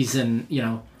 He's in,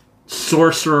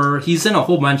 Sorcerer. He's in a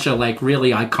whole bunch of, like,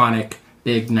 really iconic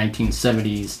big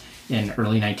 1970s and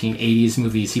early 1980s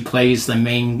movies. He plays the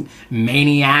main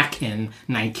maniac in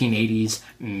 1980s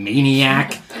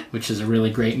Maniac, which is a really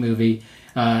great movie.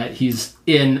 He's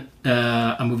in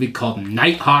a movie called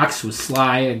Nighthawks with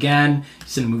Sly again.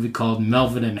 He's in a movie called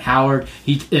Melvin and Howard.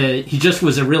 He just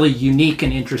was a really unique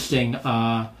and interesting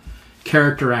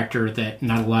character actor that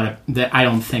that I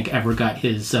don't think ever got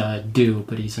his due,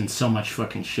 but he's in so much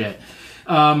fucking shit.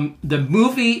 The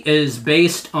movie is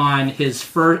based on his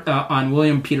on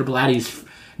William Peter Blatty's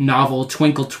novel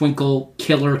Twinkle Twinkle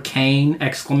Killer Kane! !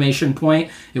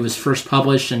 It was first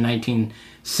published in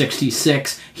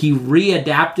 1966. He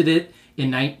readapted it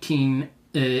in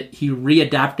he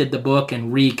readapted the book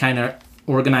and kind of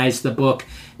organized the book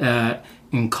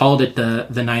and called it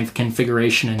the Ninth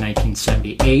Configuration in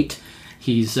 1978.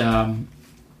 He's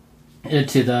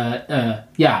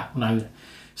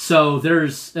so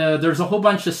there's a whole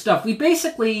bunch of stuff. We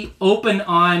basically open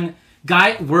on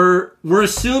we're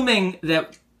assuming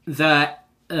that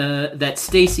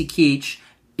Stacy Keach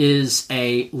is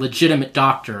a legitimate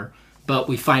doctor, but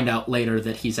we find out later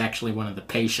that he's actually one of the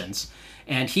patients.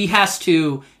 And he has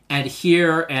to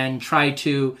adhere and try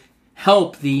to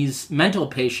help these mental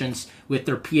patients with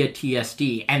their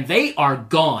PTSD. And they are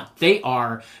gone. They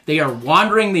are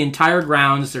wandering the entire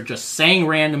grounds. They're just saying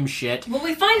random shit. Well,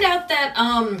 we find out that,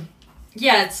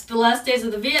 it's the last days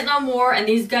of the Vietnam War, and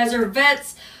these guys are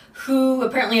vets who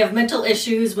apparently have mental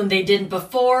issues when they didn't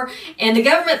before, and the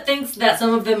government thinks that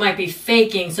some of them might be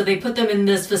faking, so they put them in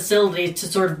this facility to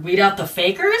sort of weed out the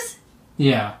fakers?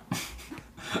 Yeah.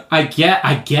 I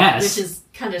guess. Which is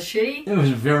kind of shitty. It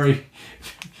was very,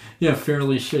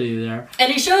 fairly shitty there.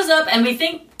 And he shows up, and we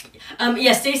think,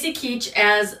 Stacy Keach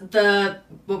as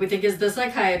what we think is the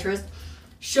psychiatrist,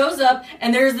 shows up,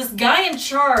 and there's this guy in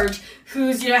charge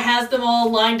who's, has them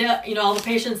all lined up, all the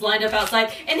patients lined up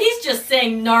outside, and he's just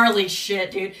saying gnarly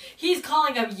shit, dude. He's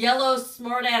calling them yellow,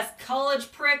 smart-ass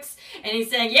college pricks, and he's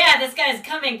saying, yeah, this guy's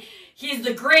coming. He's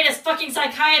the greatest fucking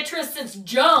psychiatrist since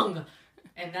Jung.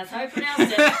 And that's how I pronounced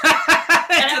it.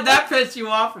 Did that piss you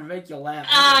off or make you laugh?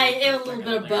 It was a little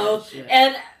bit of both. Shit.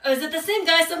 And was it the same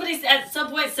guy? Somebody at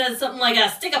some point said something like,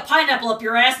 stick a pineapple up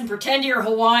your ass and pretend you're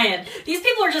Hawaiian. These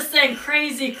people are just saying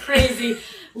crazy, crazy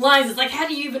lines. It's like, how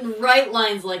do you even write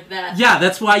lines like that? Yeah,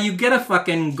 that's why you get a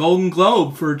fucking Golden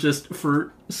Globe for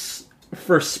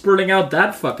spurting out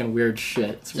that fucking weird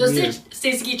shit. It's so weird.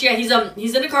 Stacy Keach,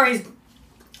 he's in a car.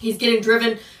 He's getting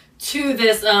driven to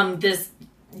this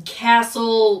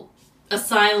castle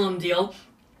asylum deal,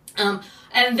 and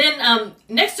then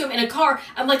next to him in a car,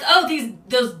 I'm like,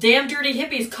 those damn dirty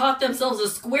hippies caught themselves a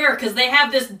square because they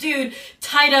have this dude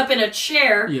tied up in a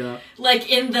chair,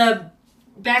 like in the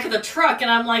back of the truck, and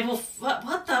I'm like, well,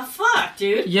 what the fuck,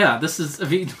 dude? Yeah, this is,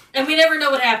 and we never know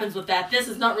what happens with that. This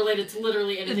is not related to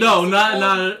literally anything. No,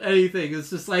 not anything. It's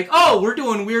just like, we're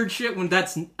doing weird shit when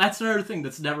that's another thing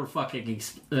that's never fucking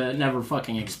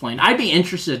explained. I'd be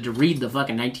interested to read the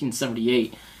fucking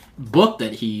 1978 book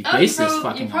that he based this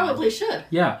fucking on. You probably should.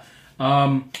 Yeah.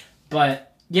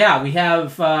 But, yeah, we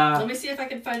have... Let me see if I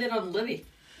can find it on Libby.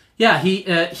 Yeah,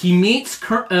 he meets...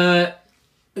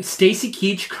 Stacy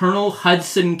Keach, Colonel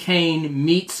Hudson Kane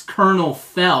meets Colonel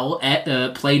Fell,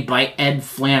 played by Ed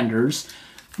Flanders,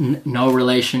 no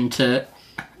relation to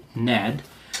Ned,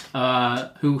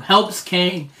 who helps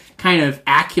Kane kind of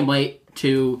acclimate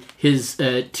to his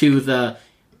to the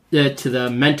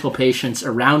mental patients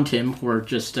around him who are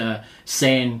just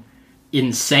saying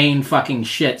insane fucking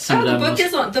shit.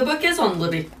 The book is on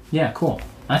Libby. Yeah, cool.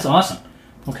 That's awesome.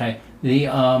 Okay,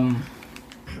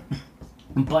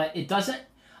 but it doesn't.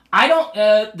 I don't,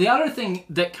 the other thing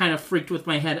that kind of freaked with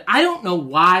my head, I don't know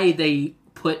why they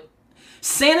put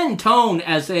San Antone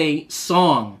as a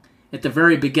song at the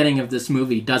very beginning of this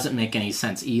movie doesn't make any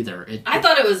sense either. I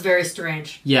thought it was very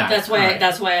strange. Yeah. That's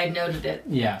why I noted it.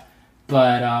 Yeah.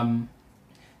 But,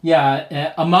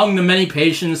 among the many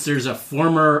patients, there's a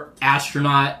former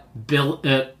astronaut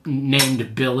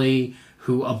named Billy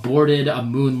who aborted a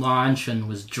moon launch and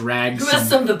was dragged... Who has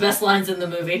some of the best lines in the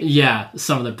movie. Yeah,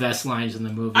 some of the best lines in the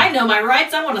movie. I know my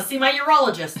rights. I want to see my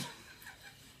urologist.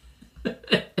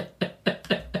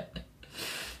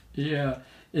 Yeah.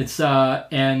 It's,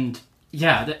 and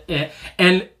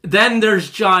then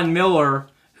there's John Miller,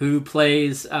 who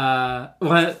plays one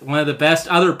of the best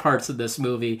other parts of this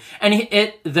movie.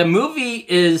 And the movie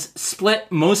is split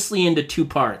mostly into two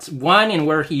parts. One in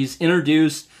where he's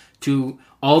introduced to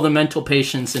all the mental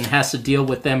patients and has to deal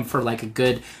with them for like a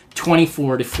good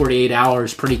 24 to 48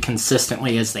 hours pretty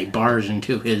consistently as they barge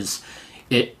into his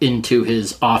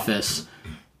office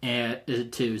and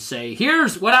to say,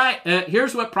 here's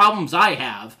what problems I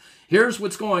have. Here's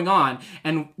what's going on.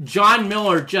 And John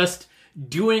Miller just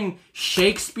doing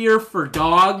Shakespeare for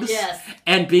dogs, yes,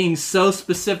 and being so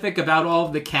specific about all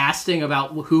of the casting,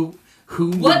 about who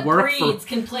would work for... What breeds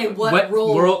can play what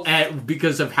roles.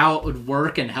 Because of how it would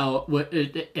work and how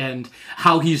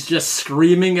he's just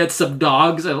screaming at some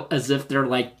dogs as if they're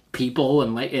like people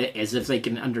and like as if they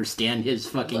can understand his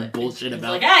fucking bullshit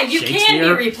about you Shakespeare.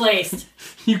 Can be replaced.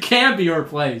 You can be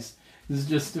replaced. It's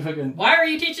just fucking... Why are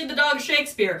you teaching the dog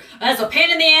Shakespeare? That's a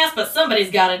pain in the ass, but somebody's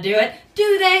got to do it.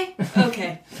 Do they?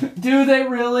 Okay. Do they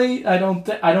really? I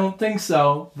don't think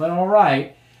so. But all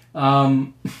right.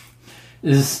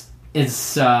 It's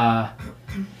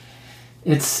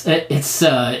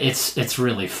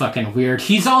really fucking weird.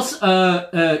 He's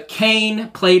also Kane,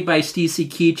 played by Stacey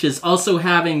Keach, is also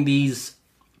having these.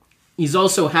 He's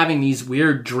also having these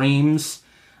weird dreams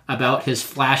about his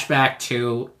flashback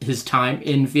to his time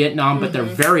in Vietnam, but they're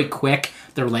very quick.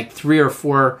 They're like 3 or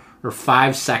 4 or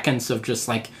 5 seconds of just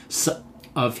like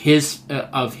of his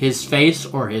face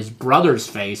or his brother's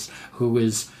face, who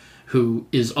is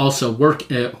also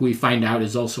who we find out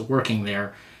is also working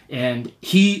there, and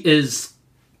he is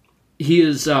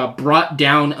brought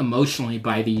down emotionally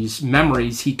by these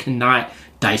memories he cannot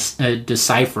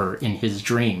decipher in his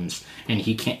dreams, and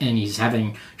he's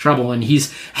having trouble, and he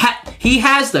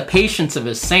has the patience of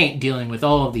a saint dealing with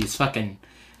all of these fucking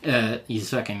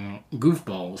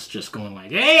goofballs just going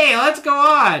like, hey, let's go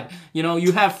on. You know,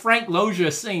 you have Frank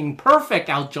Loja singing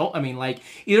perfect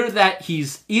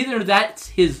either that's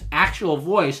his actual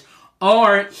voice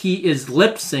or he is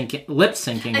lip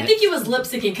syncing. I think he was lip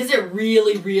syncing because it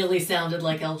really, really sounded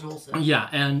like Al Jolson. Yeah,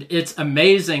 and it's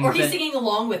amazing. Or he's singing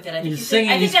along with it. I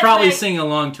think he's probably singing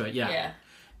along to it. Yeah. Yeah.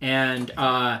 And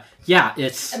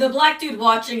it's... And the black dude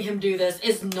watching him do this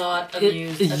is not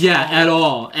amused at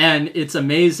all. And it's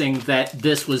amazing that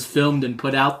this was filmed and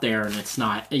put out there, and it's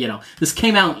not, this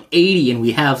came out in 80, and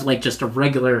we have, like, just a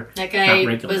regular... That guy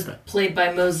was played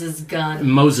by Moses Gunn.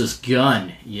 Moses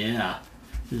Gunn, yeah.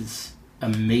 This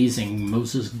amazing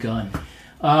Moses Gunn.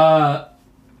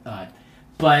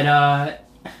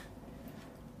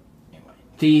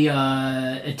 The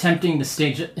attempting to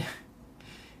stage it...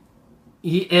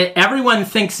 everyone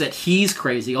thinks that he's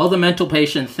crazy. All the mental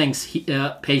patients think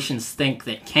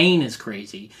that Kane is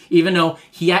crazy, even though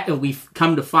we've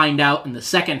come to find out in the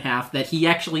second half that he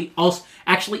actually is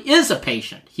a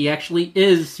patient. He actually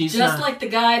is. He's just like the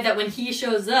guy that when he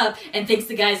shows up and thinks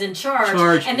the guy's in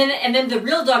charge. And then the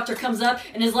real doctor comes up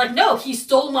and is like, "No, he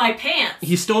stole my pants.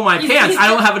 I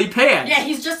don't have any pants." Yeah,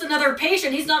 he's just another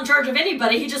patient. He's not in charge of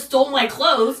anybody. He just stole my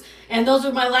clothes, and those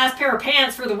are my last pair of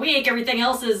pants for the week. Everything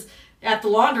else is at the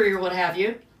laundry or what have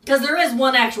you, because there is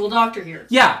one actual doctor here.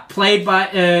 Yeah, played by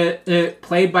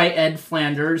Ed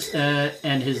Flanders,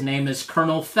 and his name is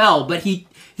Colonel Fell. But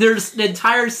there's the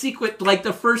entire sequence, like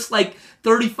the first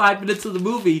 35 minutes of the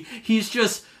movie, he's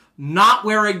just not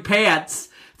wearing pants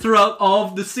throughout all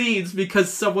of the scenes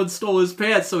because someone stole his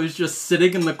pants. So he's just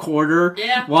sitting in the corner,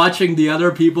 watching the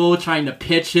other people trying to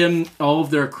pitch him all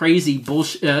of their crazy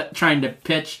bullshit, trying to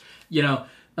pitch,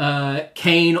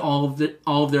 Kane all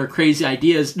of their crazy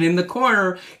ideas, and in the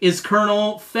corner is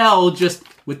Colonel Fell just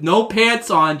with no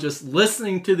pants on, just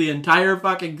listening to the entire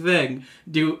fucking thing.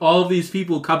 Do all of these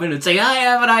people come in and say, "I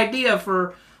have an idea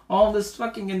for all this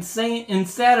fucking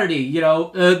insanity."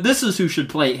 This is who should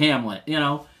play Hamlet.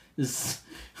 This.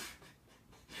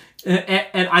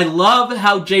 And I love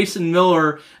how Jason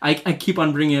Miller. I keep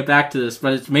on bringing it back to this,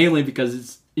 but it's mainly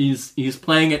because he's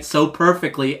playing it so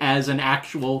perfectly as an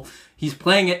actual. He's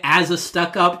playing it as a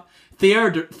stuck-up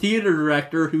theater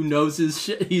director who knows his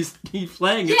shit. He's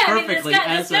playing it perfectly.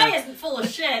 This guy isn't full of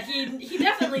shit. He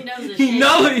definitely knows his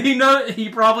shit. He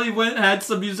probably had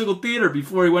some musical theater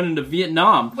before he went into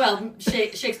Vietnam. Well,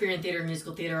 Shakespearean theater,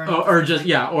 musical theater,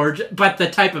 but the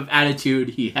type of attitude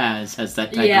he has that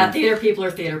type. Yeah, theater people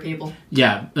are theater people.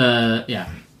 Yeah,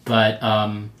 but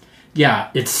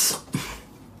it's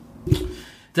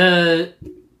the.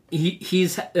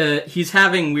 He's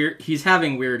having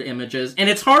weird images, and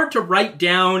it's hard to write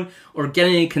down or get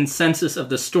any consensus of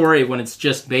the story when it's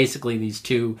just basically these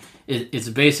two. It's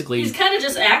basically he's kind of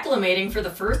just acclimating for the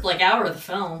first hour of the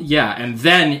film. Yeah, and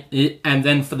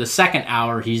then for the second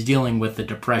hour, he's dealing with the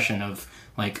depression of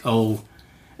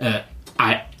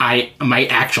I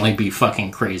might actually be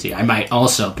fucking crazy. I might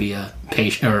also be a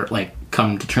patient or like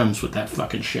come to terms with that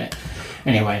fucking shit.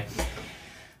 Anyway,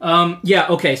 yeah,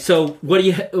 okay. So what do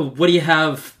you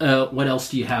have? What else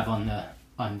do you have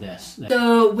on this?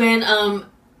 So when I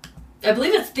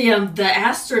believe it's the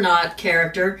astronaut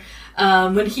character,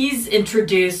 when he's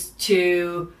introduced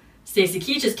to Stacy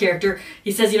Keach's character,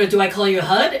 he says, do I call you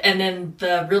HUD? And then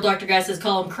the real doctor guy says,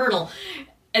 call him Colonel.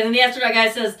 And then the astronaut guy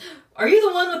says, are you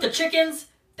the one with the chickens?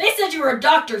 They said you were a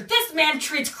doctor. This man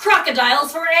treats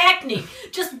crocodiles for acne.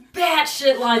 Just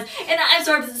batshit lines. And I'm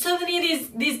sorry, but so many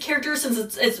of these characters,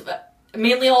 since it's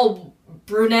mainly all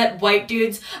brunette white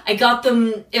dudes, I got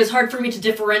them. It was hard for me to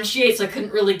differentiate, so I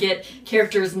couldn't really get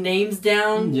characters' names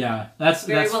down. Yeah, that's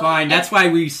fine. That's why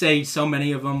we say so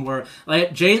many of them were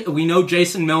like. We know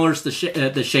Jason Miller's the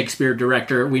Shakespeare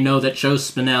director. We know that Joe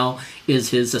Spinell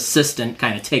is his assistant,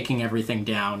 kind of taking everything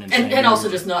down and also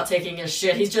just not taking his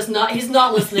shit. He's just not. He's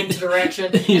not listening to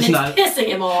direction. It's pissing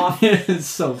him off. It's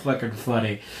so fucking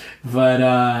funny, but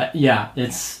yeah,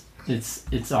 it's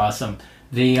awesome.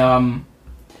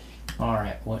 All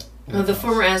right, what the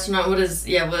former astronaut? What is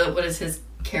his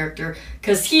character?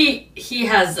 Because he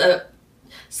has a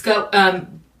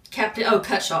Captain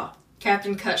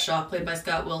Cutshaw, played by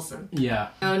Scott Wilson. Yeah.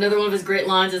 Another one of his great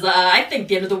lines is, "I think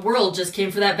the end of the world just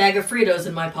came for that bag of Fritos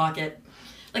in my pocket."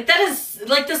 Like that is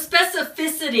like the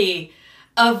specificity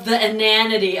of the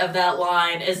inanity of that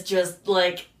line is just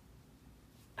like.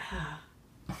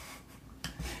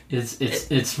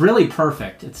 It's really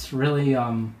perfect. It's really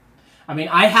I mean,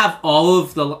 I have all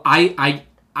of the I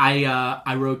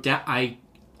wrote down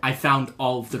I found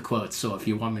all of the quotes. So if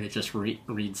you want me to just read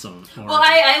some more. Well,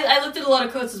 I looked at a lot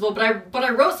of quotes as well, but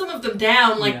I wrote some of them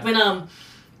down. Like when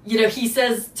he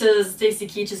says to Stacy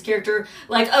Keach's character,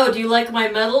 like, "Oh, do you like my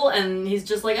medal?" And he's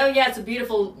just like, "Oh yeah, it's a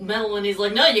beautiful medal." And he's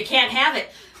like, "No, you can't have it.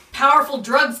 Powerful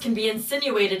drugs can be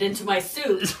insinuated into my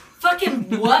suit."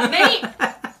 Fucking what, mate?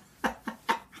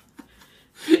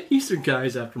 These are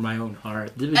guys after my own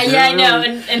heart. Yeah, I know.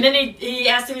 And then he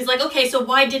asked him, he's like, "Okay, so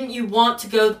why didn't you want to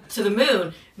go to the moon?"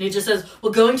 And he just says,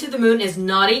 "Well, going to the moon is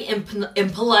naughty,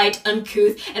 impolite,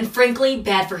 uncouth, and frankly,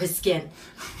 bad for his skin."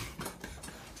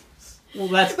 Well,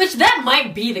 which that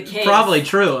might be the case. Probably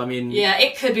true. I mean, yeah,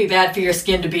 it could be bad for your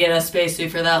skin to be in a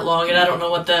spacesuit for that long, and I don't know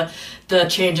what the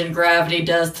change in gravity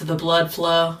does to the blood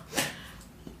flow.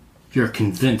 You're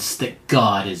convinced that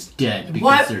God is dead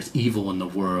because there's evil in the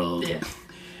world. Yeah.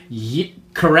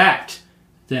 Correct.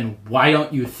 Then why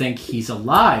don't you think he's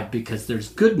alive? Because there's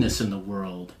goodness in the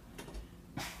world.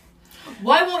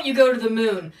 Why won't you go to the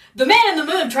moon? The man in the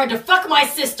moon tried to fuck my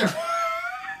sister.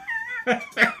 And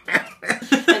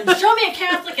show me a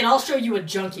Catholic and I'll show you a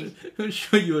junkie. I'll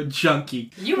show you a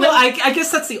junkie. I guess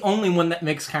that's the only one that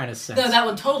makes kind of sense. No, that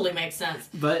one totally makes sense.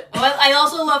 But I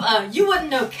also love, you wouldn't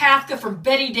know Kafka from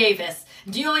Betty Davis.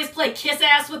 Do you always play Kiss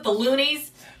Ass with the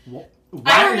Loonies?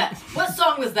 I don't know. What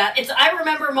song was that? It's I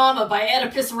Remember Mama by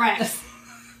Oedipus Rex.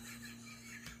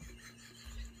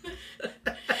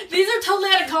 These are totally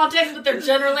out of context, but they're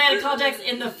generally out of context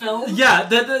in the film. Yeah,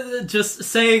 just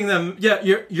saying them. Yeah,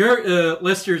 your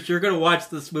listeners, you're going to watch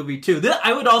this movie too.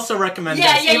 I would also recommend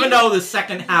this, even though the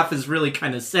second half is really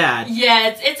kind of sad.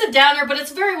 Yeah, it's a downer, but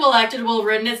it's very well acted, well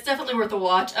written. It's definitely worth a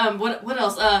watch. What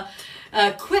else?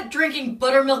 Quit drinking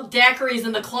buttermilk daiquiris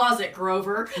in the closet,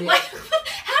 Grover. Yeah. Like, how do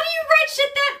you write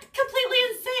shit that completely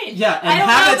insane? Yeah, and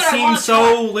have it seem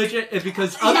so legit,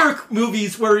 because other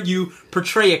movies where you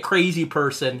portray a crazy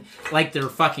person like they're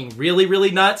fucking really,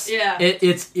 really nuts,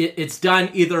 it's done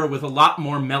either with a lot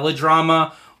more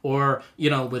melodrama or,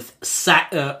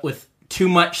 with too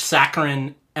much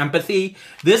saccharine empathy.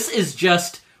 This is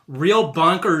just real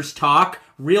bonkers talk,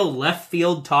 real left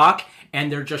field talk, and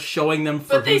they're just showing them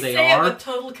for who they are. It with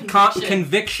total conviction.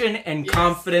 Conviction and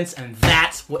confidence, and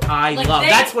that's what I love.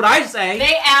 That's what I say.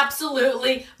 They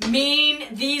absolutely mean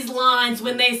these lines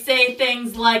when they say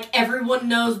things like, "Everyone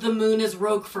knows the moon is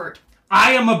Roquefort."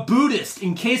 I am a Buddhist.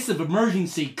 In case of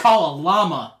emergency, call a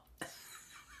llama.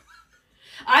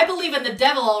 I believe in the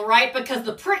devil, all right, because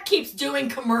the prick keeps doing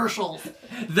commercials.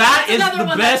 That's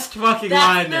the best fucking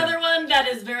line. That's another one that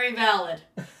is very valid.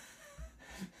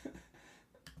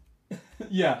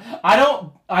 Yeah,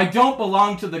 I don't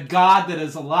belong to the God that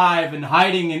is alive and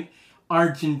hiding in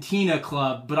Argentina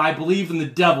club, but I believe in the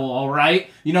devil, all right?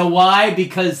 You know why?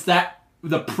 Because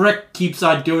the prick keeps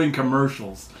on doing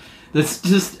commercials. That's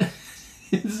just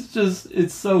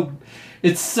it's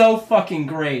so fucking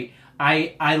great.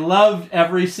 I loved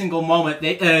every single moment.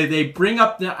 They bring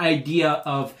up the idea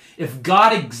of if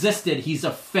God existed, he's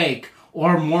a fake,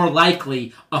 or more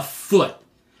likely, a foot.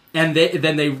 And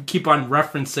then they keep on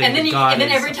referencing God. And then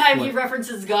every time he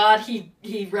references God, he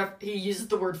uses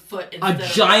the word foot instead. A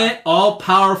giant,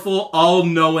 all-powerful,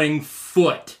 all-knowing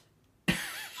foot.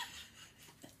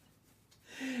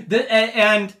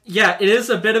 And yeah, it is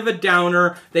a bit of a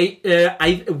downer. We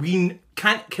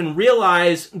can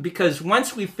realize, because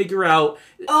once we figure out.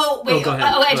 Oh wait! Go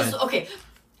ahead. Okay.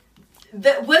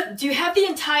 What do you have the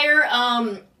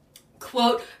entire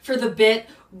quote for the bit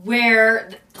where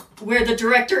the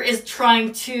director is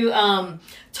trying to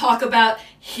talk about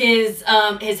his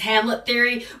Hamlet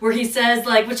theory, where he says,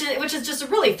 like, which is just a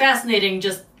really fascinating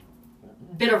just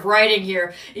bit of writing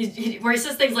here, where he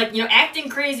says things like, acting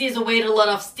crazy is a way to let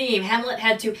off steam. Hamlet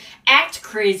had to act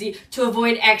crazy to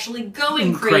avoid actually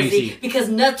going crazy because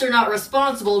nuts are not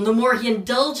responsible, and the more he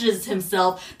indulges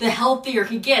himself, the healthier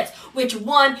he gets. Which,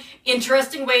 one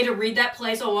interesting way to read that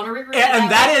play, so I want to reread it. And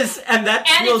that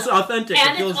feels authentic.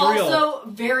 And it feels it's real. also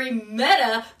very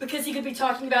meta, because he could be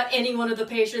talking about any one of the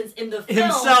patients in the film.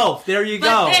 Himself. There you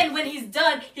go. But then when he's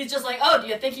done, he's just like, oh, do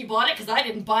you think he bought it? Because I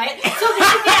didn't buy it. So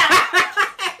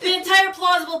the entire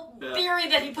plausible theory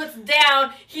that he puts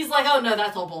down, he's like, oh no,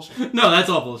 that's all bullshit. No, that's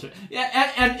all bullshit.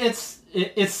 Yeah, and it's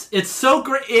so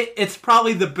great. It's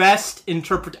probably the best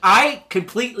I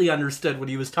completely understood what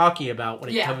he was talking about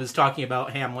when he was talking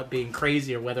about Hamlet being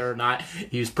crazy, or whether or not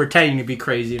he was pretending to be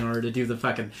crazy in order to do the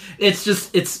fucking.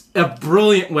 It's a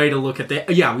brilliant way to look at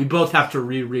that. Yeah, we both have to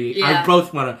reread. Yeah. I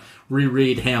both want to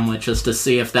reread Hamlet just to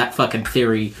see if that fucking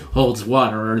theory holds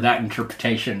water, or that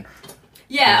interpretation.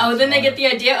 Yeah, then they get the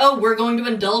idea, we're going to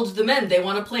indulge the men. They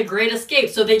want to play Great Escape,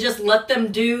 so they just let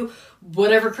them do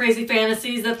whatever crazy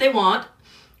fantasies that they want.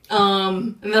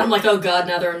 And then I'm like, oh god,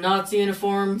 now there are Nazi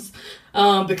uniforms.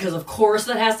 Because of course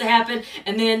that has to happen.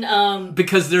 And then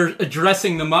because they're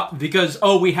dressing them up, because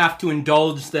we have to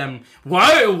indulge them.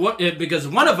 Why? Because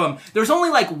one of them, there's only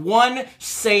like one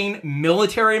sane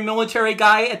military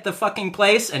guy at the fucking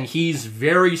place, and he's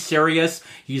very serious.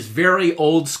 He's very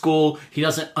old school. He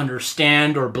doesn't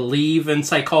understand or believe in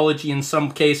psychology in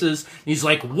some cases. He's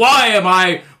like,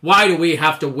 why do we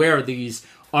have to wear these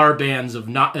armbands of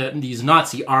these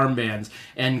Nazi armbands?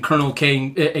 And Colonel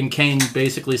Kane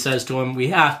basically says to him, we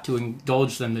have to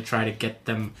indulge them to try to get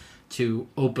them to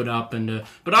open up,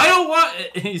 but I don't want.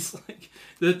 He's like,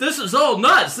 this is all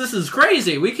nuts. This is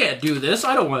crazy. We can't do this.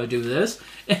 I don't want to do this.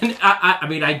 And I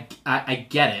mean, I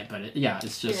get it, but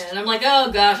it's just. Yeah, and I'm like,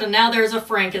 oh gosh, and now there's a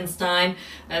Frankenstein.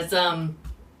 That's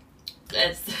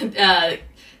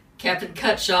Captain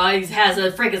Cutshaw. He has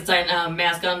a Frankenstein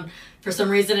mask on for some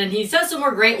reason, and he says some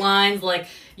more great lines like,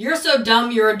 you're so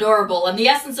dumb, you're adorable, and the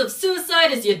essence of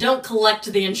suicide is you don't collect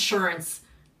the insurance.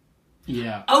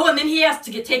 Yeah. Oh, and then he has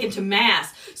to get taken to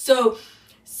Mass. So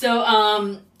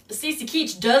Stacey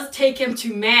Keach does take him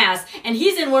to Mass, and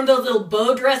he's in one of those little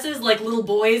bow dresses like little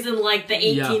boys in like the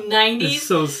 1890s. It's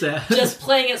so sad. Just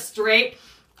playing it straight.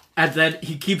 And then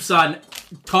he keeps on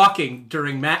talking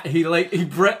during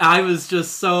I was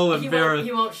just so embarrassed.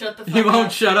 He won't shut the fuck up. He won't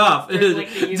shut up.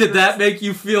 Did that make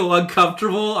you feel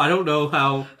uncomfortable? I don't know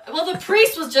how. Well, the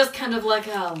priest was just kind of like,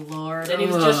 oh Lord, and he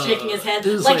was just shaking his head,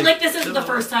 like this isn't the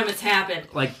first time it's happened.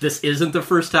 Like this isn't the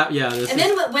first time, yeah.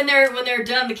 Then when they're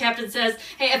done, the captain says,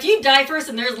 "Hey, if you die first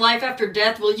and there's life after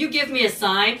death, will you give me a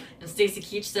sign?" And Stacey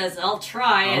Keach says, "I'll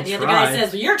try." And the other guy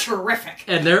says, well, "You're terrific."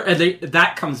 And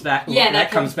that comes back. Yeah,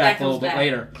 that comes back a little bit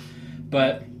later.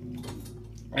 But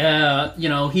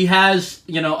he has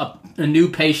a new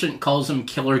patient, calls him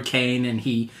Killer Kane, and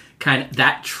he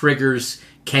that triggers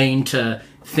Kane to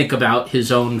think about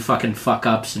his own fucking fuck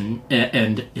ups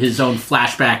and his own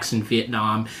flashbacks in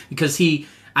Vietnam, because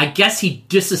I guess he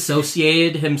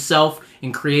disassociated himself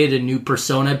and created a new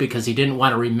persona because he didn't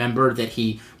want to remember that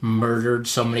he murdered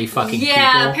so many fucking people.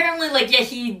 Yeah, apparently,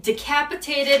 he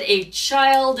decapitated a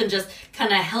child and just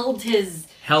kind of held his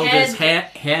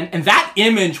hand, and that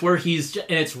image where and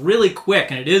it's really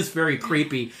quick and it is very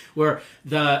creepy, where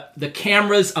the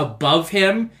camera's above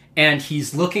him and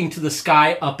he's looking to the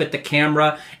sky up at the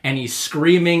camera and he's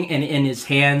screaming, and in his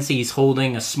hands he's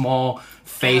holding a small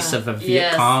face of a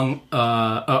Vietnamese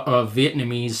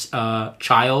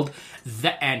child,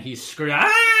 and he's screaming,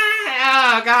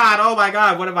 oh God, oh my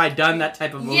God, what have I done? That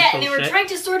type of emotional shit. Yeah, and they were trying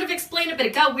to sort of explain it, but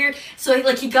it got weird. So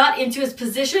he got into his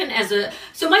position as a.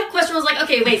 So my question was like,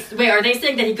 okay, wait, are they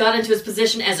saying that he got into his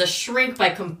position as a shrink by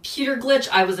computer glitch?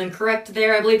 I was incorrect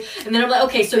there, I believe. And then I'm like,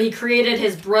 okay, so he created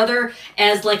his brother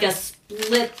as like a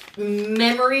split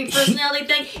memory personality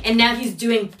thing, and now he's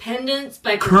doing pendants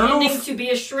by pretending to be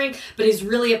a shrink, but he's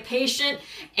really a patient,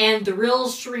 and the real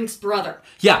shrink's brother.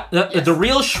 Yeah, the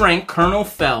real shrink, Colonel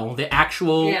Fell, the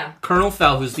actual Colonel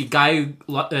Fell, who's the guy who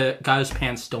got his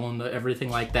pants stolen, everything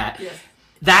like that. Yes.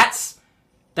 that's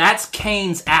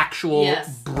Kane's actual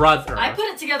brother. I put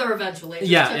it together eventually.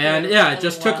 It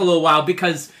just took a little while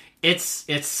because it's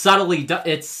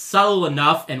subtle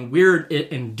enough and weird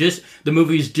the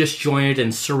movie's disjointed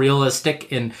and surrealistic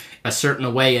in a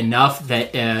certain way enough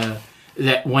that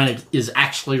that when it is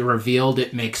actually revealed,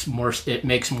 it makes more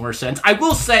sense. I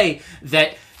will say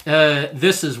that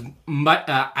this is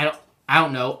I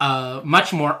don't know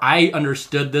much more. I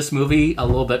understood this movie a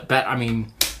little bit better. I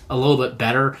mean, a little bit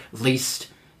better, at least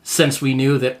since we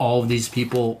knew that all of these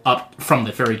people up from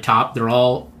the very top, they're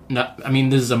all. Not, I mean,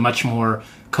 this is a much more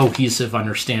cohesive,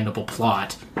 understandable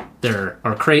plot. There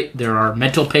are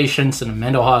mental patients in a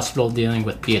mental hospital dealing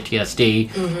with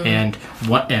PTSD, and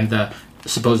the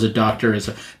supposed doctor is.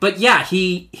 But yeah,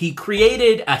 he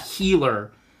created a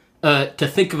healer to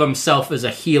think of himself as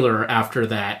a healer after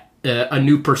that, a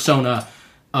new persona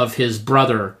of his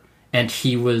brother, and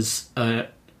he was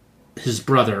his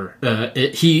brother.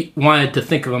 He wanted to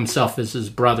think of himself as his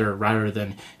brother rather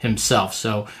than himself.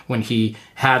 So when he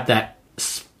had that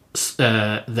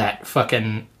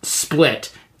fucking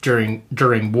split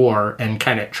during war and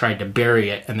kind of tried to bury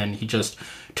it, and then he just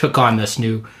took on this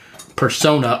new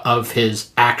persona of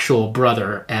his actual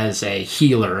brother as a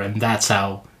healer, and that's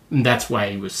why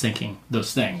he was thinking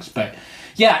those things. But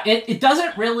yeah, it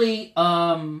doesn't really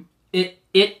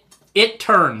it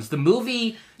turns the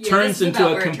movie turns into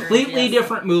a completely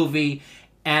different movie,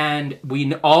 and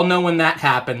we all know when that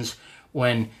happens,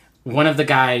 when one of the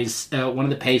guys, one of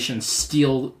the patients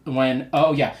when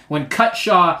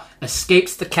Cutshaw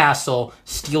escapes the castle,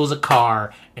 steals a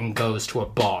car, and goes to a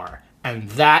bar. And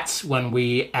that's when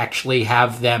we actually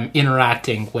have them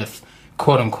interacting with,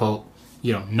 quote-unquote,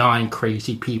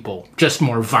 non-crazy people. Just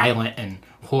more violent and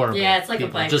horrible. Yeah, it's like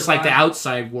people, a biker just bar. like the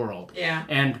outside world. Yeah.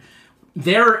 And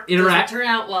their interaction turn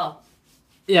out well.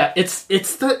 Yeah, it's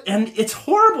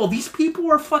horrible. These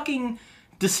people are fucking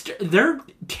they're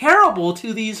terrible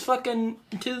to these fucking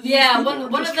one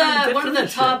of the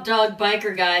top dog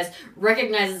biker guys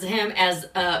recognizes him as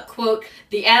quote,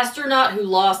 the astronaut who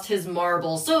lost his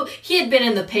marbles. So he had been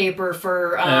in the paper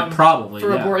for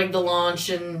aborting the launch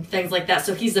and things like that.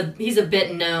 So he's a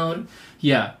bit known.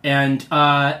 Yeah, and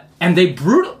they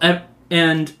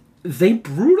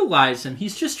brutalize him.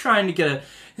 He's just trying to get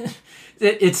a.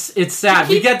 It's sad.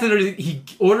 He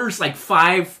orders like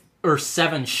 5 or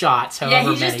 7 shots.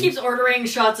 However he just keeps ordering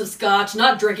shots of scotch,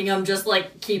 not drinking them, just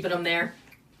like keeping them there.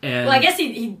 And I guess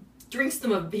he drinks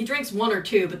them. He drinks 1 or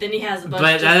 2, but then he has a bunch.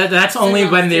 But that's only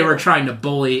when they were trying to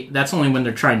bully. That's only when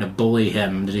they're trying to bully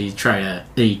him that he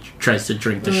tries to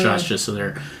drink the shots just so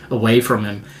they're away from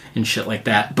him and shit like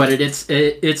that. But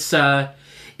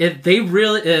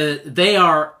they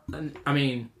are. I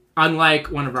mean, unlike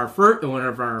one of our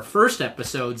first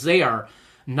episodes, they are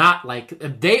not like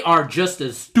they are just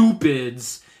as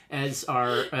stupids as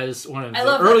one of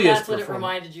the earliest. That's what it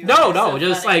reminded you. No,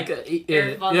 just funny.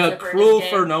 Cruel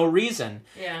for no reason.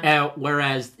 Yeah.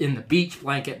 Whereas in the Beach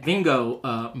Blanket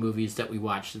Bingo movies that we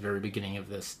watched at the very beginning of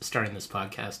starting this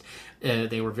podcast,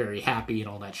 they were very happy and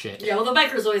all that shit. Yeah, well, the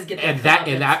bikers always get in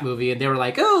that movie, and they were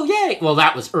like, "Oh yay!" Well,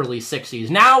 that was early '60s.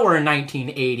 Now we're in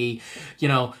 1980.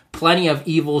 Plenty of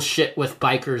evil shit with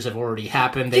bikers have already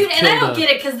happened. Dude, and I don't get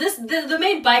it because the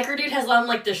main biker dude has on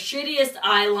like the shittiest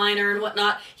eyeliner and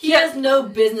whatnot. He has no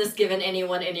business giving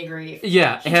anyone any grief.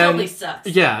 Yeah, he totally sucks.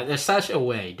 Yeah, there's such a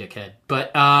way, dickhead.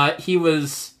 But he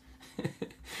was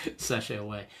such a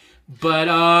way.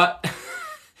 But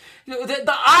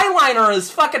the eyeliner on his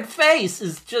fucking face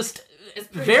is just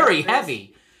very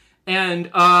heavy, and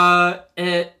now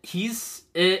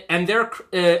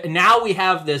we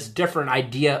have this different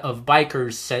idea of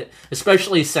bikers,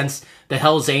 especially since the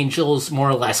Hells Angels more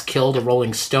or less killed a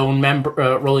Rolling Stone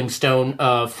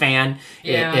fan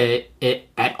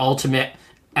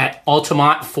at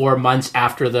Altamont 4 months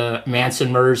after the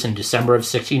Manson murders in December of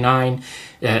 '69,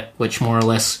 which more or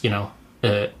less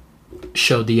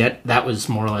showed that was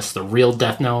more or less the real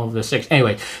death knell of the '60s.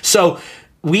 Anyway, so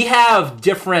we have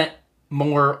different,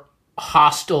 more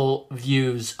hostile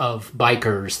views of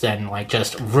bikers than like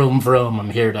just vroom vroom,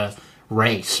 I'm here to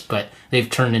race, but they've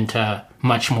turned into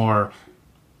much more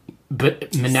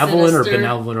malevolent or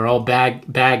benevolent or all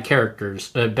bad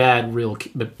characters,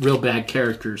 real bad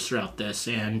characters throughout this.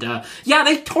 And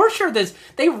they torture this,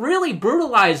 they really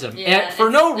brutalize them for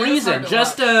no reason,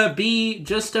 just to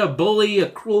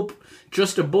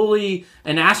bully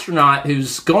an astronaut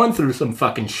who's going through some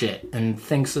fucking shit and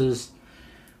thinks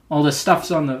all this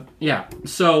stuff's on the... Yeah.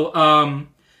 So,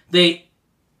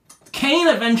 Kane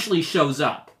eventually shows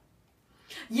up.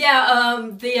 Yeah,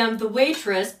 the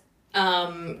waitress,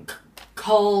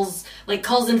 calls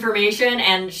information,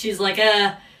 and she's like,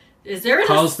 Is there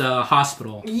calls the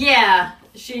hospital. Yeah,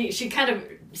 she kind of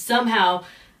somehow,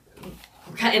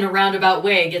 in a roundabout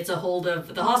way, gets a hold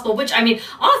of the hospital. Which, I mean,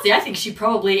 honestly, I think she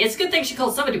probably... It's a good thing she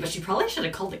called somebody, but she probably should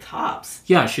have called the cops.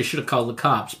 Yeah, she should have called the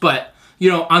cops. But,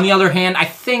 on the other hand, I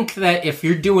think that if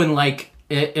you're doing,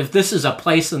 if this is a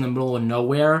place in the middle of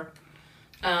nowhere,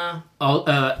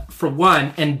 for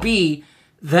one, and B,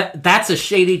 that's a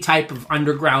shady type of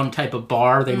underground type of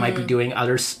bar. They might be doing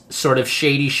other sort of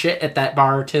shady shit at that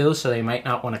bar, too, so they might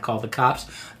not want to call the cops.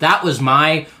 That was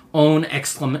my own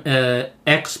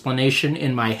explanation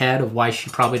in my head of why she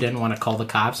probably didn't want to call the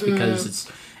cops, because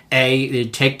it's A,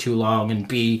 it'd take too long, and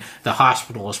B, the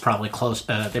hospital is probably close.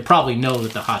 They probably know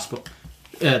that the hospital,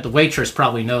 the waitress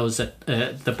probably knows that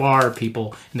the bar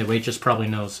people and the waitress probably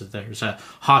knows that there's a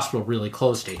hospital really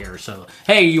close to here. So,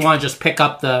 hey, you want to just pick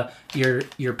up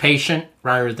your patient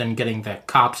rather than getting the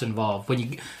cops involved. When you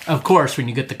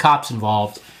get the cops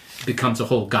involved, it becomes a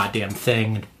whole goddamn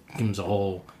thing. It becomes a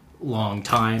whole long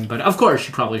time, but of course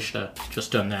you probably should have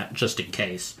just done that just in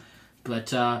case. But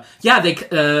they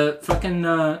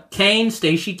Kane,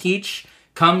 Stacy Keach,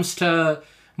 comes to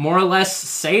more or less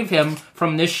save him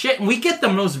from this shit, and we get the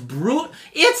most brutal.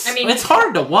 It's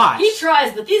hard to watch. He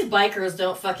tries, but these bikers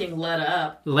don't fucking let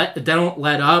up. They don't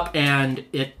let up, and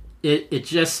it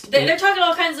just... They're talking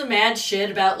all kinds of mad shit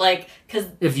about, because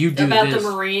if you do about this,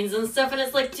 the Marines and stuff, and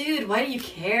it's like, dude, why do you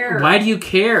care? Why do you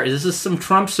care? This is some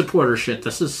Trump supporter shit.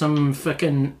 This is some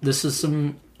fucking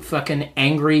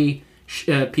angry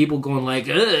people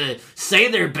going say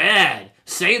they're bad,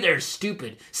 say they're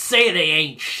stupid, say they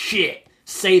ain't shit,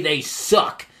 say they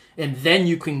suck, and then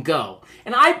you can go.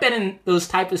 And I've been in those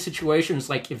type of situations,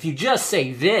 if you just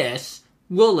say this,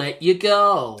 we'll let you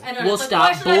go. We'll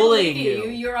stop bullying you.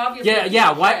 You're obviously...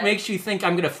 Yeah, what makes you think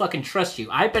I'm going to fucking trust you?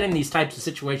 I've been in these types of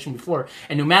situations before,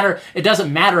 and it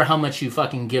doesn't matter how much you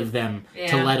fucking give them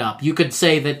to let up. You could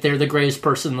say that they're the greatest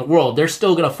person in the world. They're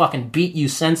still going to fucking beat you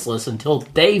senseless until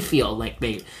they feel like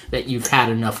that you've had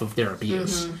enough of their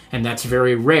abuse. Mm-hmm. And that's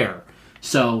very rare.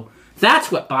 So,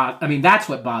 that's what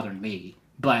bothered me.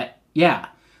 But, yeah.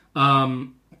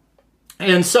 And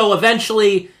so,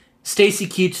 eventually... Stacy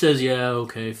Keach says, yeah,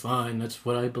 okay, fine, that's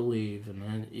what I believe. And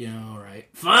then, all right,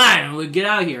 fine, we'll get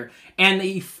out of here. And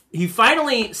he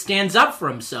finally stands up for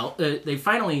himself.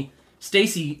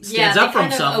 Stacy stands up for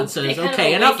himself and says,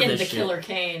 okay, enough of this shit. Killer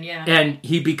Kane, yeah. And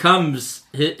he becomes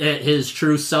his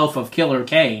true self of Killer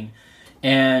Kane.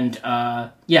 And,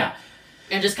 yeah.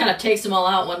 And just kind of takes them all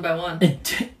out one by one.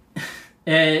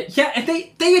 And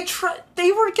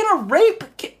they were gonna rape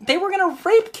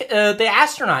the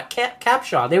astronaut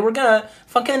Capshaw. They were gonna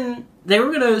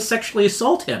sexually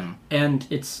assault him, and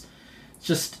it's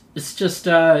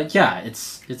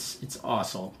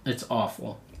awful. It's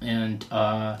awful, and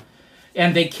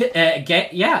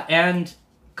and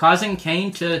causing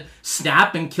Kane to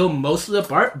snap and kill most of the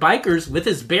bikers with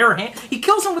his bare hand. He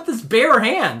kills them with his bare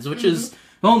hands, which is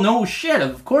no shit.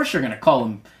 Of course you're gonna call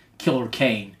him Killer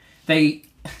Kane. They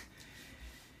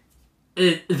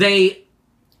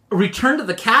return to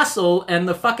the castle, and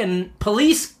the fucking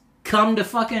police come to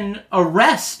fucking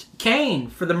arrest Kane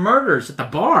for the murders at the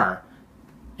bar,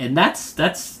 and that's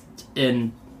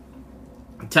and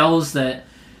tells that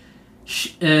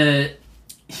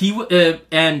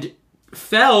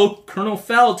Colonel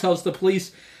Fell tells the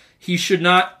police he should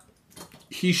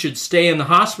stay in the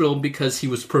hospital because he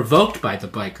was provoked by the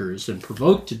bikers and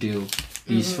provoked to do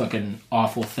these fucking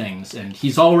awful things, and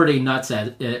he's already nuts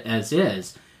as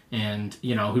is, and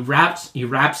he wraps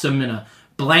him in a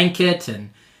blanket, and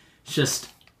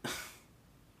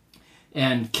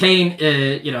Kane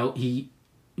he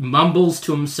mumbles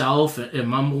to himself and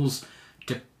mumbles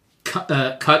to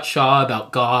cut Shaw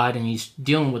about God, and he's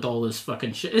dealing with all this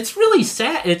fucking shit. It's really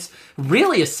sad. It's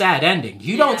really a sad ending.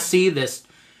 You don't see this.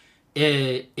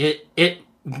 It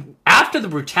after the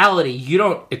brutality, you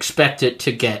don't expect it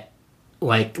to get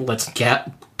let's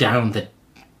get down the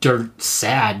dirt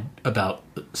sad about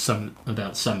some of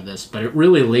this, but it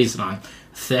really lays it on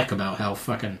thick about how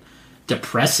fucking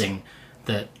depressing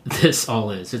that this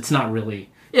all is. It's not really.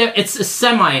 It's a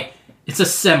semi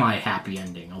happy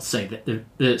ending. I'll say that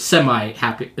the semi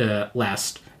happy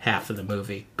last half of the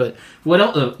movie. But what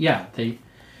else?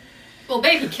 Well,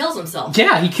 baby kills himself.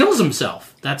 Yeah, he kills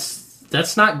himself.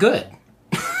 That's not good.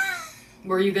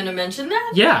 Were you going to mention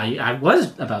that? Yeah, I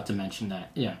was about to mention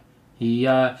that. Yeah.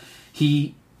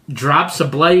 He drops a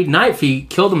bloody knife. He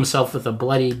killed himself with a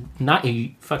bloody knife.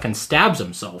 He fucking stabs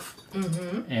himself.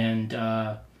 Mm-hmm. And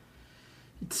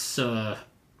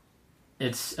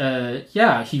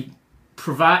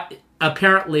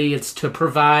apparently it's to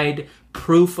provide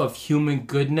proof of human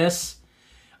goodness.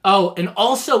 Oh, and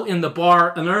also in the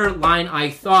bar, another line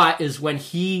I thought is when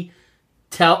when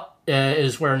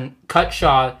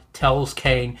Cutshaw tells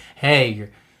Kane, "Hey,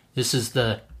 this is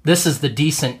the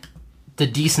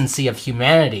decency of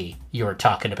humanity you were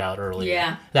talking about earlier."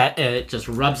 Yeah. That it just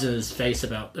rubs in his face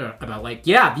about like,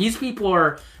 yeah, these people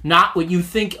are not what you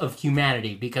think of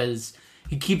humanity, because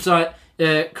he keeps on.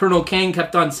 Colonel Kane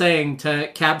kept on saying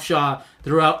to Capshaw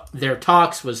throughout their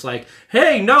talks was like,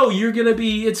 "Hey, no,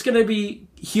 it's gonna be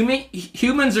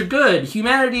humans are good.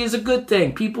 Humanity is a good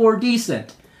thing. People are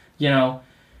decent,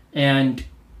 And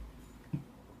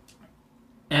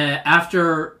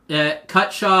after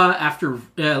Cutshaw, after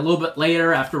a little bit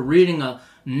later, after reading a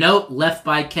note left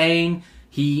by Kane,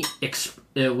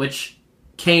 which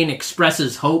Kane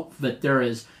expresses hope that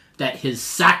his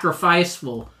sacrifice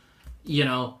will,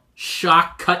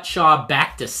 shock Cutshaw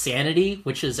back to sanity,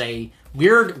 which is a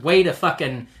weird way to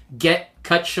fucking get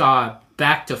Cutshaw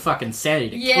back to fucking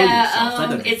sanity.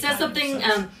 It says something.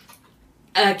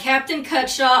 Captain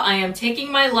Cutshaw, I am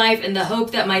taking my life in the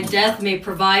hope that my death may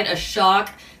provide a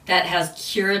shock that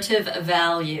has curative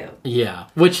value. Yeah,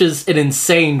 which is an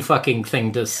insane fucking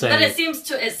thing to say. But it seems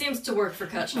to work for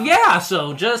Cutshaw. Yeah,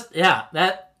 so which is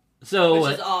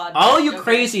odd. All you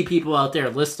crazy people out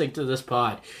there listening to this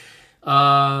pod,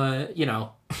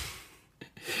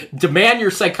 demand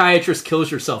your psychiatrist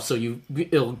kills yourself so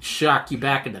it'll shock you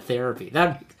back into therapy.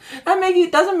 That doesn't make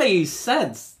any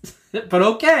sense. But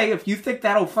okay, if you think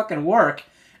that'll fucking work,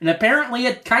 and apparently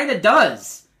it kind of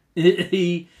does.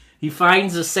 He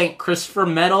finds a St. Christopher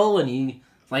medal, and he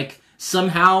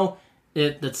somehow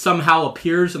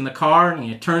appears in the car, and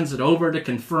he turns it over to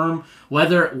confirm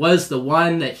whether it was the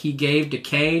one that he gave to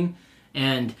Kane,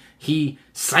 and he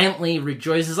silently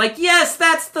rejoices, like, yes,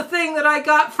 that's the thing that I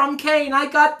got from Kane.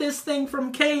 I got this thing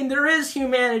from Kane. There is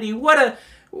humanity. What a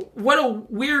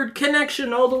weird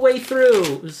connection all the way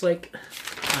through. It was like,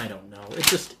 I don't know.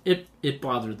 It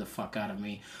bothered the fuck out of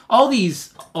me. All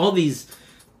these.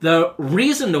 The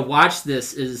reason to watch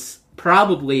this is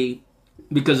probably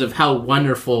because of how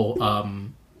wonderful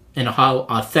and how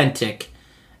authentic,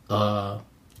 quote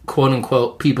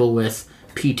unquote, people with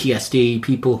PTSD,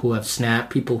 people who have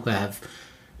SNAP, people who have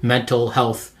mental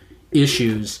health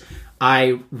issues.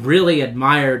 I really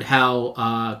admired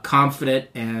how confident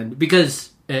and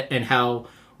how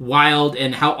wild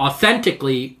and how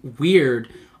authentically weird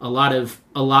a lot of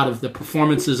the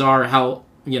performances are. How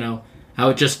it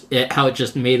just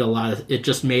made a lot of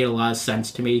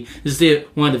sense to me. This is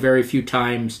one of the very few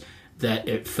times that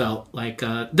it felt like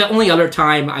the only other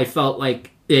time I felt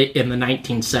like it in the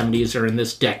 1970s or in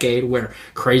this decade where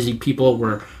crazy people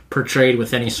were portrayed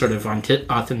with any sort of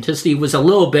authenticity was a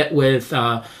little bit with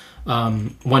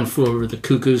One Flew Over the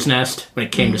Cuckoo's Nest when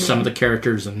it came to some of the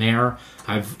characters in there.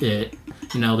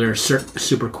 There are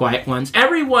super quiet ones.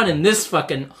 Everyone in this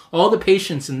all the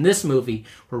patients in this movie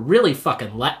were really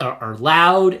fucking are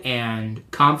loud and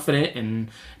confident, and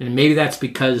maybe that's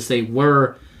because they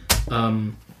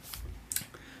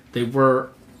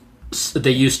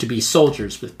used to be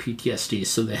soldiers with PTSD,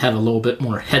 so they have a little bit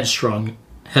more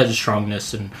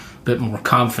headstrongness and a bit more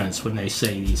confidence when they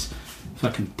say these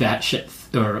fucking batshit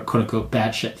or quote unquote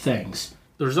batshit things.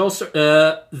 There's also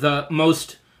the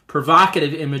most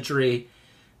provocative imagery,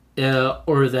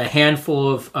 or the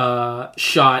handful of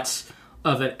shots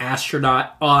of an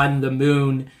astronaut on the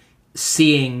moon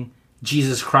seeing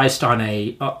Jesus Christ on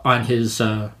his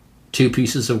two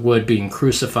pieces of wood being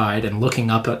crucified and looking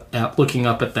up at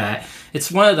that.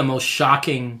 It's one of the most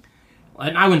shocking,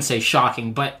 and I wouldn't say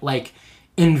shocking, but like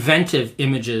inventive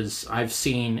images I've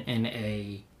seen in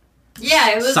a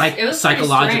it was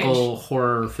psychological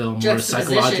horror film or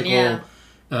psychological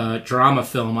drama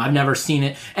film. I've never seen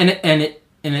it, and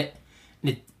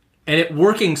it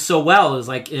working so well is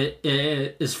like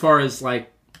it as far as the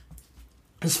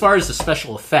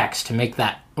special effects to make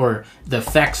that, or the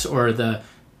effects or the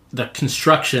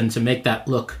construction to make that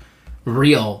look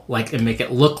real, and make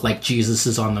it look like Jesus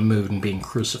is on the moon being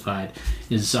crucified,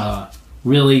 is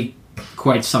really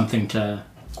quite something to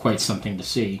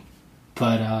see.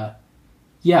 But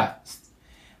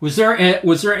was there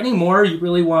any more you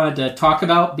really wanted to talk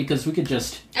about? Because we could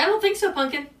just. I don't think so,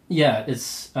 Pumpkin. Yeah,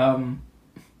 it's one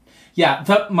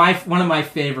of my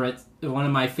favorite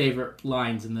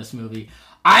lines in this movie.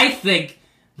 I think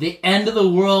the end of the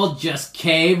world just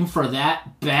came for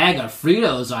that bag of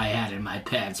Fritos I had in my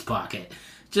pants pocket.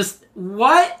 Just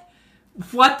what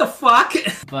the fuck?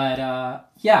 But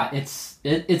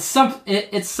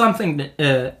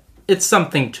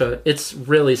it's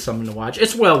really something to watch.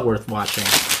 It's well worth watching.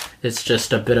 It's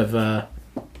just a bit of a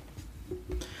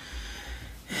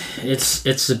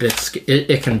it's a bit.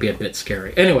 It can be a bit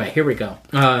scary. Anyway, here we go.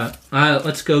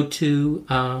 Let's go to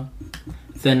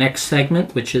the next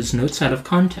segment, which is Notes Out of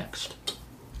Context.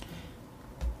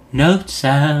 Notes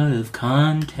out of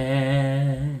context.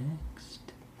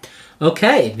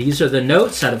 Okay, these are the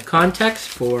notes out of context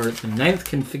for the 9th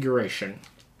configuration.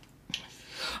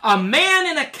 A man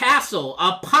in a castle,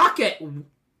 a pocket,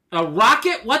 a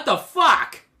rocket, what the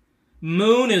fuck?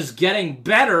 Moon is getting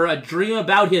better, a dream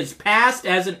about his past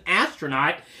as an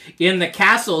astronaut. In the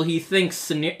castle, he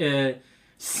thinks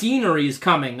scenery's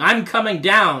coming. I'm coming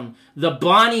down. The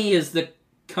Bonnie is the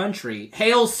country.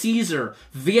 Hail Caesar.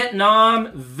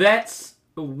 Vietnam vets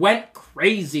went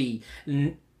crazy.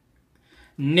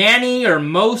 Nanny or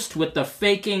most with the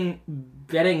faking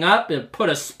betting up and put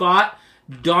a spot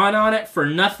dawn on it for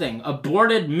nothing.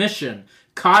 Aborted mission.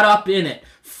 Caught up in it.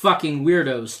 Fucking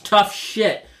weirdos. Tough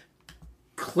shit.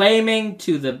 Claiming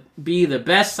to be the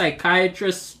best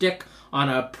psychiatrist, stick on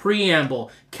a preamble.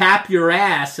 Cap your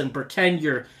ass and pretend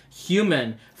you're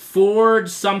human. Ford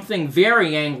something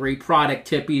very angry product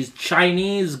hippies.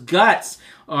 Chinese guts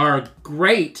are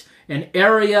great. An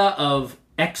area of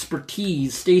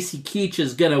expertise. Stacy Keach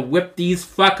is gonna whip these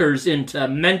fuckers into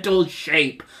mental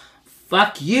shape.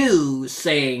 Fuck you,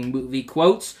 saying movie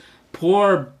quotes.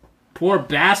 Poor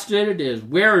bastard is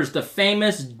where's the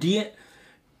famous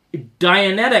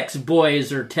Dianetics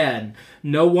boys are 10.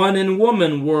 No one in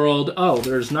woman world. Oh,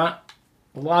 there's not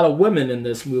a lot of women in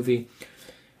this movie.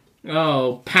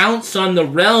 Oh, pounce on the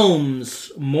realms.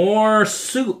 More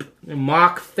soup.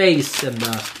 Mock face and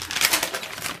the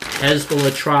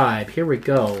Hezbollah tribe. Here we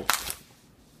go.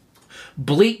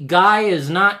 Bleak guy is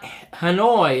not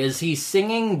Hanoi. Is he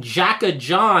singing Jacka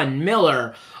John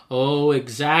Miller? Oh,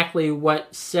 exactly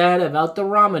what said about the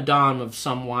Ramadan of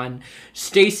someone.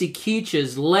 Stacy Keach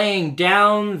is laying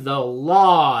down the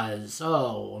laws.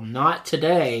 Oh, not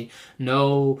today.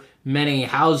 No many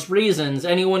house reasons.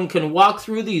 Anyone can walk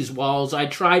through these walls. I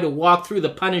try to walk through the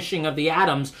punishing of the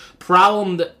atoms.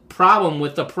 Problem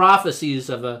with the prophecies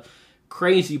of a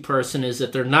crazy person is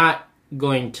that they're not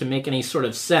going to make any sort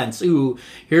of sense. Ooh,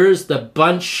 here's the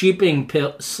bunch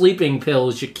sleeping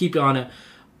pills you keep on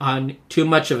too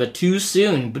much of a too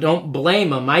soon, but don't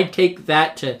blame them. I take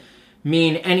that to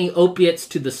mean any opiates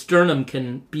to the sternum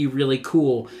can be really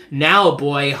cool. Now,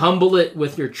 boy, humble it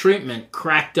with your treatment.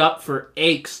 Cracked up for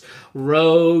aches.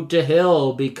 Road to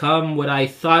hill. Become what I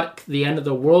thought the end of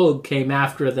the world came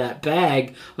after that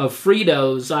bag of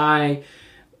Fritos I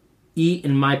eat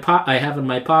in my I have in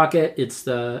my pocket. It's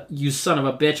the you son of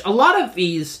a bitch. A lot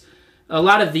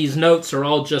of these notes are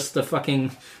all just the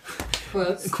fucking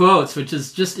quotes, which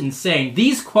is just insane.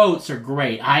 These quotes are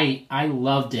great. I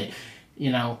loved it.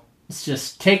 You know, it's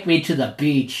just take me to the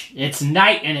beach. It's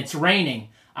night and it's raining.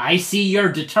 I see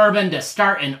you're determined to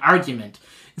start an argument.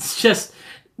 It's just,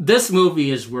 this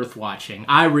movie is worth watching.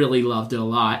 I really loved it a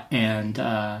lot, and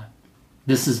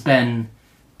this has been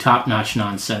top-notch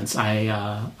nonsense.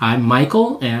 I'm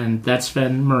Michael, and that's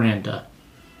been Miranda,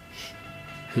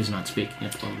 who's not speaking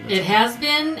at the moment. It has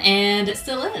been, and it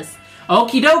still is.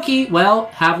 Okie dokie. Well,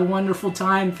 have a wonderful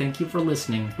time. Thank you for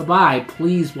listening. Bye-bye.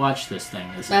 Please watch this thing.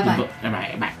 Bye-bye.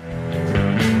 Bye-bye.